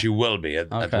time, but Okay. she will be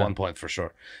at Okay. one point for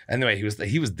sure. Anyway,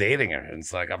 he was dating her and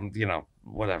it's like, I'm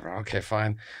whatever, okay,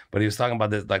 fine. But he was talking about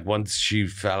this, like once she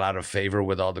fell out of favor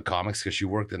with all the comics because she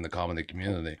worked in the comedy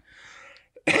community.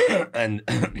 And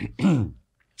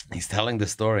he's telling the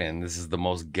story, and this is the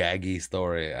most gaggy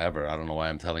story ever. I don't know why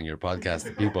I'm telling your podcast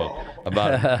to people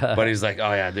about it. But he's like,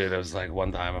 oh yeah, dude, it was like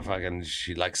one time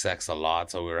she liked sex a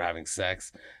lot, so we were having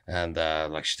sex, and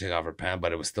like she took off her pants,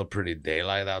 but it was still pretty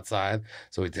daylight outside.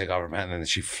 So we take off her pants, and then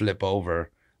she flip over.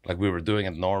 Like we were doing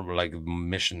it normal, like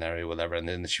missionary, whatever, and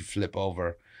then she flip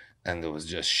over, and there was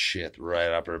just shit right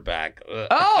up her back. Oh,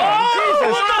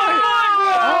 Jesus!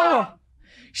 Oh,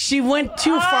 she went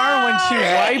too far when she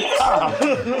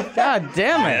wiped. God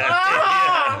damn it!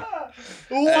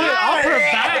 off her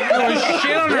back. There was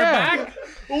shit on her back.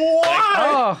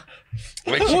 Oh,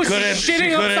 Like Was she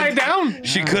shitting upside down?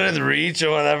 She couldn't reach or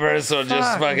whatever, so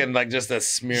just fucking like just a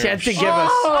smear. she had of to shit. give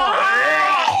us.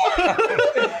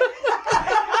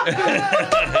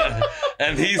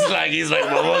 And he's like,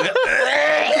 well,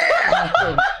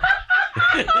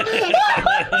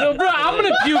 No, bro, I'm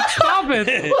gonna puke. Stop it.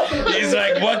 he's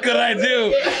like, what could I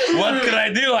do? What could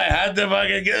I do? I had to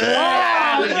fucking get.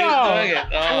 Keep doing it.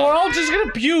 Oh. We're all just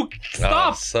gonna puke. Oh,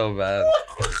 Stop. so bad.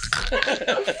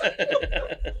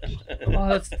 Oh,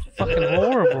 that's fucking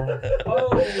horrible.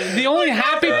 The only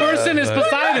happy person is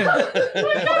Poseidon.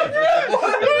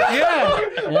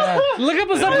 Yeah. Look at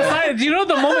Poseidon. Do you know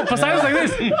the moment Poseidon's like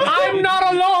this? I'm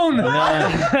not alone.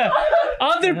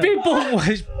 Other people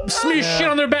smear shit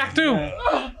on their back too.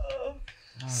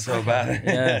 So bad.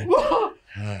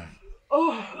 Yeah.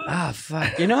 Ah,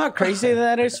 fuck. You know how crazy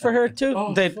that is for her,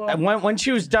 too? That when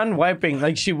she was done wiping,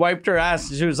 like, she wiped her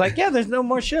ass, she was like, yeah, there's no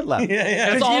more shit left.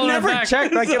 Yeah. It's all You on her never back.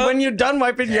 check, like, when you're done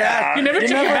wiping your ass, You never check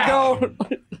your back. go.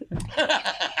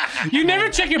 You never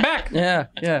check your back. Yeah.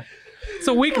 It's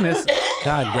a weakness.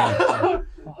 God damn.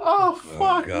 Oh,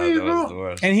 God, that was the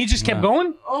worst. And he just kept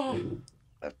going.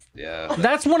 Yeah.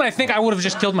 That's when I think I would have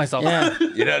just killed myself. Yeah.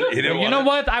 He didn't You know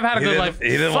what? I've had a good life. He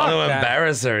didn't want to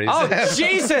embarrass her. He Oh, said-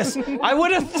 Jesus. I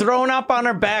would have thrown up on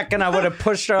her back and I would have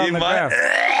pushed her on He the might.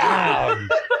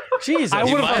 ground. Jesus. I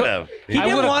He would've- might have. He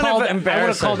didn't want to I would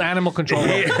embarrass have called her. animal control.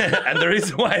 And the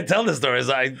reason why I tell this story is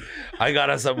I got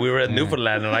us up. We were in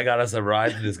Newfoundland and I got us a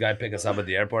ride. This guy picked us up at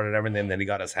the airport and everything. And then he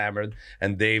got us hammered.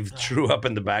 And Dave threw up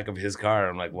in the back of his car.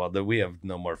 I'm like, well, we have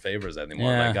no more favors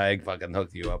anymore. Yeah. Like I fucking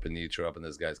hooked you up and you threw up in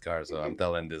this guy's car. So I'm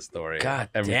telling this story God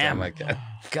every damn. time I can.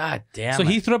 God damn. So it.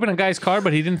 he threw up in a guy's car,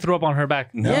 but he didn't throw up on her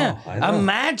back. No, Yeah. I know.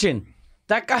 Imagine.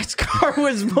 That guy's car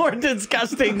was more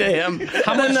disgusting to him.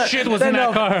 How much shit was in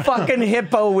that car? Fucking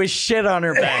hippo with shit on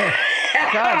her back.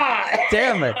 God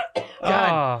damn it.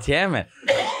 God damn it.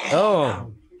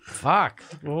 Oh, fuck.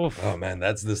 Oof. Oh man,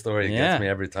 that's the story. It Yeah. gets me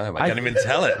every time. I can't even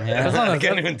tell it. I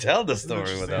can't even tell the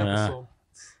story without. Yeah.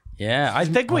 Yeah, I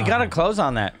think we gotta close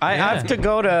on that. I have to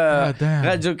go to damn.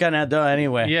 Radio Canada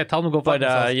anyway. Yeah, tell him to go fuck But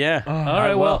themselves. yeah. All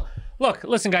right, well, look,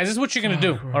 listen, guys, this is what you're going to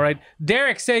do, all right?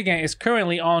 Derek Seguin is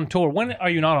currently on tour. When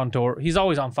are you not on tour? He's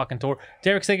always on fucking tour.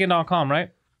 DerekSeguin.com, right?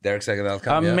 Derek Seguin, I'll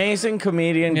come. Amazing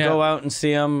comedian. Yeah. Go out and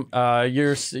see him.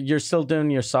 You're still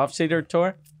doing your soft seater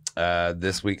tour?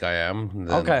 This week I am.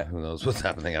 Then Okay. Who knows what's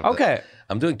happening after Okay. that.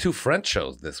 I'm doing 2 French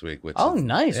shows this week. Which Oh, is-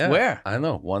 nice. yeah, Where? I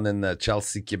know. One in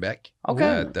Chelsea, Quebec.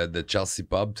 Okay. The Chelsea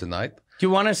pub tonight. Do you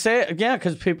want to say it? Yeah,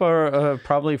 because people are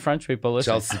probably French people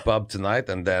listening. Chelsea pub tonight,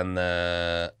 and then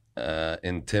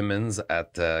in Timmins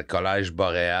at Collège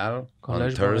Boréal on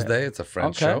Collège Thursday. It's a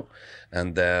French Okay. show,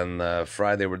 and then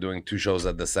Friday we're doing 2 shows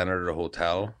at the Senator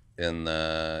Hotel in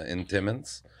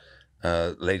Timmins,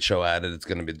 Late Show added it's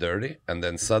going to be dirty. And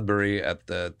then Sudbury at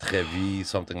the Trévis,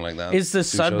 something like that. Is the 2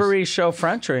 Sudbury shows. show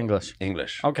French or English?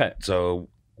 English. Okay. So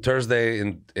Thursday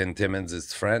in Timmins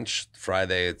it's French.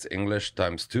 Friday it's English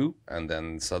 ×2. And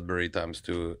then Sudbury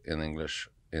 ×2 in English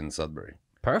in Sudbury.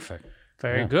 Perfect.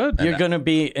 Very good. You're going to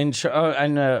be in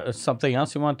and something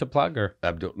else you want to plug or?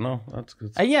 Abdul, no, that's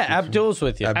good. Yeah, Abdul's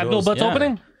with you. Abdul Butts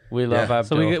opening? We love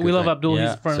Abdul. So we love Abdul. Yeah.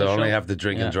 He's a friend So of the only show. have to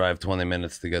drink and drive 20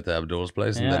 minutes to get to Abdul's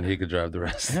place, and then he could drive the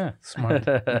rest. Yeah. Smart.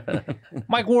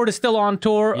 Mike Ward is still on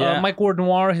tour. Yeah. Mike Ward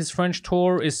Noir, his French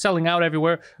tour, is selling out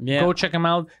everywhere. Yeah. Go check him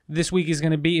out. This week he's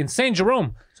going to be in Saint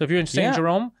Jerome. So if you're in Saint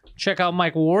Jerome, check out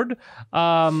Mike Ward.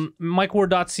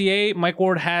 MikeWard.ca. Mike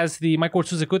Ward has the Mike Ward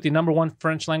Suzekut, the #1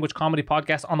 French language comedy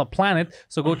podcast on the planet.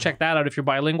 So go check that out if you're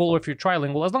bilingual or if you're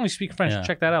trilingual. As long as you speak French,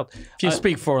 check that out. If you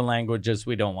speak 4 languages,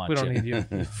 we don't want We you. don't need you.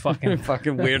 You fucking.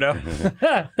 Fucking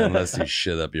weirdo. Unless you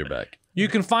shit up your back. You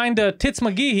can find Tits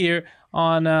McGee here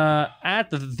on at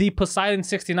the Poseidon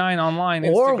 69 online.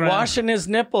 Or Instagram. washing his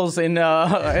nipples in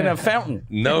a fountain.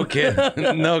 No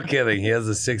kidding. No kidding. He has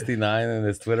a 69 in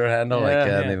his Twitter handle. I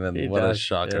can't he even. What a does.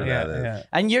 shocker Yeah, that is. yeah.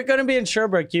 And you're going to be in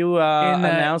Sherbrooke. You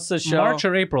announced the show. March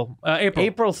or April? April.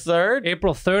 April 3rd.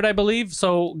 April 3rd, I believe.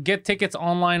 So get tickets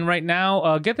online right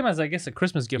now. Get them as, I guess, a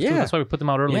Christmas gift, too. Yeah. That's why we put them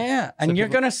out early. Yeah, and you're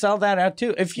going to sell that out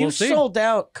too. If you We'll see. sold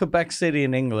out Quebec City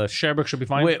in English, Sherbrooke should be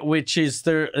fine. which is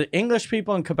there, English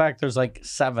people in Quebec, there's like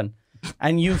 7.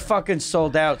 And you fucking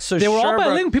sold out. So They were all Sherbrooke,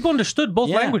 bilingual. People understood both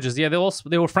Yeah. languages. Yeah, they were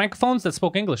francophones that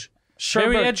spoke English.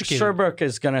 Very educated. Sherbrooke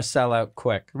is going to sell out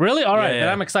quick. Really? All right. Yeah, Then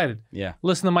yeah. I'm excited. Yeah.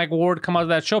 Listen to Mike Ward. Come out to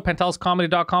that show.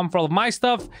 PantelisComedy.com for all of my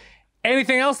stuff.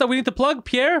 Anything else that we need to plug?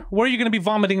 Pierre, where are you going to be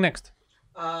vomiting next?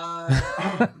 He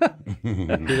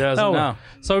doesn't know.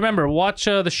 So remember, watch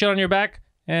the shit on your back.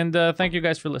 And thank you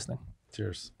guys for listening.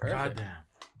 Cheers. God damn.